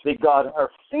claim to be God on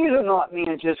earth. These are not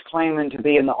men just claiming to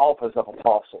be in the office of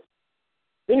apostle.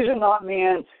 These are not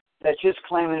men that just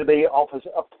claiming to be office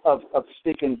of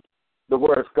speaking the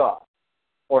word of God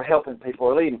or helping people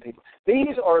or leading people.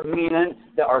 These are men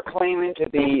that are claiming to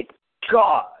be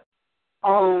God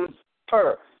on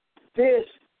earth. This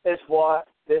is what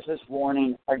this is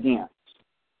warning against.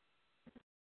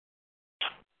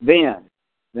 Then,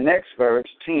 the next verse,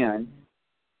 10,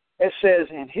 it says,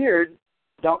 and here,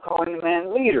 don't call any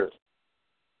man leader.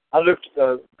 I looked at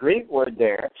the Greek word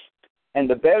there, and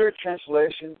the better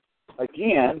translation,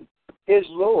 again, is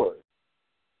Lord.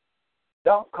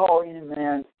 Don't call any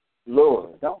man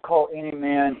Lord. Don't call any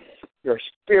man your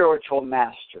spiritual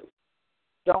master.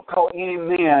 Don't call any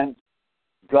man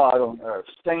God on earth.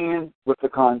 Staying with the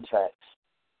context.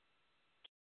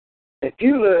 If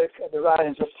you look at the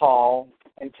writings of Paul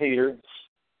and Peter,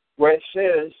 where it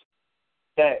says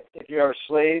that if you're a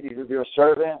slave, if you're a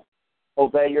servant,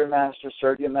 obey your master,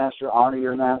 serve your master, honor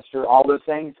your master, all those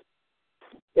things,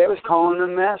 it was calling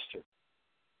them master.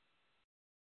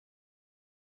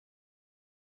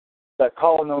 But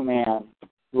call no man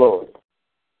Lord.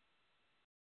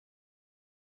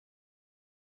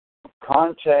 The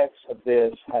context of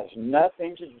this has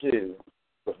nothing to do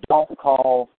with don't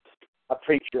call a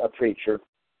preacher a preacher,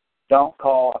 don't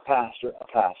call a pastor a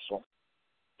pastor,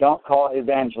 don't call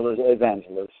evangelist an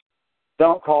evangelist,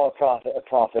 don't call a prophet a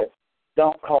prophet,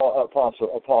 don't call an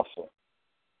apostle apostle.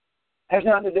 It has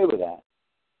nothing to do with that.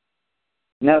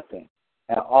 Nothing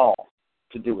at all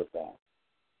to do with that.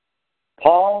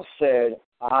 Paul said,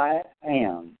 I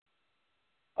am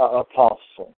an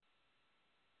apostle.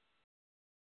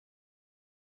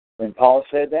 When Paul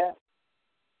said that,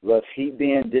 was he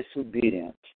being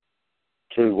disobedient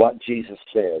to what Jesus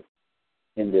said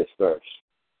in this verse?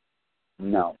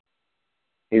 No.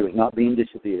 He was not being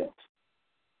disobedient.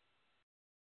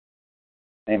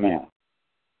 Amen.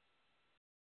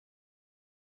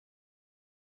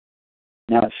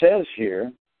 Now it says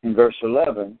here in verse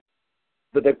 11,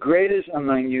 but the greatest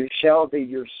among you shall be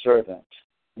your servant.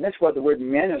 And that's what the word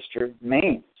minister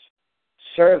means.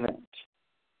 Servant.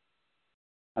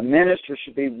 A minister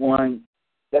should be one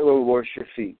that will wash your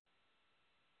feet.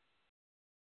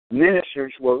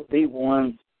 Ministers will be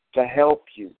one to help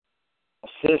you,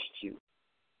 assist you.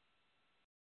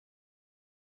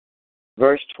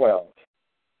 Verse 12.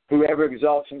 Whoever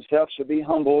exalts himself shall be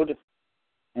humbled,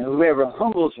 and whoever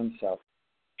humbles himself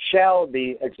shall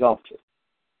be exalted.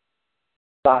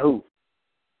 By who?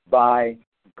 By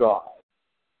God.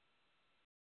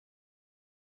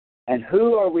 And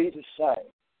who are we to say?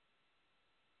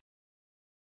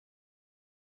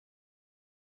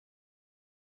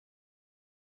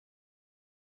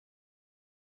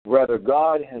 whether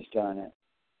God has done it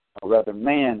or whether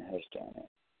man has done it,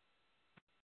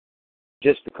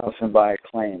 just because somebody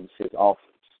claims his office.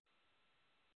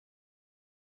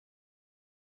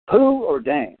 Who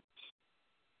ordains?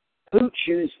 Who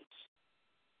chooses?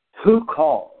 Who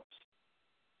calls?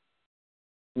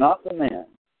 Not the man,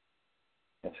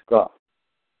 it's God.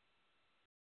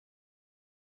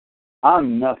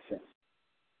 I'm nothing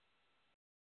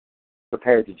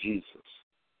compared to Jesus.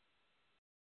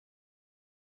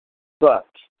 But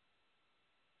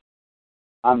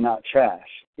I'm not trash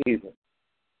either.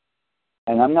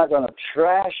 And I'm not going to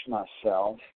trash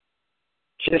myself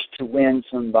just to win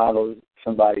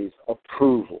somebody's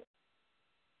approval.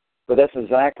 But that's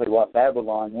exactly what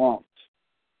Babylon wants.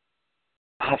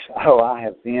 I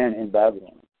have been in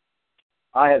Babylon.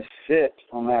 I have sit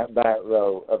on that back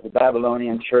row of the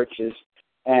Babylonian churches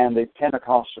and the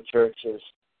Pentecostal churches.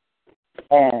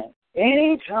 And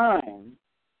any time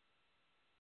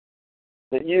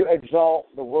that you exalt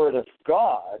the Word of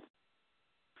God,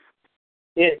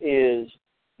 it is,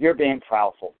 you're being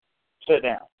proudful. Sit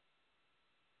down.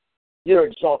 You're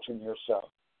exalting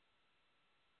yourself.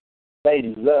 They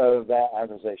love that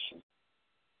accusation.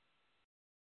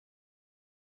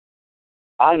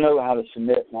 I know how to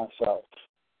submit myself.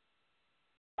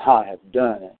 I have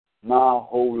done it my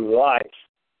whole life.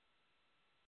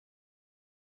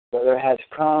 But there has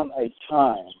come a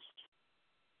time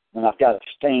when I've got to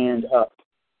stand up,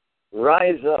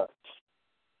 rise up,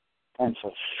 and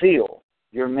fulfill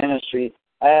your ministry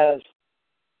as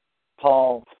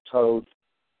Paul told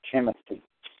Timothy.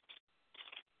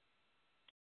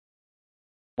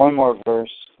 One more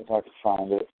verse, if I could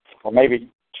find it, or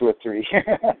maybe 2 or 3.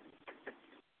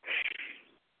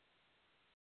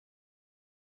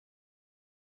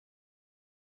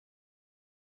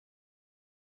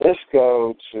 Let's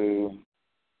go to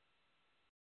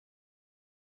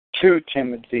 2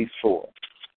 Timothy 4.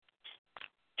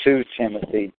 2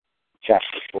 Timothy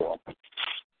chapter 4.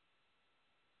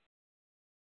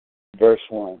 Verse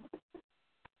 1.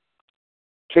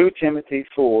 2 Timothy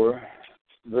 4,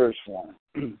 verse 1.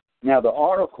 Now, the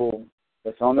article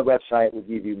that's on the website will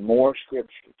give you more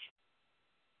scriptures.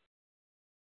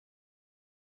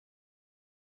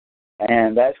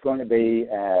 And that's going to be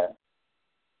at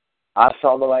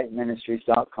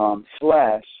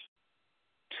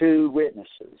ISawTheLightMinistries.com/2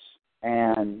 witnesses.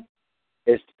 And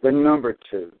it's the number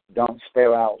 2. Don't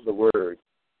spell out the word.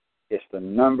 It's the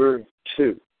number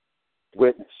 2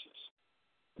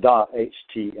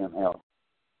 witnesses.html.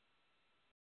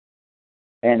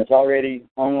 And it's already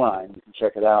online. You can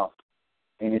check it out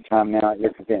anytime now at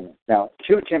your convenience. Now,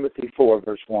 2 Timothy 4,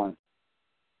 verse 1.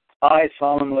 I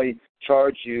solemnly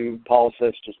charge you, Paul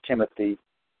says to Timothy,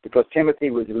 because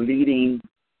Timothy was leading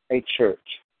a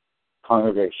church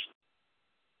congregation.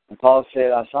 And Paul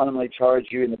said, I solemnly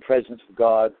charge you in the presence of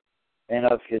God and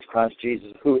of his Christ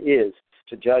Jesus, who is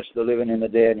to judge the living and the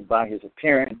dead, and by his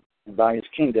appearing and by his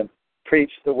kingdom,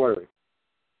 preach the word.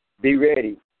 Be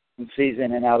ready in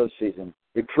season and out of season.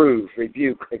 Reprove,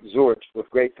 rebuke, exhort with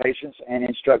great patience and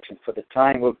instruction, for the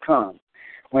time will come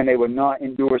when they will not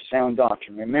endure sound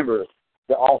doctrine. Remember,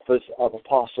 the office of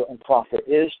apostle and prophet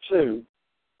is to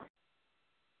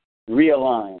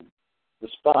realign the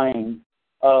spine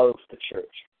of the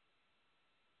church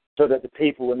so that the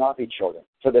people will not be children,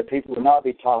 so that people will not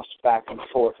be tossed back and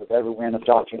forth with every wind of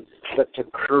doctrine, but to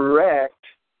correct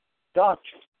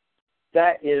doctrine.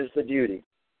 That is the duty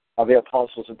of the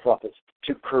apostles and prophets,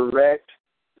 to correct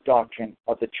doctrine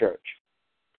of the church.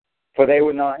 For they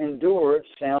would not endure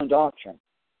sound doctrine.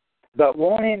 But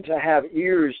wanting to have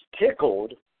ears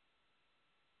tickled,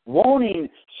 wanting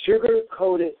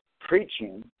sugar-coated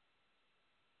preaching,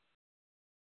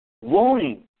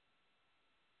 wanting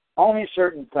only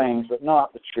certain things but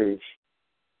not the truth,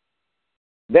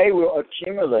 they will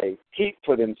accumulate, keep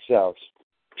for themselves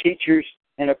teachers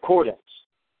in accordance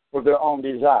with their own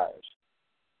desires.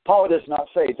 Paul does not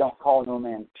say, don't call no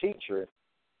man teacher,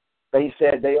 but he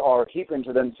said they are heaping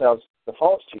to themselves the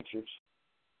false teachers.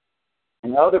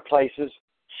 In other places,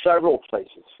 several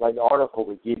places, like the article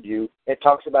we give you, it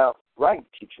talks about right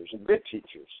teachers and good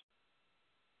teachers.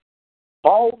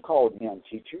 Paul called men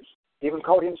teachers, even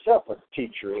called himself a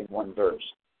teacher in one verse.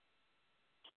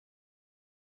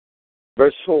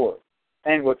 Verse 4,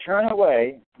 and will turn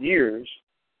away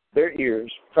their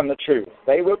ears from the truth.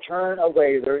 They will turn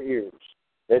away their ears.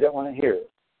 They don't want to hear it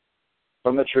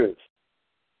from the truth.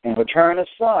 And will turn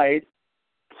aside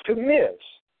to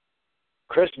myths.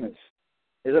 Christmas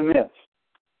is a myth.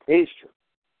 Easter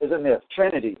is a myth.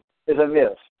 Trinity is a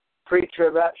myth.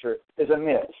 Pre-trib rapture is a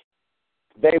myth.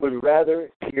 They would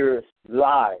rather hear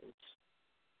lies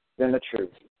than the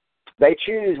truth. They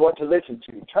choose what to listen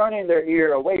to, turning their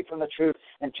ear away from the truth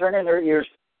and turning their ears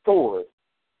toward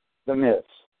the myths,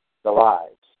 the lies.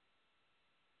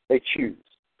 They choose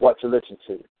what to listen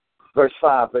to. Verse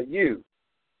 5, but you,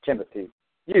 Timothy,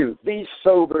 you, be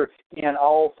sober in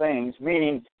all things,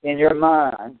 meaning in your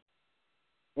mind,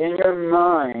 be in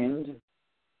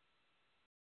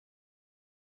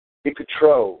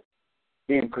control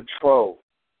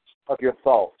of your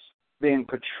thoughts, be in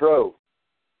control,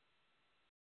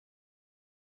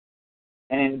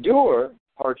 and endure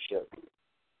hardship.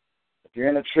 If you're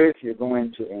in the truth, you're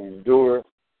going to endure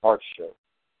hardship.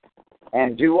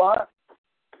 And do what?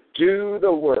 Do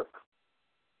the work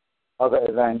of an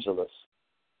evangelist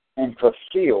and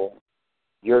fulfill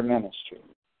your ministry.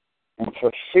 And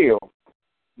fulfill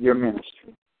your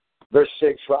ministry. Verse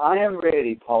 6, for I am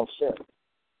ready, Paul said.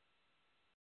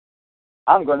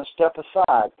 I'm going to step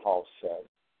aside, Paul said.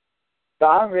 So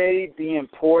I'm ready being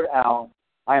poured out.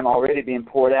 I am already being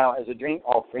poured out as a drink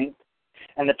offering.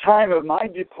 And the time of my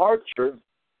departure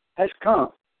has come.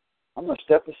 I'm going to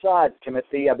step aside,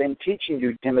 Timothy. I've been teaching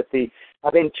you, Timothy.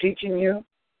 I've been teaching you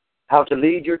how to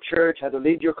lead your church, how to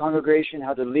lead your congregation,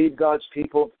 how to lead God's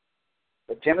people.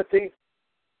 But Timothy,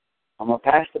 I'm going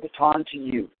to pass the baton to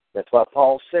you. That's what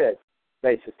Paul said,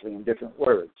 basically, in different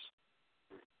words.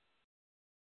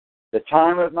 The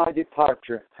time of my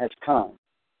departure has come.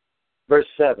 Verse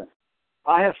 7,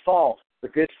 I have fought the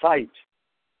good fight.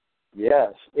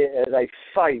 Yes, it is a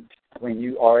fight when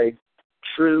you are a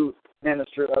true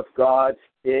minister of God.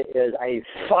 It is a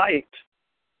fight.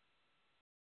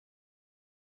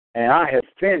 And I have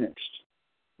finished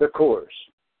the course.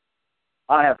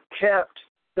 I have kept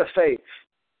the faith.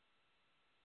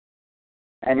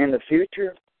 And in the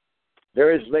future,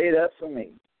 there is laid up for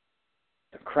me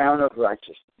the crown of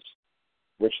righteousness,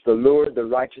 which the Lord, the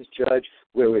righteous judge,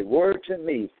 will reward to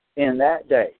me in that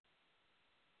day.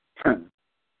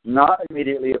 Not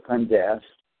immediately upon death,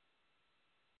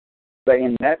 but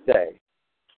in that day.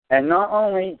 And not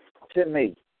only to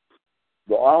me,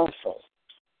 but also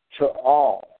to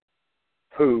all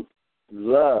who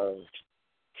loved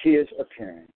his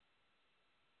appearing.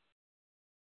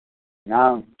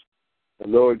 Now, the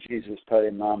Lord Jesus put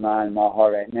in my mind, my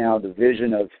heart right now, the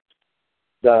vision of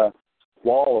the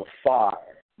wall of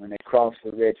fire when they crossed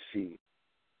the Red Sea.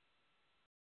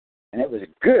 And it was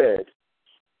good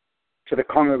to the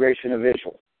congregation of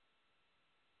Israel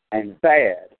and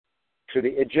bad to the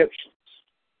Egyptians.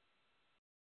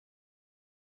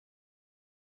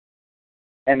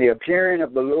 And the appearing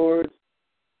of the Lord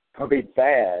will be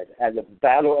bad at the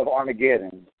battle of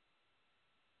Armageddon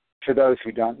to those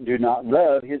who do not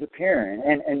love his appearing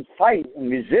and fight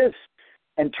and resist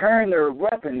and turn their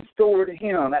weapons toward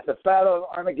him at the battle of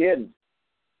Armageddon.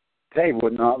 They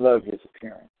would not love his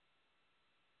appearing.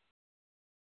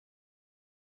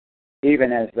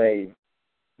 Even as they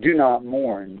do not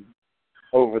mourn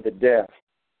over the death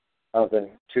of the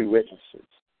two witnesses.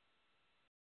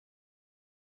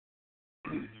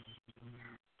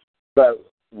 But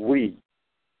we,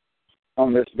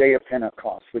 on this day of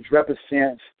Pentecost, which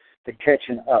represents the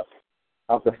catching up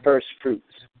of the first fruits,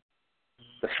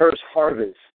 the first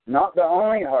harvest, not the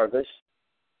only harvest,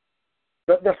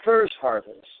 but the first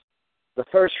harvest, the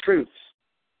first fruits,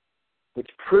 which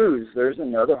proves there's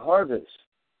another harvest.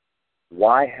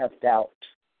 Why have doubt?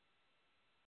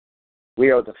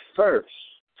 We are the first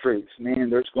fruits, meaning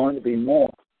there's going to be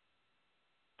more.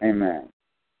 Amen.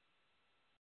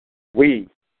 We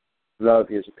love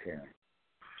his appearing,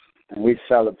 and we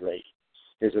celebrate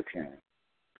his appearing,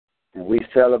 and we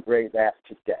celebrate that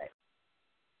today.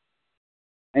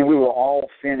 And we will all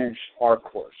finish our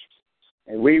course,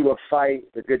 and we will fight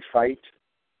the good fight.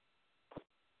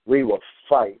 We will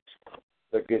fight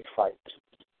the good fight.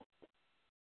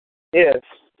 If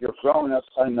you're grown up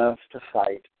enough to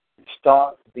fight,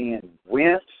 stop being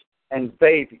wimps and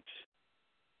babies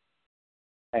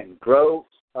and grow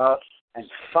up and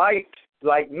fight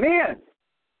like men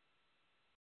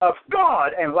of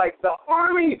God and like the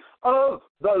army of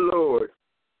the Lord.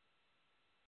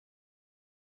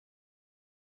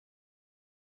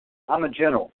 I'm a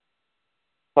general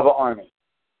of an army.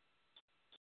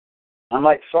 I'm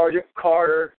like Sergeant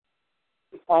Carter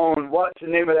on, what's the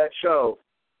name of that show?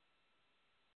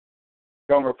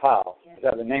 Gomer Pyle. Is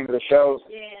that the name of the show?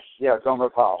 Yes. Yeah, Gomer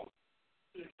Pyle.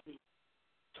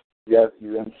 Yes,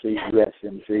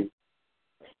 USMC.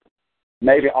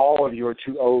 Maybe all of you are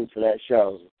too old for that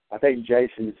show. I think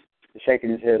Jason's shaking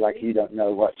his head like he don't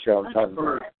know what show I'm talking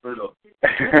about.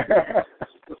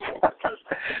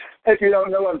 If you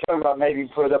don't know what I'm talking about, maybe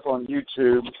put it up on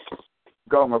YouTube,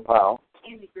 Gomer Pyle.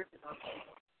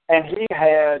 And he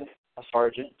had a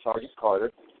Sergeant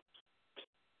Carter,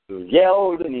 He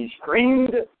yelled and he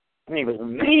screamed, and he was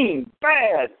mean,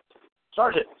 bad.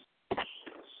 Sergeant.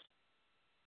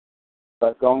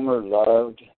 But Gomer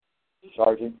loved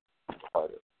Sergeant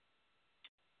Carter.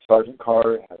 Sergeant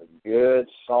Carter had a good,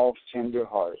 soft, tender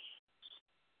heart.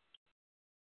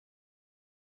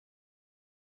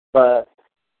 But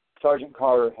Sergeant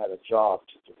Carter had a job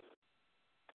to do.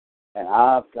 And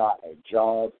I've got a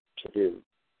job to do.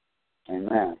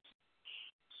 Amen.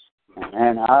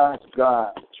 And I've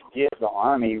got to get the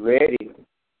Army ready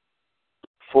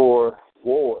for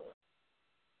war,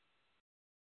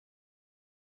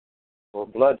 for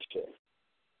bloodshed.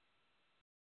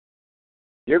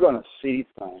 You're going to see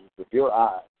things with your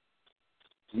eyes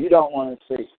you don't want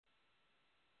to see.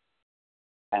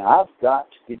 And I've got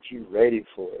to get you ready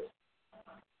for it.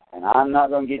 And I'm not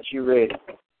going to get you ready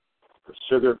for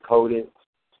sugar-coated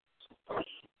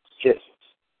kisses.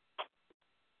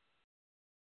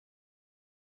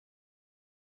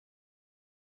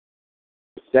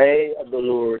 The day of the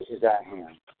Lord is at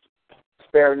hand.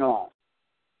 Spare not.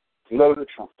 Blow the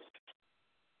trumpet.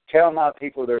 Tell my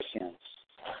people their sins.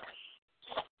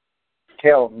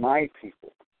 Tell my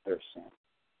people their sins.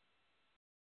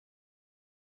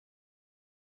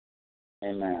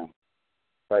 Amen.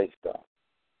 Praise God.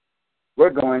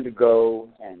 We're going to go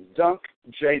and dunk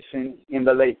Jason in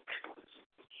the lake.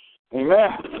 Amen.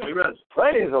 Amen.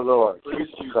 Praise the Lord. Praise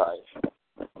Christ.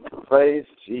 Praise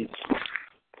Jesus.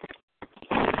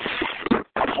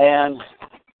 And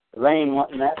the rain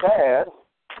wasn't that bad.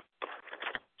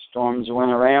 Storms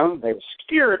went around. They were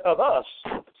scared of us.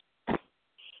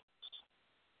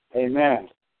 Amen.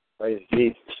 Praise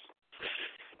Jesus.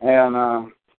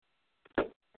 And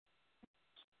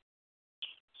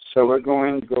so we're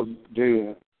going to go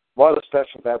do what a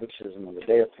special baptism on the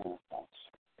day of Pentecost.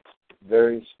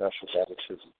 Very special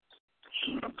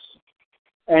baptism.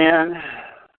 And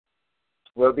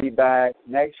we'll be back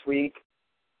next week,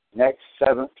 next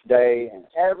seventh day, and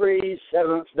every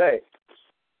seventh day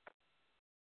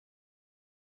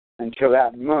until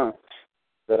that month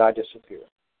that I disappear.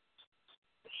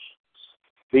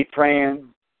 Be praying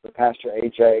for Pastor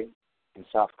AJ in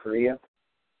South Korea.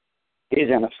 He's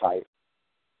in a fight.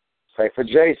 Pray for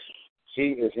Jason.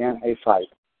 She is in a fight.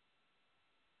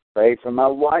 Pray for my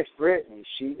wife, Brittany.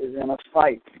 She is in a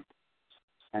fight.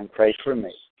 And pray for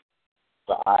me.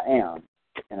 But I am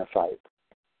in a fight.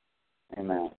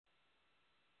 Amen.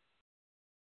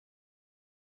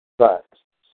 But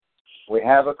we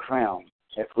have a crown.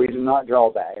 If we do not draw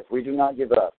back, if we do not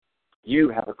give up, you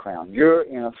have a crown. You're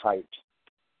in a fight.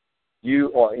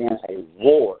 You are in a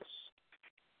war.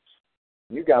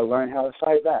 You've got to learn how to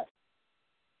fight back.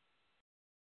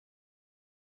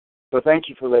 So thank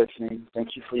you for listening.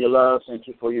 Thank you for your love. Thank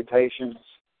you for your patience.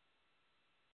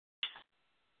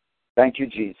 Thank you,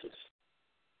 Jesus,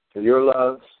 for your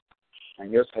love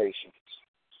and your patience.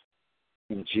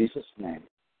 In Jesus' name,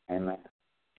 amen.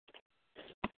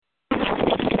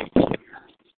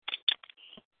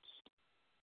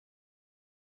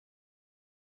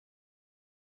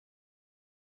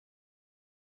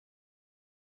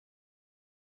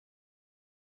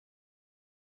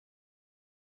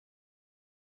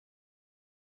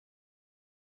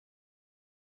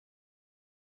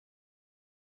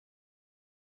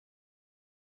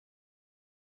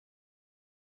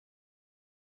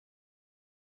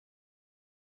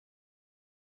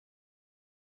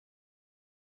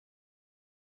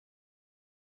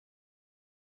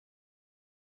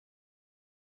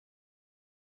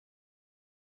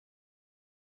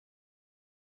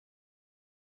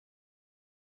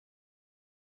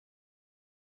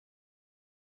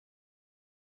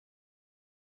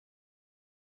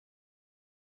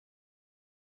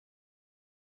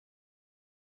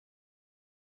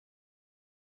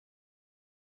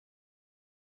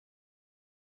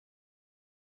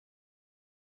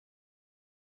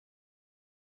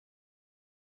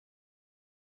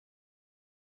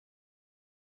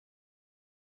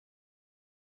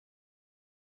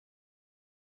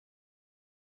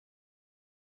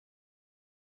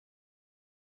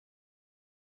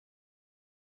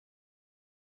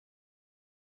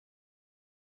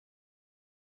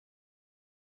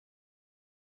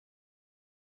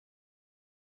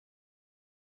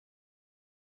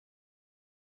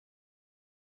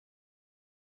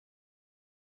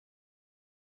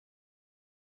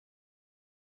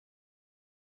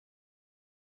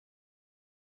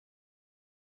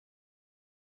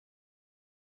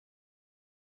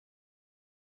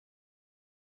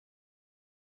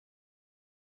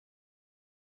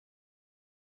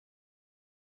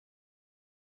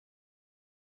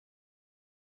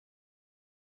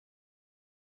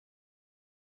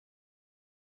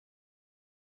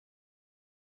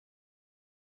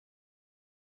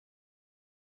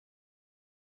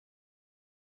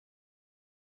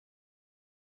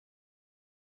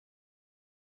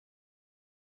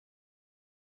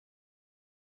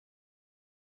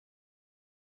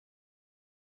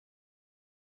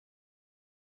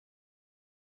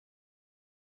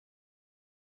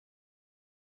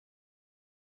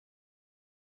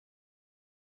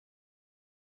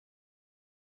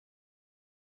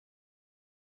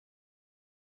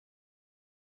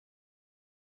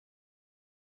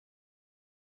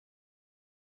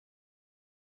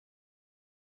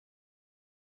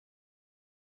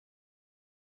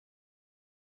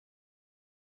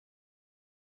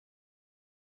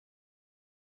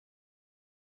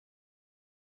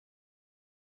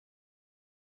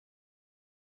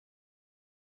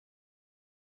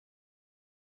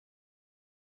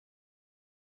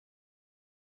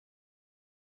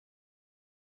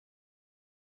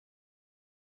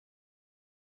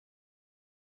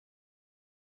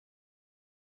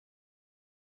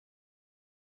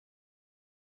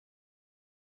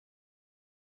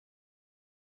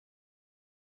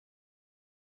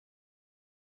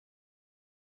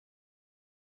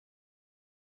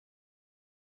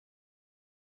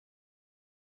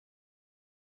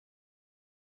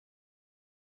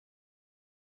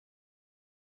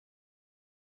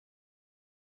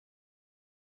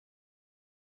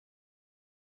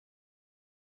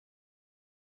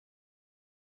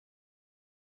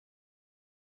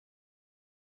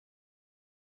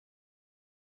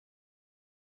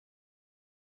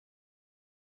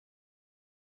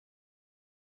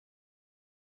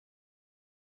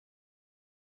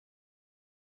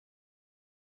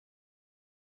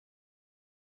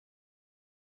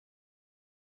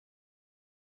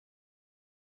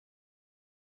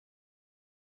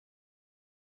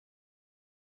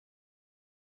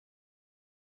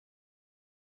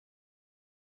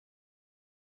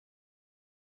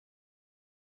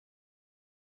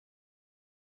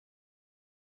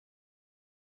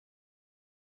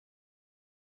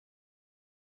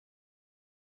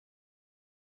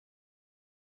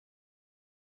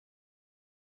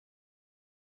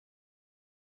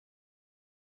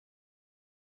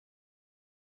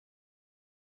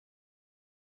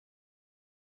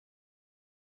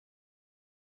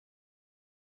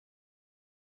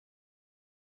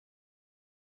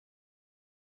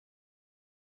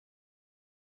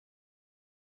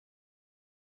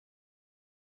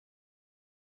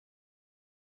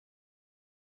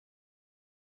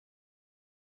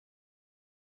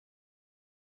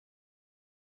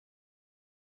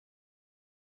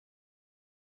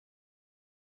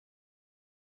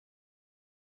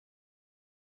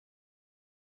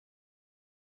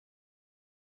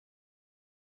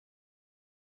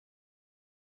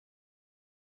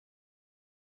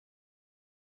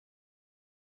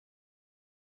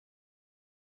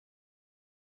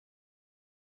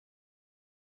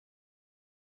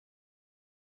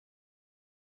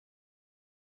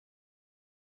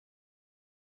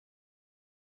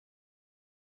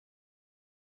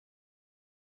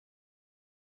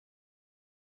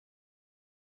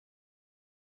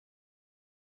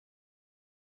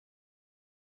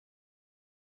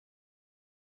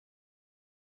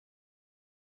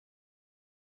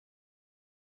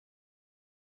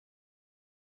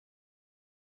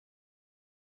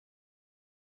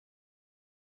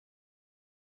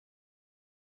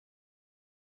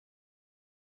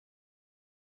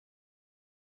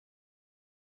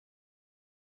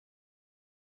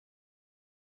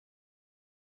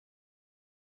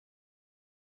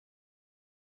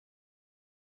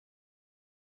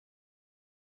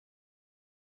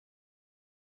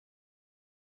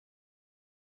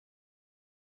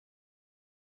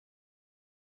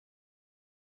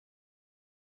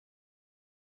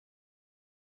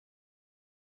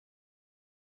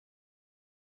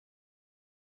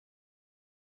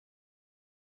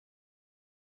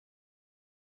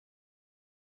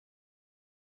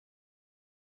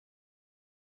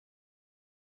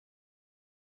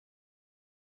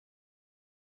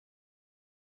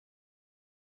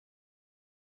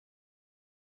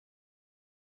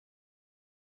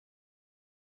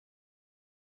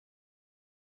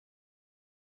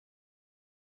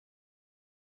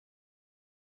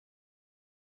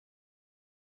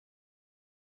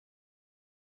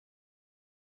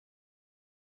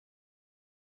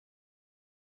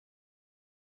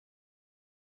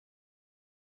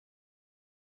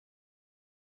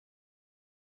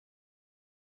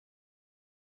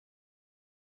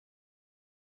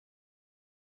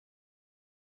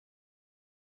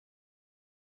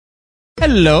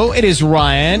 Hello, it is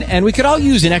Ryan, and we could all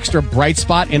use an extra bright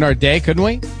spot in our day, couldn't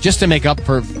we? Just to make up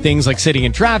for things like sitting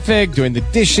in traffic, doing the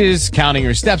dishes, counting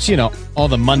your steps, you know, all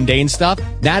the mundane stuff.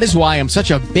 That is why I'm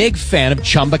such a big fan of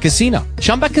Chumba Casino.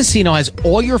 Chumba Casino has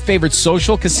all your favorite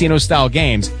social casino-style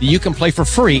games that you can play for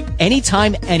free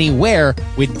anytime, anywhere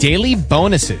with daily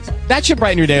bonuses. That should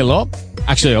brighten your day a little.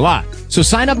 Actually, a lot. So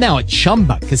sign up now at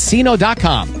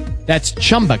ChumbaCasino.com. That's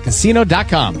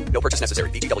ChumbaCasino.com. No purchase necessary.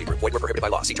 VGW Group. Void where prohibited by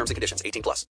law. See terms and conditions. 18+.